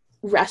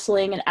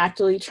wrestling and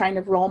actively trying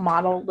to role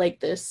model like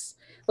this,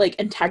 like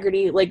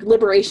integrity, like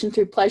liberation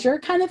through pleasure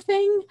kind of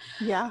thing.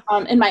 Yeah.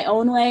 In my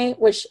own way,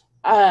 which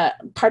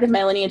part of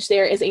my lineage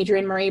there is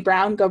Adrienne Marie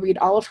Brown. Go read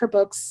all of her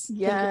books.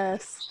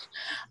 Yes.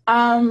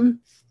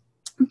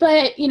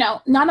 But, you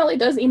know, not only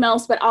those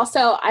emails, but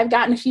also I've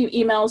gotten a few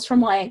emails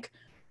from like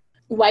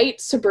white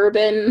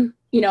suburban,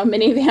 you know,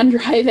 minivan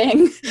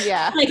driving,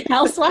 like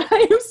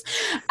housewives.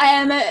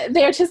 And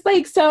they're just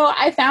like, so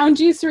I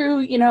found you through,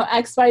 you know,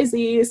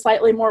 XYZ,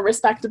 slightly more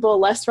respectable,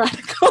 less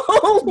radical,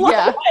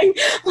 like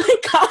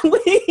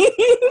colleague,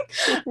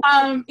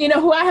 you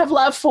know, who I have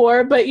love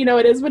for, but, you know,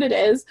 it is what it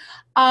is.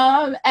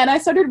 And I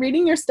started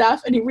reading your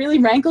stuff and it really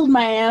rankled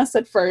my ass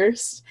at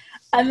first.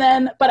 And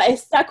then, but I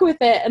stuck with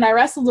it and I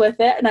wrestled with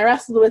it and I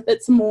wrestled with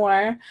it some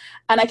more.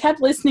 And I kept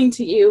listening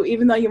to you,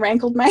 even though you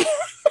rankled my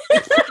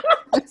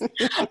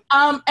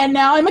and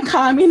now I'm a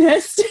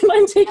communist and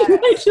I'm taking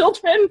my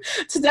children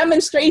to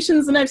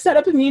demonstrations and I've set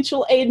up a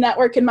mutual aid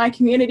network in my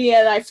community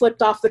and I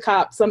flipped off the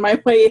cops on my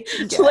way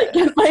to like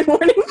get my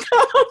morning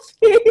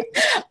coffee.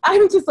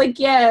 I'm just like,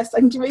 yes,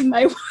 I'm doing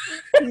my work.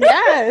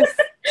 Yes.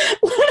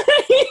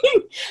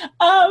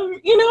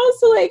 You know,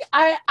 so like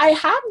I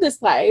have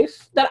this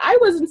life that I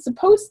wasn't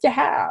supposed to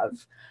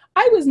have.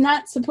 I was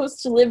not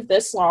supposed to live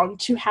this long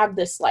to have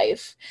this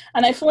life.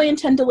 And I fully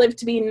intend to live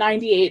to be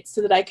 98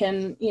 so that I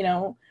can, you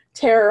know,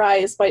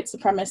 terrorize white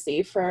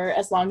supremacy for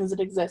as long as it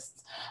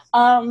exists.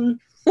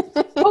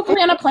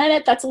 Hopefully on a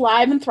planet that's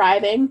alive and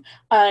thriving,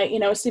 you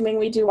know, assuming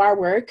we do our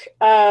work.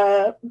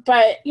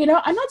 But, you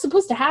know, I'm not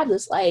supposed to have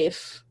this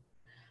life.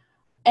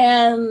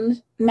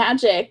 And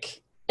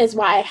magic is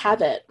why I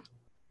have it.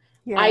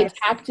 Yes. I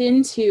tapped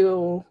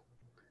into,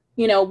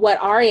 you know, what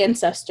our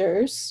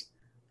ancestors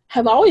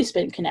have always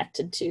been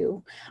connected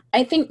to.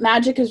 I think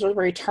magic is a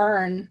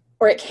return,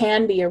 or it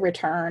can be a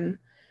return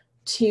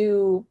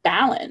to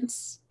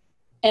balance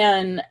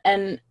and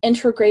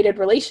integrated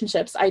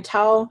relationships. I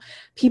tell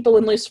people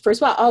in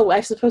Lucifer's Well, oh,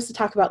 I'm supposed to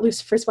talk about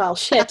Lucifer's Well,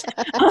 shit. So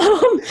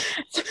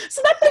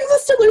that brings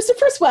us to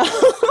Lucifer's Well.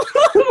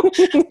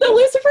 So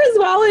Lucifer's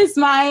Well is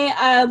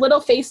my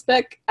little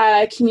Facebook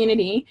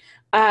community.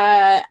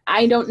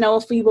 I don't know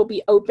if we will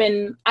be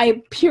open.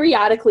 I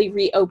periodically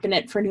reopen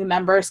it for new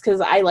members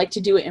because I like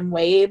to do it in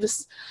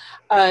waves,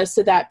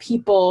 so that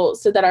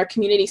our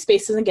community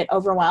space doesn't get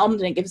overwhelmed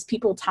and it gives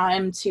people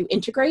time to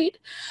integrate.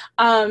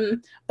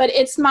 But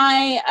it's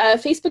my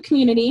Facebook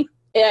community.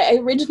 I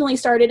originally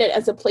started it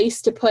as a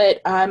place to put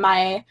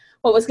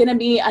what was going to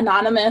be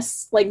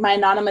anonymous, like my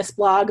anonymous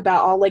blog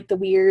about all like the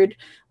weird,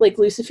 like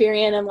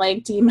Luciferian and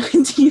like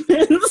demons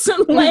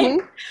and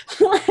like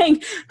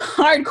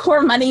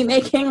hardcore money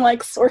making,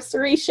 like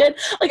sorcery shit,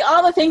 like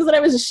all the things that I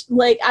was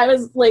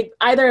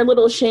either a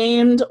little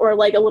ashamed or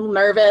like a little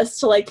nervous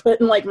to like put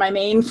in like my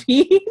main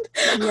feed.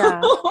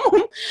 Yeah.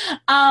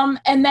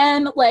 And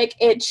then like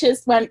it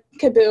just went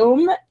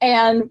kaboom.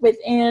 And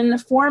within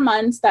 4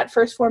 months, that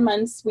first 4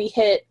 months, we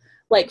hit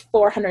like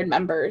 400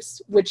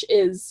 members, which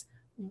is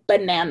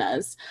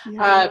bananas.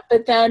 Yeah.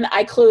 But then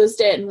I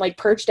closed it and like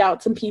purged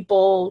out some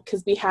people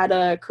because we had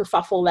a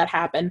kerfuffle that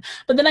happened.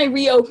 But then I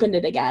reopened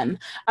it again.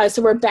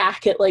 So we're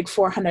back at like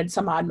 400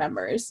 some odd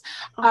members.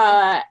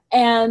 Awesome.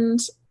 And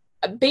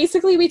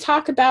basically we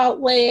talk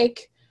about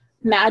like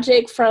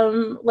magic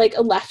from like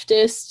a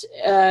leftist,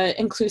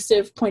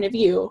 inclusive point of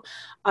view.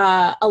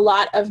 A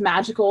lot of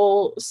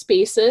magical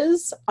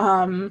spaces,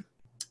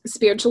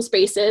 spiritual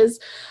spaces,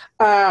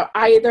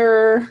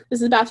 either,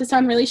 this is about to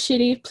sound really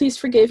shitty, please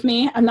forgive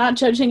me, I'm not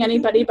judging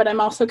anybody, but I'm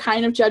also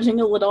kind of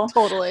judging a little.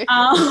 Totally.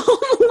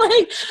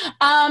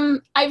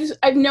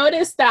 I've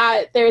noticed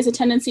that there's a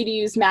tendency to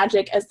use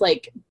magic as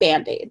like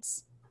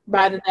band-aids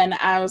rather than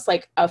as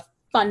like a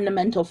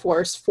fundamental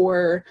force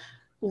for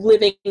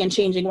living and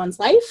changing one's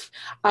life,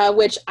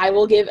 which I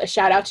will give a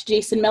shout out to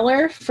Jason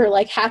Miller for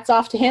like hats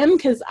off to him,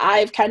 because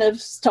I've kind of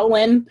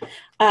stolen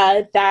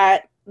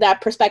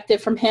that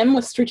perspective from him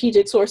with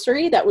strategic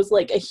sorcery. That was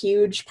like a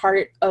huge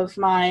part of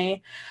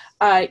my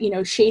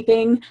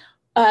shaping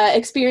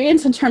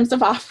experience in terms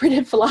of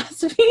operative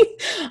philosophy.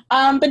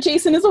 But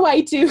Jason is a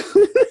white dude,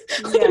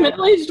 like a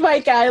middle-aged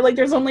white guy. Like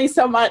there's only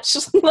so much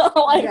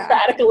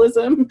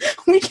radicalism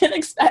we can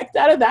expect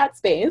out of that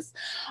space.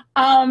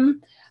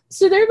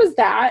 So there was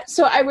that.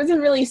 So I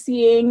wasn't really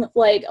seeing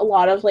like a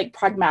lot of like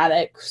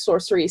pragmatic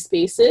sorcery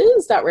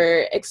spaces that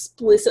were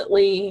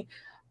explicitly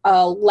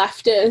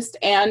leftist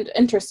and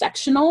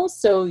intersectional.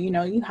 So,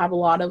 you have a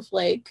lot of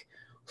like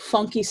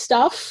funky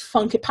stuff,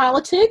 funky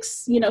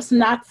politics, some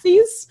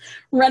Nazis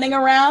running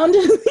around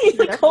in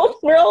the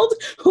occult world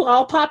who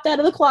all popped out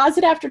of the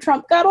closet after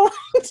Trump got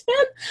elected.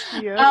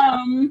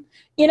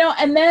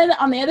 And then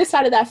on the other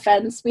side of that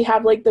fence, we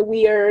have like the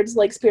weird,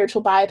 like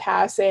spiritual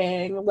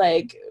bypassing,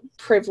 like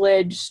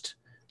privileged,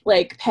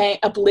 like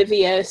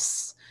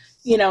oblivious,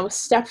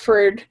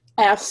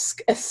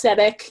 Stepford-esque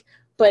aesthetic,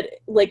 but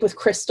like with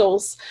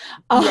crystals,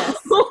 like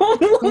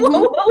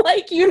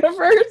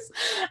universe,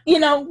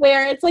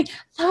 where it's like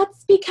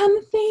thoughts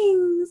become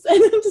things.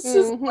 And it's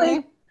just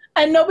like,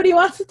 and nobody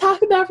wants to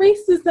talk about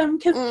racism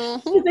because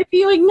if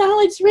you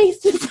acknowledge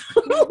racism,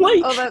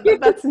 like,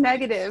 that's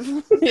negative.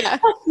 Yeah,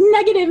 that's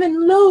negative and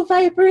low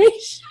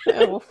vibration.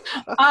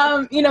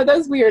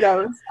 Those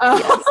weirdos.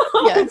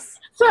 Yes.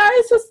 So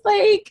I was just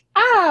like,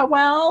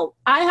 well,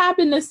 I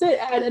happen to sit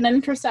at an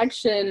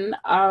intersection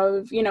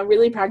of,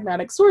 really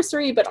pragmatic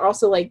sorcery, but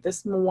also like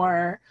this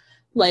more,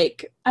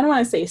 like, I don't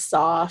want to say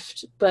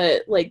soft,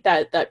 but like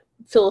that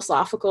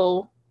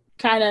philosophical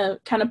kind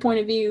of point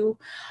of view.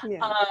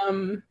 Yeah.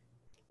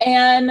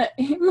 And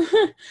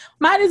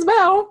might as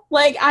well,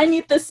 like, I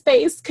need this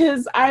space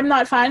because I'm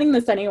not finding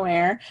this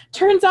anywhere.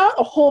 Turns out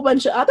a whole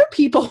bunch of other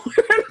people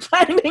weren't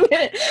finding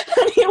it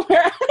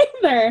anywhere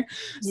either.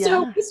 Yeah.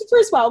 So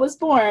Lucifer's Well was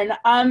born.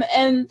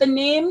 And the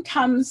name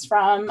comes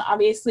from,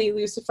 obviously,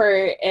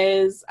 Lucifer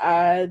is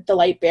the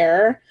light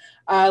bearer.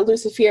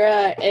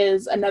 Lucifera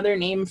is another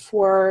name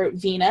for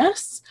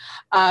Venus,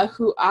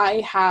 who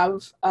I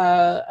have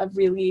a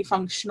really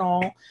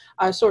functional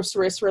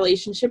sorceress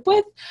relationship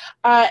with.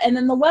 And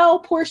then the well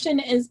portion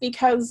is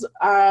because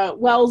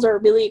wells are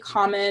a really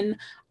common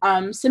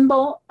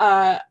symbol,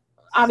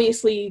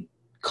 obviously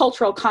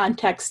cultural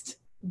context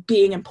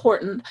being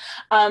important,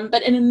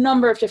 but in a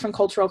number of different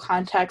cultural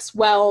contexts,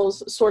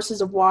 wells,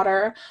 sources of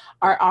water,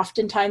 are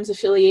oftentimes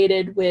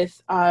affiliated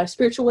with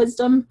spiritual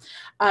wisdom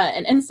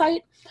and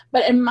insight.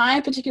 But in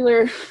my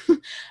particular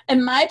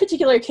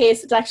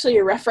case, it's actually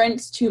a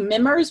reference to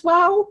Mimir's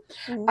Well.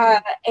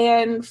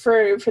 And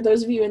for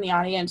those of you in the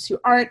audience who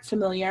aren't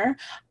familiar,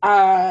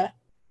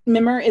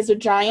 Mimir is a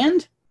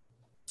giant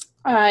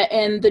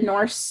in the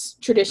Norse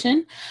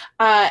tradition.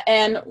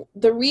 And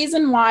the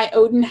reason why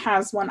Odin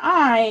has one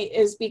eye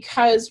is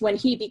because when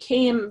he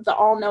became the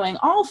all-knowing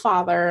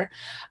All-Father,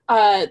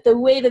 the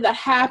way that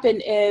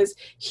happened is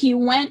he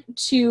went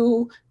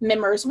to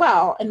Mimir's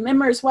Well, and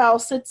Mimir's Well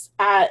sits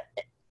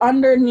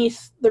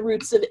underneath the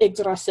roots of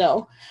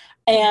Yggdrasil.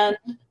 And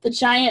the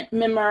giant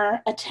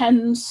Mimir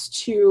attends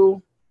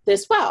to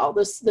this well,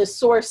 this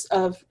source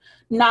of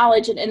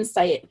knowledge and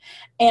insight.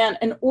 And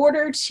in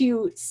order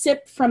to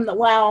sip from the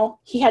well,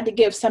 he had to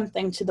give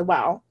something to the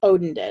well.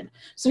 Odin did.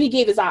 So he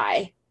gave his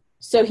eye.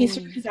 So he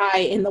threw his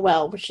eye in the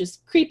well, which is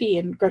creepy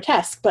and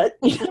grotesque, but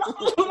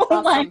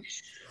Awesome. like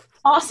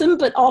awesome,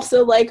 but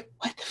also like,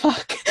 what the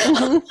fuck?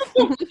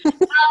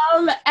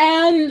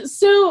 And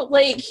so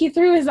like he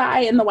threw his eye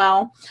in the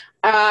well,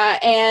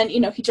 and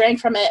he drank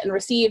from it and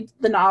received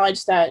the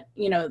knowledge that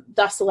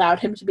thus allowed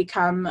him to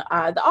become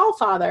the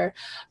All-Father.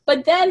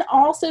 But then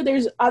also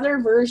there's other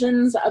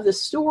versions of the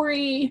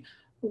story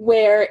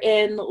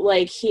wherein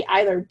like he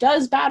either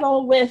does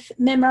battle with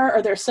Mimir,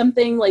 or there's some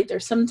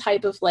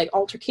type of like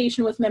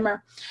altercation with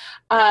Mimir,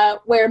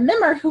 where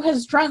Mimir, who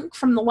has drunk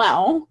from the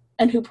well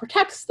and who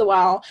protects the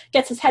well,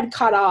 gets his head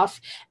cut off,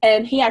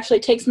 and he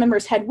actually takes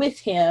Mimir's head with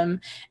him,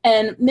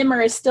 and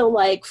Mimir is still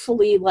like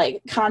fully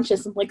like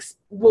conscious and like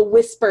will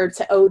whisper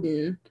to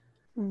Odin,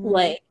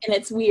 like, and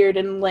it's weird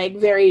and like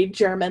very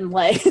German,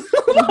 like,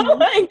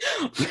 like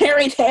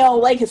fairy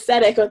tale like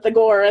aesthetic with the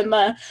gore and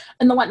the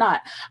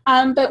whatnot.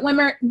 But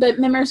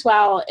Mimir's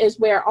Well is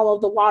where all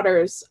of the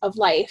waters of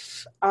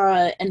life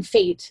and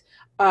fate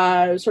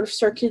sort of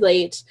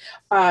circulate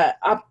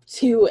up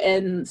to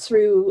and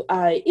through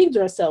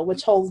Yggdrasil,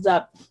 which holds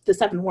up the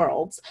seven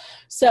worlds.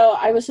 So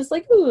I was just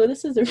like, ooh,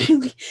 this is a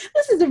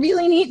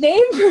really neat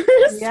name for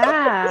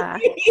Yeah.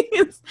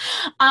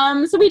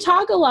 So we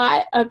talk a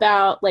lot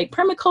about like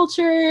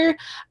permaculture.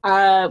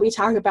 We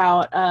talk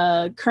about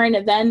current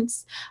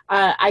events.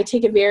 I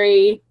take a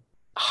very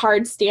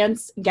hard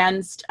stance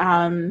against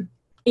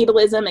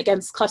ableism,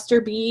 against cluster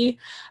B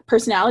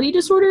personality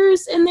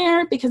disorders in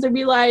there, because I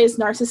realize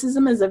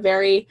narcissism is a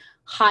very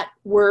hot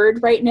word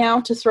right now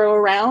to throw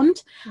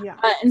around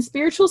in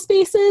spiritual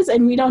spaces,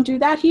 and we don't do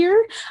that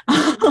here.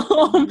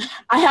 I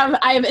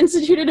have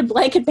instituted a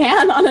blanket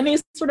ban on any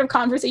sort of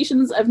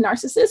conversations of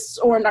narcissists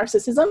or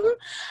narcissism,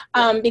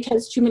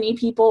 because too many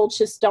people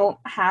just don't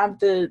have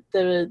the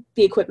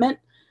equipment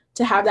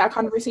to have that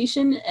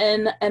conversation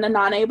in a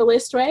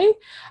non-ableist way,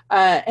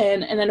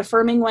 and in an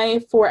affirming way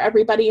for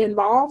everybody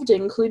involved,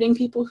 including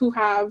people who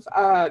have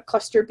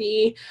cluster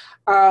B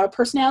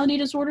personality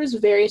disorders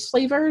of various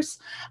flavors.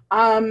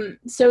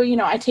 So,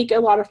 I take a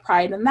lot of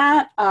pride in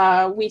that.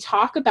 We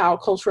talk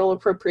about cultural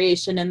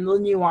appropriation and the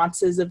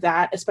nuances of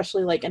that,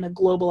 especially like in a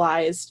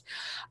globalized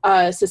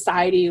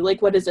society.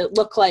 Like, what does it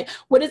look like?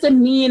 What does it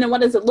mean? And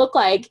what does it look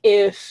like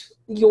if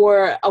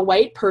you're a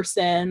white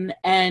person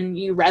and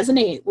you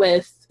resonate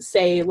with,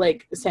 say,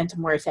 like Santa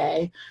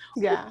Muerte,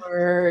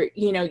 or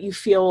you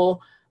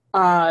feel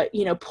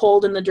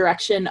pulled in the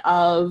direction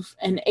of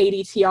an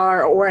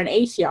ADTR or an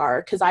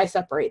ATR, because I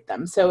separate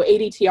them. So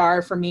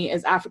ADTR for me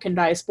is African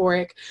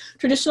diasporic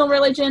traditional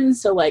religion,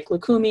 so like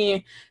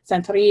Lukumi,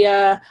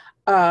 Santeria,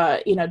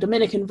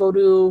 Dominican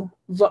Voodoo,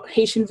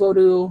 Haitian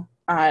Voodoo,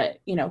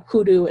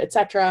 Hoodoo,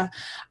 etc.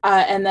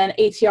 And then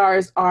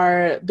ATRs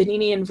are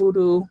Beninian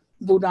Voodoo,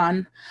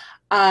 Voodoo,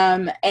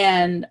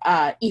 and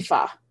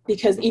Ifa,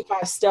 because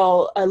Ifa is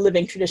still a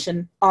living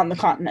tradition on the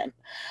continent.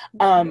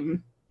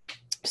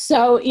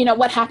 So,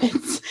 what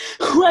happens?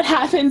 What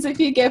happens if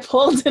you get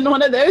pulled in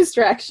one of those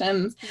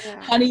directions?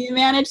 Yeah. How do you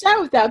manage that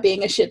without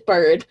being a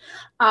shitbird?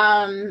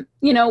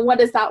 What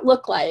does that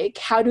look like?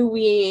 How do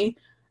we,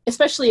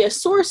 especially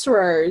as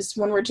sorcerers,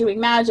 when we're doing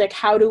magic,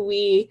 how do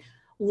we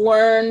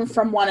learn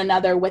from one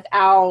another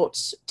without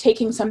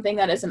taking something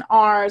that isn't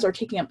ours or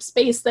taking up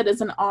space that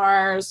isn't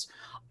ours?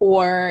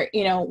 Or,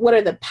 what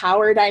are the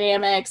power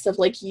dynamics of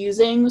like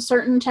using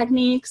certain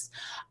techniques?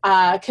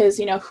 Because,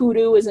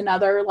 hoodoo is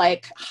another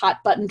like hot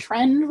button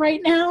trend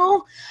right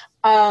now.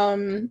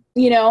 And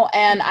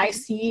I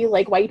see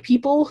like white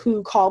people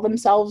who call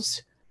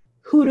themselves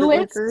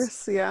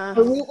hoodooists,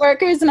 root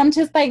workers, and I'm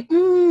just like,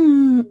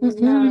 don't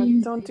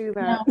do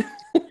that.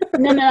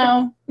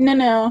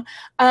 No.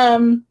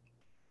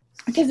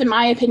 Because in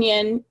my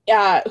opinion,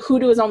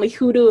 hoodoo is only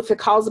hoodoo if it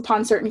calls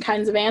upon certain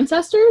kinds of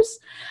ancestors.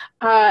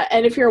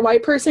 And if you're a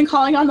white person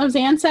calling on those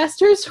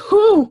ancestors,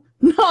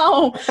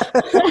 no,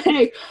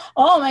 like,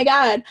 oh my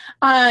God.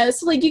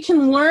 So like you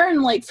can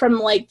learn like from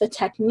like the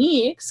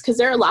techniques, because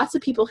there are lots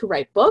of people who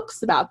write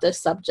books about this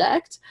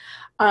subject,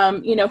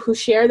 who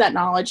share that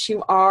knowledge,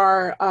 who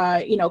are,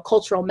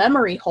 cultural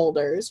memory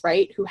holders,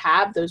 right? Who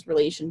have those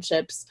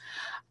relationships.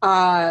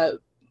 But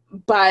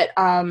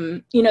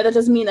that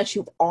doesn't mean that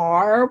you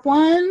are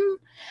one.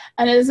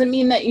 And it doesn't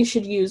mean that you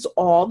should use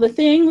all the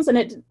things, and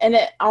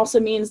it also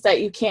means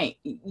that you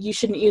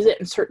shouldn't use it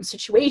in certain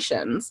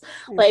situations.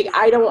 Like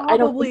I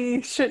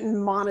don't shouldn't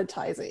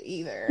monetize it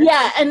either.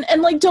 Yeah, and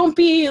like don't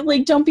be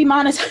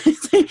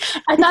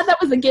monetizing. I thought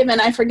that was a given.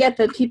 I forget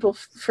that people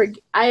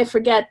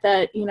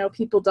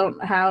people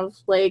don't have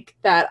like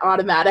that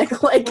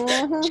automatic like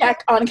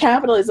check on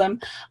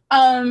capitalism.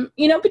 But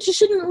you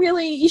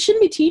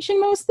shouldn't be teaching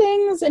most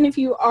things, and if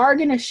you are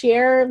going to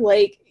share,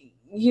 like,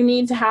 you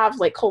need to have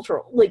like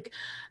cultural, like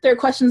there are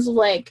questions of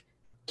like,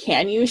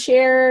 can you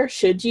share?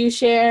 Should you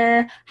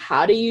share?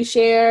 How do you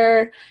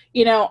share?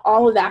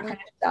 All of that kind of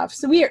stuff.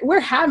 So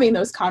we're having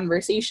those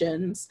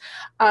conversations,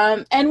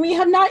 and we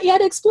have not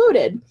yet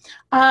exploded,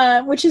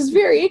 which is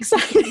very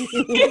exciting.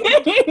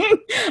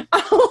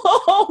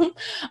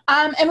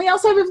 And we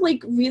also have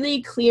like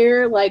really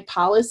clear like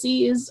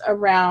policies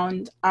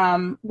around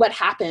what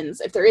happens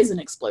if there is an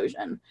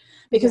explosion.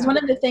 Because one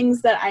of the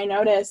things that I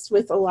noticed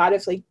with a lot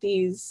of like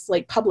these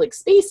like public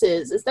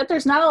spaces is that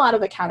there's not a lot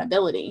of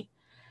accountability.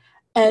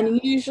 And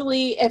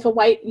usually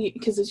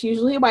because it's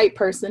usually a white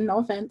person, no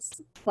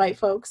offense, white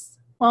folks.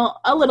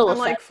 Well, a little offense.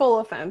 Like full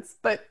offense,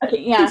 but okay,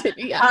 yeah.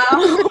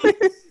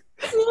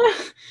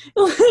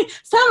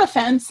 Some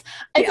offense.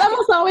 It's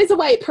almost always a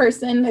white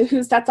person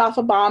who sets off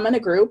a bomb in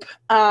a group.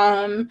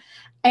 And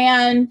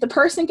the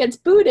person gets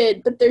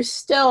booted, but there's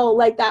still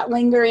like that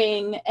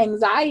lingering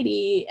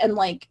anxiety and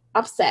like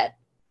upset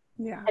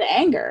and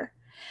anger.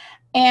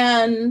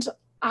 And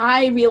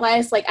I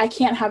realized like I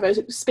can't have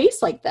a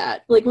space like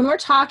that. Like when we're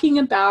talking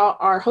about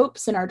our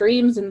hopes and our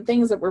dreams and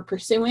things that we're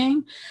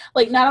pursuing,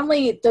 like not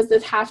only does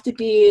this have to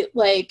be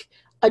like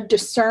a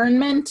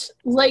discernment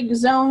like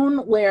zone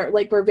where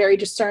like we're very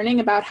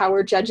discerning about how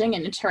we're judging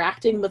and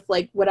interacting with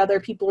like what other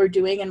people are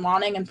doing and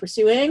wanting and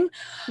pursuing,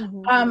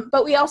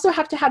 but we also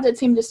have to have that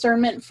same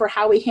discernment for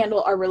how we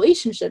handle our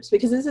relationships,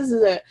 because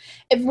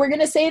if we're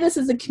going to say this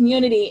is a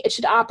community, it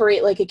should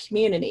operate like a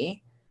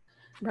community.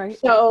 Right.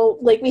 So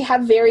like we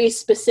have very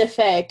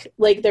specific,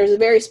 like there's a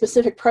very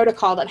specific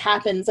protocol that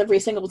happens every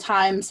single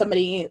time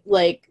somebody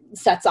like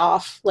sets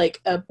off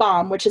like a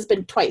bomb, which has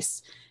been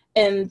twice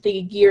in the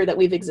year that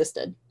we've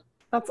existed.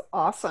 That's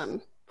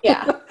awesome.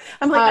 Yeah.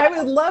 I'm like, I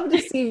would love to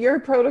see your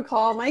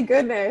protocol. My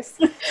goodness.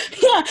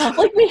 Yeah.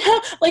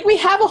 We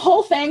have a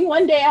whole thing.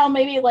 One day I'll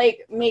maybe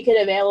like make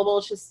it available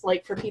just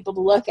like for people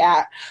to look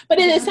at. But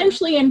it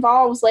essentially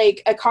involves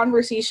like a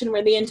conversation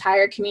where the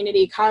entire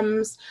community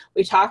comes.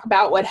 We talk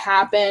about what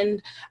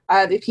happened.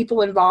 The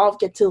people involved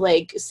get to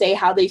like say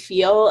how they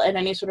feel and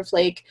any sort of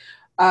like,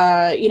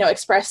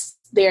 express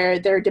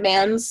their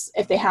demands,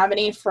 if they have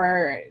any,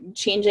 for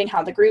changing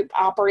how the group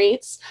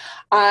operates.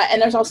 And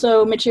there's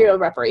also material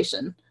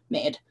reparation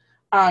made.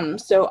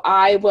 So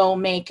I will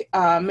make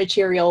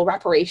material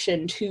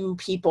reparation to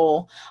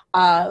people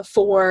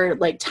for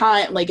like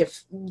time, like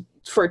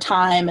for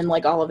time and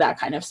like all of that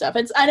kind of stuff.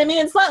 It's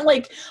not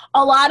like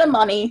a lot of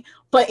money,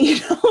 but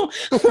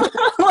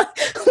like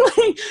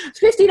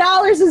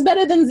 $50 is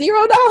better than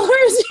 $0.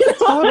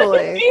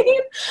 Totally.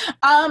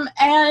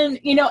 And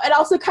it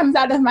also comes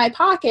out of my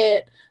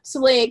pocket. So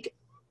like,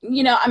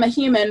 I'm a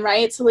human,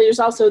 right? So there's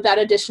also that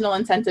additional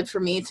incentive for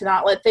me to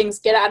not let things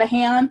get out of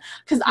hand,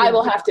 because I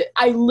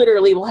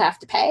literally will have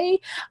to pay.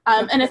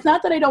 And it's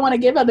not that I don't want to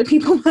give other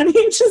people money.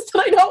 It's just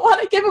that I don't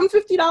want to give them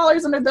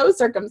 $50 under those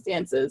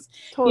circumstances,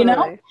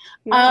 totally.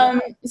 Yeah.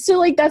 So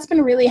like, that's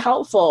been really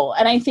helpful.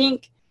 And I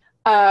think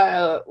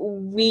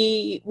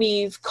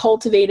we've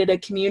cultivated a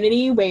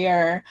community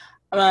where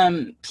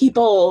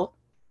people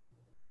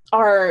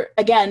are,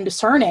 again,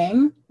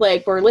 discerning,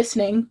 like we're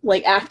listening,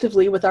 like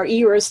actively with our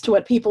ears to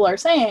what people are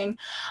saying.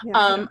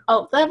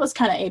 Oh, that was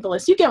kind of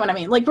ableist. You get what I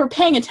mean? Like we're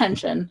paying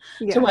attention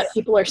to what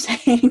people are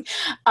saying.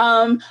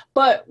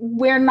 But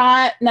we're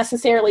not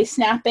necessarily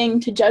snapping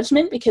to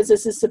judgment, because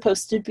this is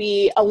supposed to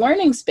be a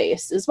learning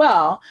space as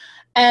well.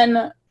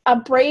 And a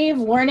brave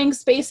learning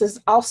space is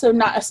also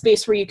not a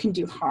space where you can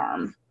do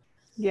harm.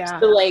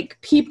 So like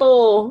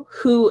people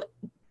who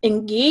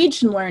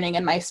engage in learning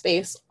in my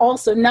space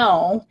also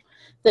know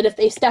that if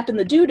they step in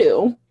the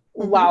doo-doo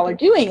while they're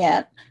doing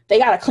it, they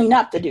got to clean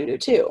up the doo-doo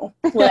too.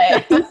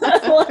 Like,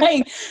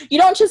 like you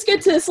don't just get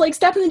to like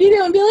step in the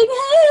doo-doo and be like,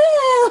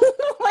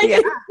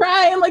 and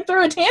cry and like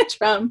throw a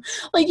tantrum.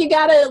 Like you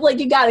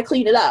gotta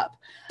clean it up.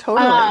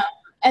 Totally.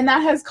 And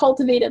that has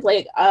cultivated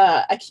like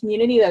a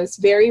community that is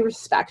very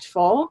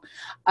respectful,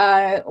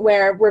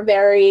 where we're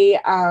very,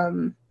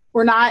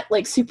 we're not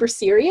like super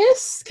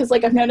serious, because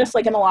like I've noticed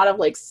like in a lot of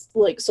like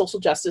social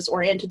justice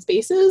oriented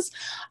spaces,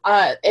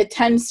 it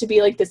tends to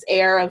be like this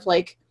air of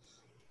like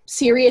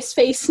serious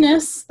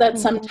faceness that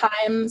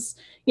sometimes,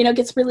 you know,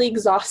 gets really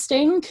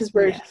exhausting, because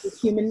we're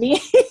just human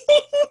beings.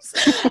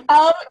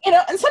 You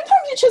know, and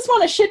sometimes you just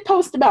want to shit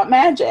post about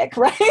magic,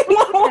 right?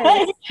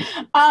 Like,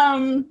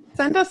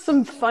 send us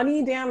some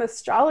funny damn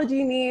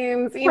astrology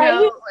memes, you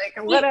know,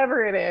 like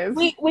whatever it is.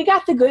 We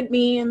got the good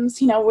memes,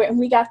 you know,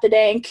 we got the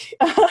dank,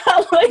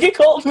 like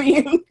occult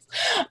memes,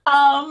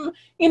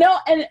 you know,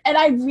 and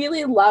I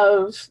really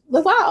love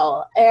the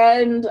WoW,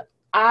 and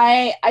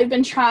I've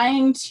been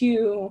trying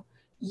to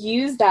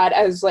use that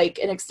as like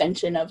an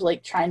extension of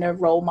like trying to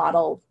role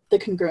model the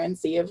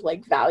congruency of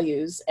like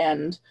values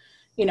and,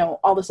 you know,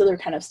 all this other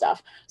kind of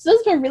stuff. So this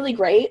has been really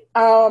great.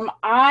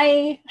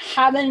 I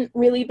haven't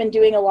really been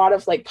doing a lot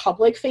of like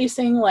public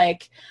facing,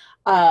 like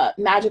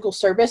magical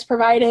service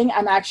providing.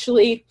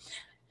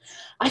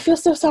 I feel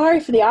so sorry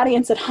for the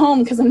audience at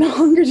home, because I'm no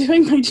longer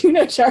doing my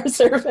Juno Jar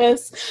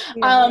service.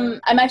 I'm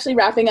actually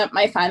wrapping up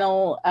my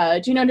final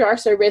Juno Jar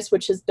service,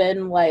 which has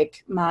been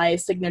like my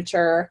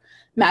signature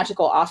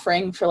magical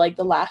offering for like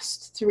the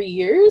last 3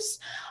 years,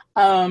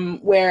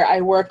 where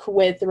I work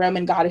with the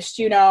Roman goddess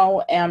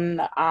Juno, and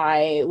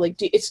I like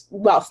it's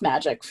wealth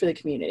magic for the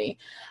community.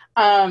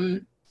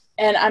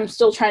 And I'm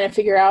still trying to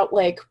figure out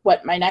like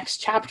what my next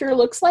chapter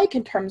looks like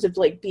in terms of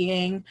like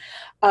being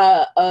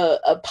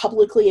a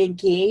publicly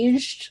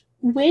engaged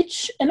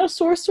witch and a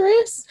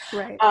sorceress,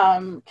 right?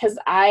 Because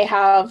I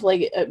have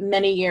like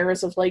many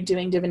years of like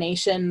doing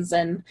divinations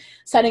and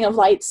setting of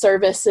light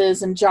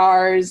services and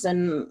jars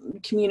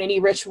and community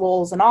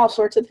rituals and all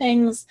sorts of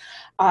things,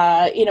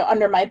 you know,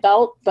 under my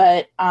belt.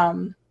 But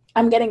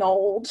I'm getting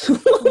old.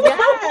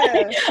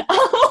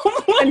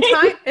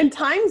 And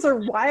times are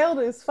wild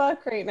as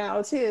fuck right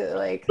now too.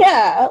 Like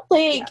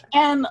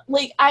and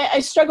like I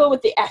struggle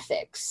with the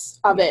ethics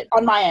of it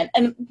on my end.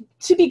 And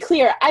to be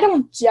clear, I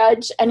don't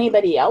judge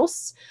anybody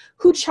else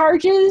who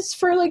charges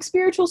for like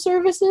spiritual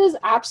services.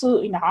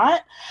 Absolutely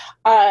not.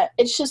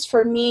 It's just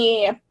for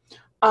me, you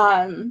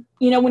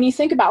know, when you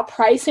think about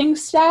pricing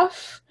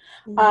stuff,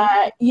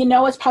 you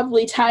know, it's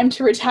probably time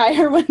to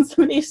retire when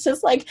somebody's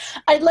just like,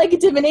 I'd like a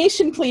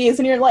divination, please.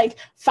 And you're like,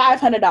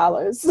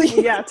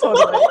 $500. Yeah,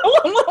 totally.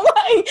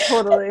 Like,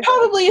 totally.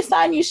 Probably a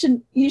sign you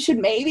should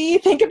maybe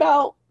think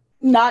about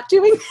not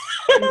doing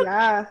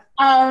that.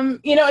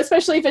 You know,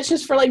 especially if it's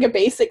just for like a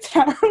basic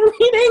tarot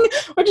reading,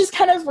 which is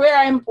kind of where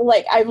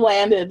I've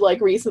landed like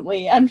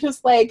recently. I'm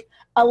just like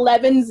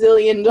 $11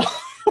 zillion.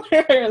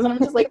 And I'm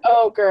just like,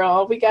 oh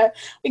girl, we got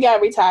to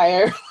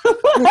retire.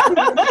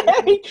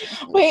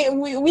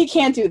 we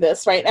can't do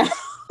this right now.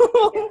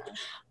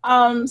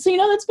 So, you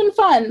know, that's been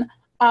fun.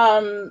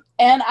 And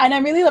I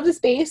really love the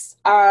space.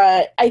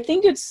 I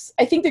think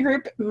the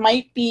group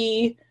might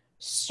be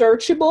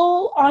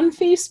searchable on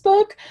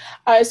Facebook.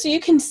 So you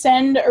can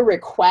send a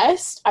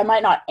request. I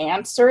might not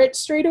answer it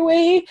straight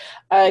away.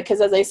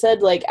 Cause as I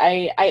said, like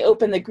I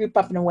open the group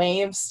up in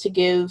waves to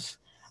give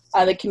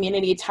the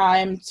community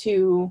time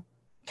to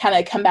kind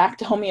of come back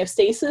to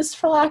homeostasis,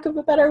 for lack of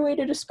a better way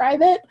to describe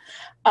it.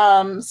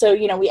 So,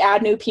 you know, we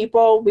add new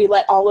people, we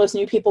let all those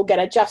new people get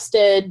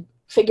adjusted,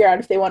 figure out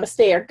if they want to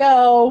stay or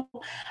go,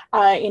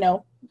 you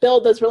know,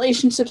 build those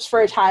relationships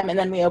for a time, and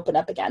then we open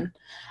up again.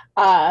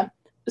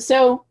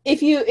 So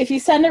if you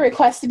send a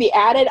request to be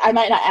added, I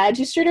might not add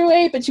you straight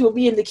away, but you will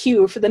be in the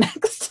queue for the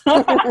next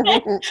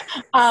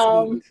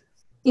time.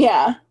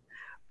 Yeah.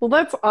 Well,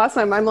 that's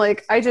awesome. I'm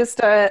like, I just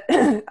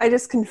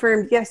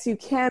confirmed, yes, you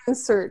can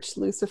search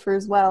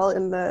Lucifer's Well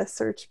in the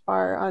search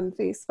bar on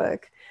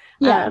Facebook.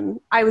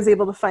 I was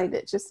able to find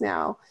it just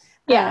now.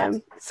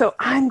 So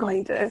I'm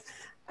going to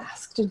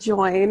ask to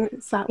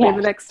join, so that way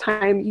the next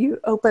time you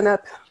open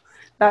up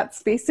that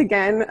space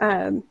again,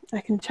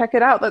 I can check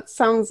it out. That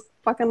sounds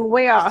fucking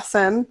way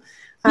awesome.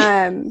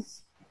 So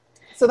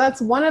that's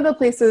one of the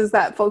places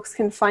that folks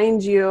can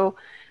find you.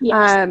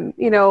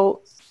 You know,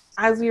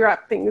 as we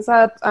wrap things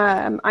up,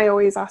 I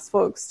always ask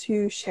folks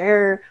to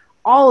share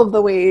all of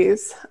the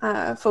ways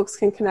folks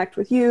can connect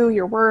with you,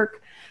 your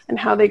work, and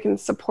how they can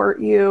support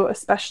you,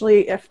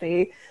 especially if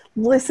they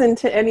listen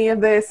to any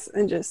of this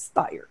and just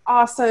thought you're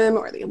awesome,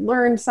 or they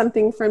learned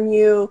something from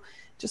you.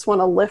 Just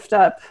want to lift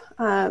up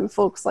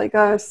folks like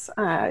us.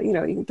 You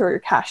can throw your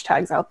cash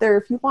tags out there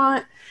if you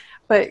want,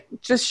 but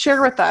just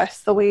share with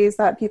us the ways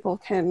that people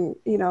can,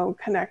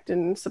 connect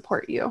and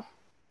support you.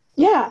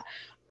 Yeah.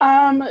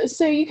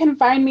 So you can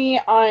find me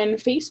on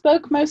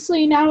Facebook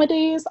mostly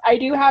nowadays. I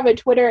do have a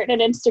Twitter and an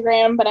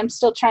Instagram, but I'm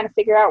still trying to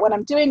figure out what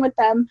I'm doing with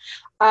them.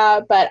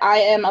 But I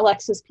am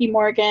Alexis P.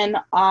 Morgan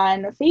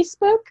on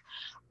Facebook.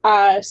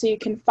 So you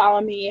can follow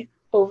me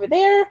over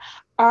there.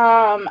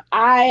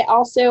 I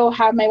also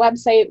have my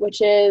website,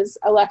 which is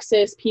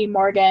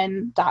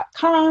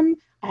alexispmorgan.com.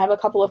 I have a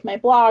couple of my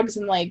blogs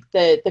and like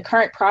the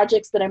current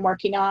projects that I'm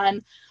working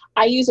on.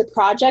 I use a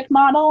project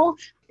model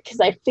because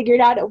I figured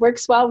out it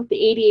works well with the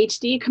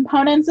ADHD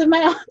components of my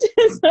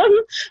autism.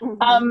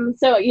 Mm-hmm.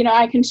 So,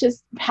 I can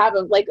just have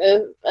a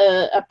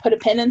put a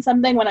pin in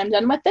something when I'm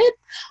done with it.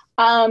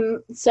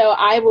 So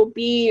I will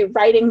be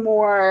writing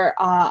more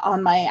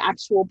on my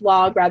actual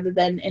blog rather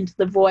than Into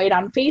the Void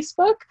on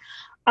Facebook.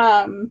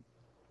 So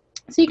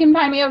you can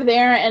find me over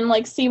there and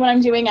like see what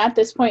I'm doing at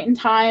this point in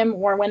time,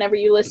 or whenever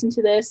you listen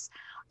to this.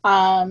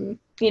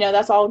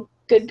 That's all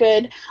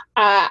good.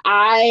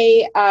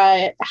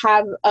 I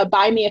have a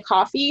Buy Me a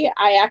Coffee.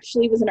 I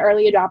actually was an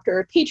early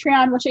adopter of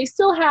Patreon, which I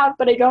still have,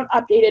 but I don't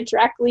update it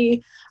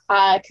directly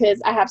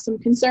because I have some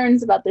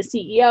concerns about the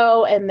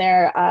CEO and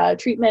their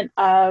treatment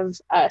of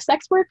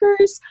sex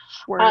workers.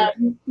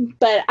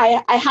 But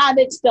I have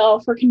it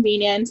still for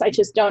convenience. I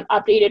just don't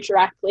update it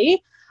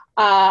directly.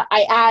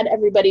 I add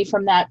everybody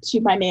from that to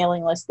my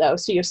mailing list, though,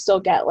 so you still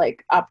get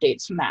like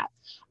updates from that.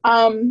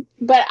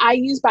 But I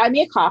use Buy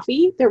Me a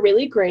Coffee. They're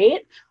really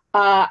great.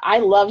 I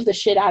love the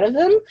shit out of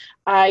them.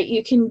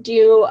 You can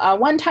do a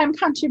one-time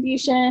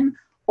contribution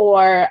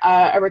or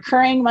a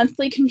recurring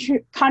monthly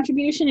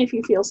contribution if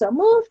you feel so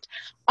moved,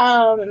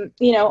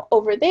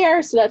 over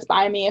there. So that's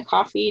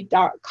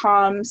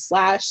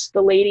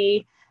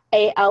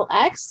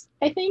buymeacoffee.com/thelady_ALX,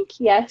 I think.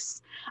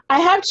 Yes. I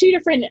have 2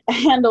 different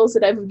handles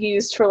that I've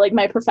used for like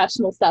my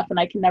professional stuff, and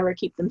I can never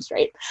keep them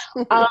straight.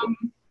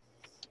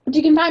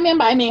 You can find me on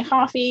Buy Me a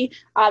Coffee.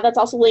 That's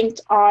also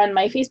linked on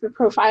my Facebook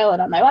profile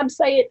and on my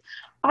website.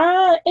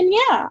 And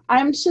yeah,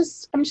 I'm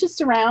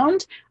just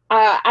around.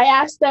 I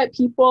ask that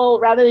people,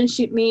 rather than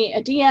shoot me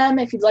a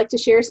DM, if you'd like to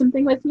share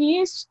something with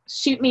me,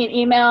 shoot me an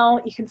email.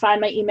 You can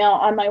find my email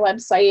on my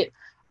website,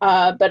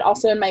 but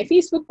also in my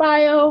Facebook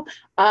bio.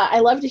 I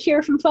love to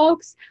hear from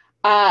folks.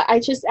 I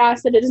just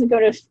ask that it doesn't go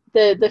to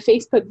the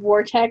Facebook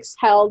vortex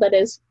hell that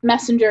is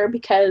Messenger,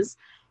 because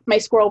my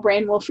squirrel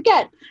brain will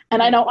forget,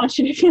 and I don't want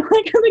you to feel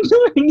like I'm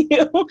ignoring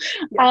you.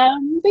 Yeah.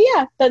 But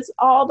yeah, that's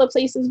all the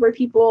places where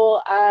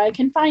people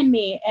can find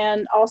me,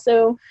 and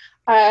also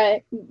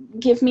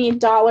give me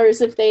dollars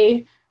if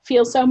they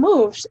feel so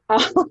moved.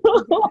 I'm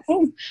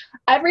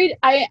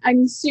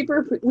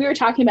super, we were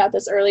talking about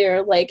this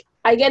earlier, like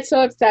I get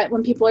so upset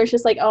when people are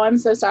just like, oh, I'm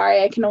so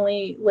sorry, I can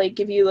only like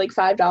give you like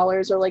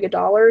 $5 or like $1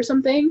 or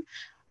something.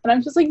 And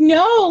I'm just like,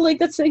 no, like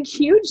that's a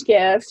huge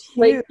gift. Huge.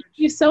 Like, thank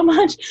you so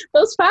much.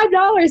 Those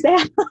 $5, they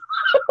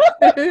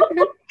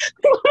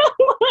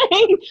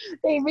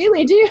they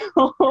really do.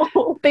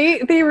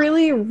 They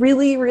really,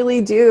 really,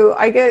 really do.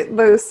 I get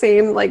those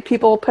same, like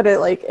people put it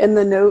like in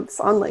the notes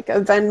on like a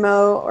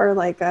Venmo or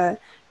like a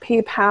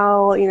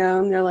PayPal,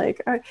 and they're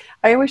like,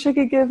 I wish I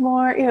could give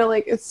more,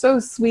 like it's so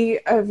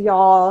sweet of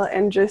y'all.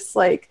 And just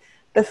like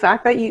the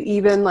fact that you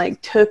even like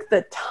took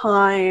the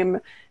time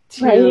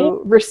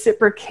to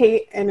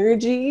reciprocate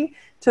energy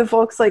to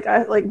folks like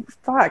us, like,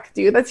 fuck,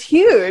 dude, that's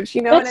huge,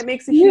 and it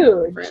makes a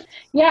huge difference.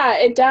 Yeah,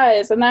 it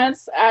does. And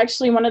that's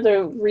actually one of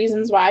the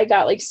reasons why I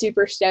got like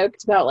super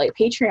stoked about like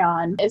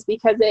Patreon, is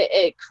because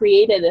it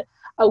created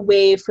a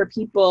way for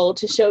people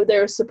to show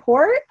their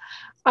support.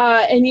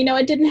 And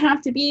it didn't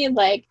have to be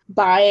like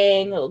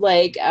buying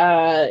like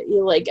a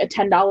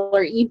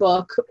 $10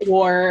 ebook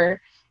or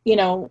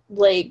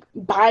like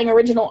buying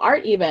original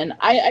art even.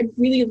 I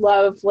really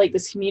love like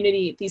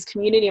these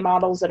community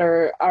models that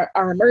are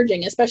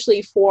emerging,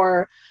 especially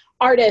for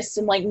artists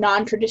and like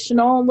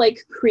non-traditional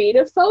like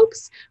creative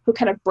folks who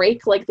kind of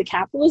break like the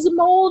capitalism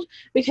mold,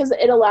 because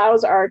it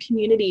allows our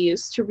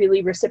communities to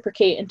really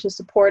reciprocate and to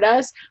support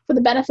us for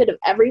the benefit of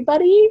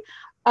everybody,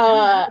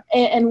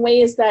 in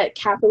ways that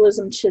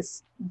capitalism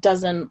just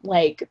doesn't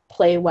like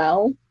play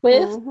well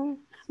with. Mm-hmm.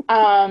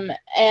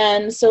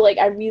 And so like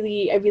I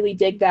really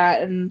dig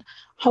that, and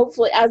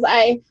hopefully as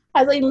I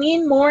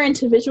lean more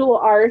into visual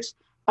art,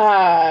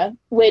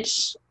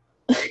 which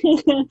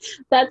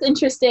that's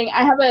interesting.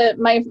 I have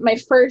my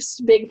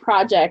first big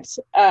project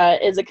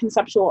is a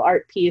conceptual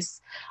art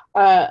piece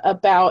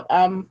about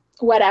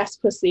wet ass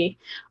pussy,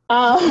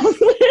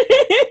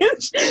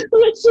 which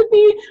should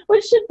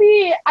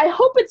be, I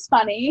hope it's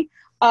funny,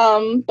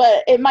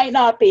 but it might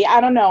not be. I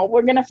don't know.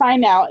 We're gonna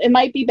find out. It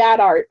might be bad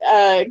art.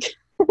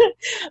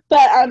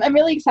 But I'm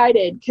really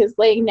excited because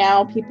like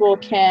now people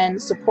can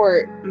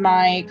support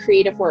my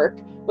creative work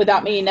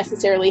without me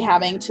necessarily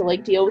having to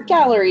like deal with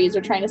galleries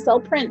or trying to sell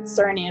prints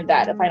or any of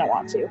that if I don't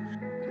want to.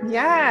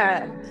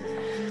 Yeah.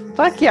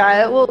 Fuck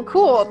yeah. Well,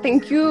 cool.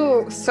 Thank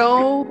you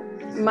so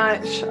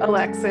much,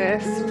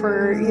 Alexis,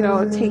 for,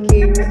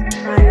 taking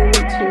time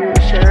to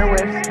share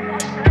with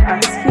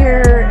us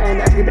here and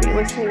everybody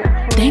listening at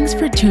home. Thanks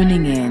for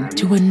tuning in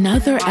to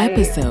another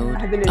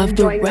episode of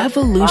the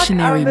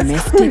Revolutionary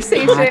Mystic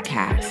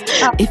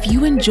Podcast. If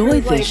you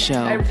enjoyed this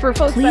show,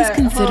 please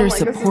consider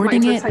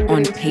supporting it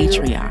on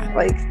Patreon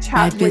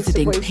by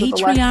visiting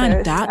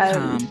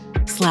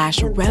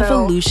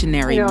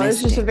patreon.com/revolutionarymystic.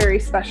 It's just a very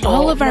special,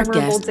 all of our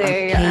guests are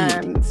day,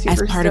 paid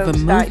as part of a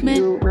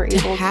movement to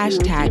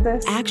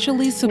hashtag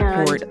actually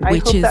support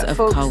witches of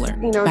color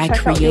by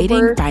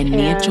creating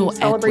financial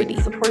equity.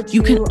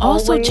 You can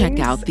also check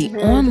out the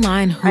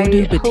online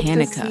Hoodoo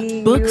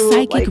Botanica book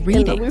psychic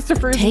reading,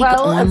 take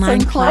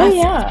online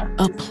classes,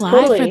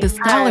 apply for the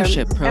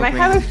scholarship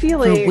program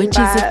for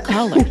witches of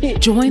color,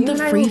 join the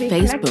free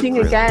Facebook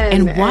group,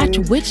 and watch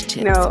witch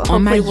tips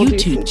on my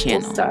YouTube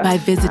channel by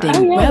visiting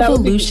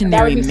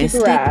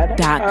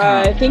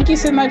revolutionarymystic.com. Thank you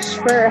so much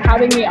for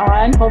having me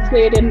on.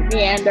 Hopefully I didn't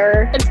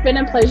meander. It's been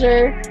a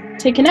pleasure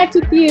to connect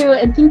with you,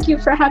 and thank you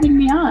for having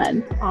me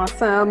on.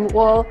 Awesome.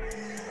 Well,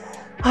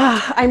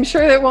 I'm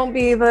sure it won't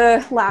be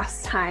the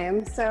last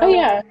time. So. Oh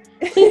yeah,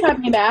 please have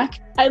me back.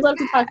 I'd love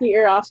to talk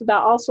your ear off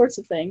about all sorts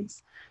of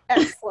things.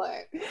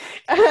 Excellent.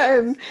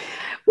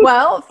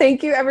 Well,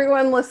 thank you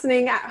everyone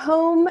listening at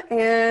home,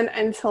 and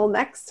until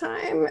next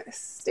time,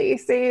 stay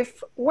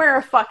safe, wear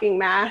a fucking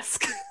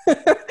mask,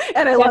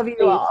 and I love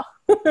you all.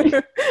 All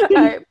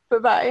right,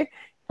 bye-bye.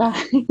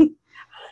 Bye.